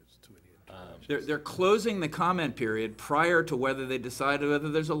 They're closing the comment period prior to whether they decide whether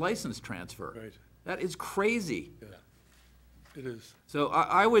there's a license transfer. Right. That is crazy. Yeah, it is. So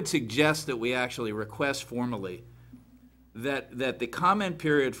I would suggest that we actually request formally that the comment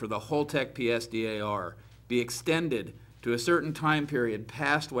period for the Holtec PSDAR be extended to a certain time period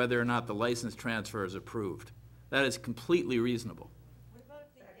past whether or not the license transfer is approved. That is completely reasonable. What about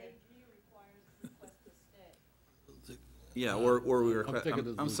if the AG requires the request to stay? Yeah, or we request,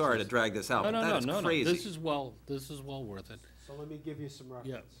 I'm sorry to drag this out, but that is crazy. This is well worth it. So let me give you some reference.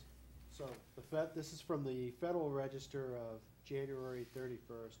 Yeah. So this is from the Federal Register of January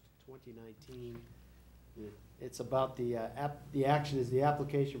 31st, 2019. It's about the action is the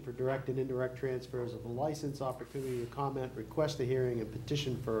application for direct and indirect transfers of a license, opportunity to comment, request a hearing, and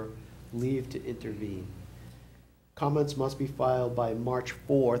petition for leave to intervene. Comments must be filed by March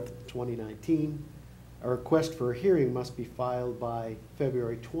 4th, 2019. A request for a hearing must be filed by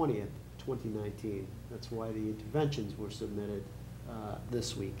February 20th, 2019. That's why the interventions were submitted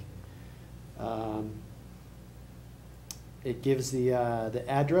this week. it gives the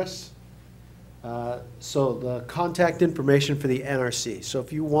address. So the contact information for the NRC. So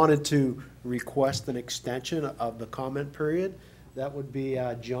if you wanted to request an extension of the comment period, that would be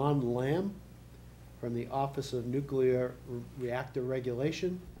John Lamb from the Office of Nuclear Reactor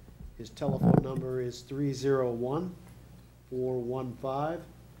Regulation. His telephone number is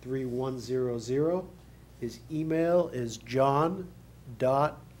 301-415-3100. His email is john.lamb,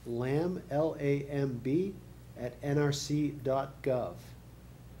 L-A-M-B, @nrc.gov.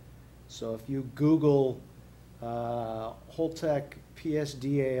 So if you Google Holtec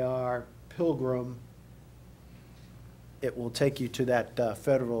PSDAR Pilgrim, it will take you to that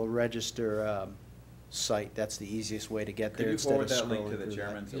Federal Register site. That's the easiest way to get there. Could you instead forward of that link scrolling to the through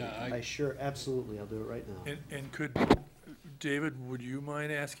chairman? that. So we Yeah, can- I sure, absolutely, I'll do it right now. And could, David, would you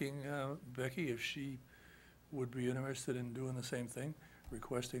mind asking Becky if she would be interested in doing the same thing,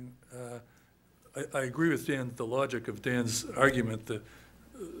 requesting? I agree with Dan, the logic of Dan's argument that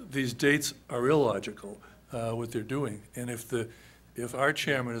these dates are illogical, what they're doing. And if our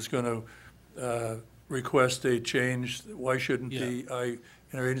chairman is going to request a change, why shouldn't the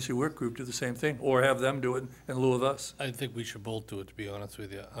interagency work group do the same thing, or have them do it in lieu of us? I think we should both do it, to be honest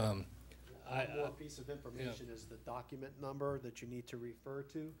with you. One more piece of information is the document number that you need to refer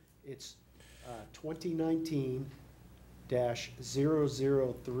to. It's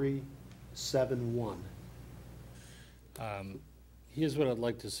 2019-00371. Here's what I'd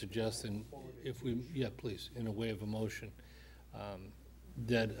like to suggest, and if we, please, in a way of a motion,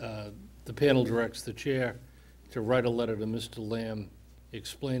 that the panel directs the chair to write a letter to Mr. Lamb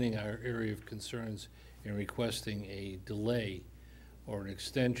explaining our area of concerns and requesting a delay or an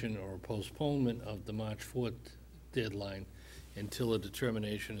extension or a postponement of the March 4th deadline until a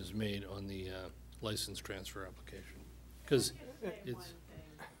determination is made on the license transfer application. Because it's...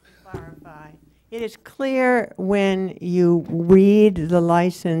 Clarify. It is clear when you read the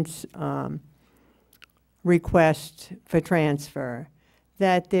license request for transfer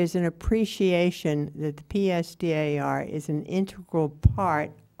that there's an appreciation that the PSDAR is an integral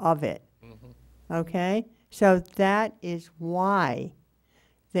part of it. Okay? So that is why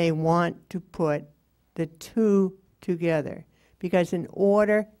they want to put the two together. Because in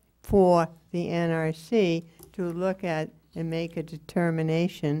order for the NRC to look at and make a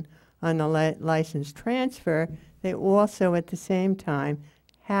determination on the license transfer, they also at the same time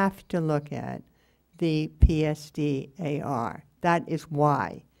have to look at the PSDAR. That is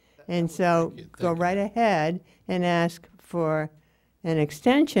why. And so go right ahead and ask for an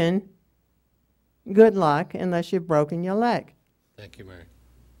extension. Good luck, unless you've broken your leg. Thank you, Mary.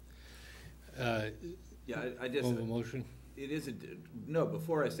 I just... Move a motion? It is no,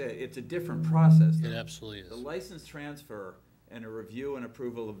 before I say it, it's a different process. It absolutely is. The license transfer and a review and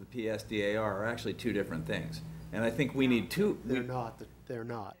approval of the PSDAR are actually two different things. And I think we need two... They're not. They're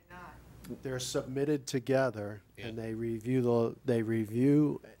not. They're submitted together, and they review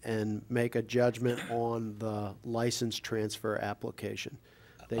and make a judgment on the license transfer application.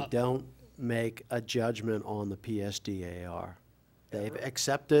 They don't make a judgment on the PSDAR. They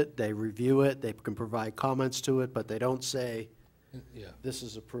accept it, they review it, they can provide comments to it, but they don't say, this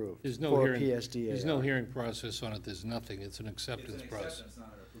is approved There's no for hearing, PSDAR. there's no hearing process on it, there's nothing, it's an acceptance process.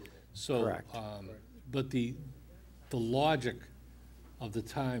 not an approval. So, Correct. But the logic of the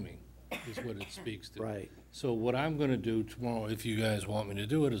timing is what it speaks to. Right. So what I'm gonna do tomorrow, if you guys want me to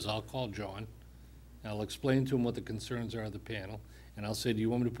do it, is I'll call John, I'll explain to him what the concerns are of the panel, and I'll say, do you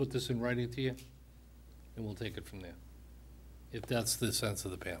want me to put this in writing to you? And we'll take it from there, if that's the sense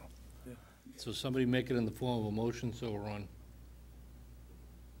of the panel. Yeah. So somebody make it in the form of a motion, so we're on.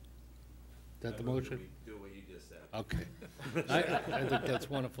 Is that the motion? Do what you just said. Okay. I think that's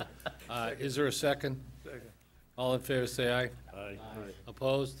wonderful. Is there a second? Second. All in favor, say aye. Aye.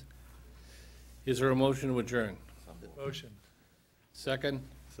 Opposed? Is there a motion to adjourn? Motion. Second?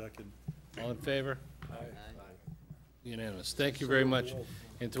 Second. All in favor? Aye. Unanimous. Thank you very much.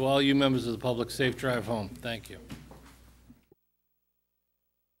 And to all you members of the public, safe drive home. Thank you.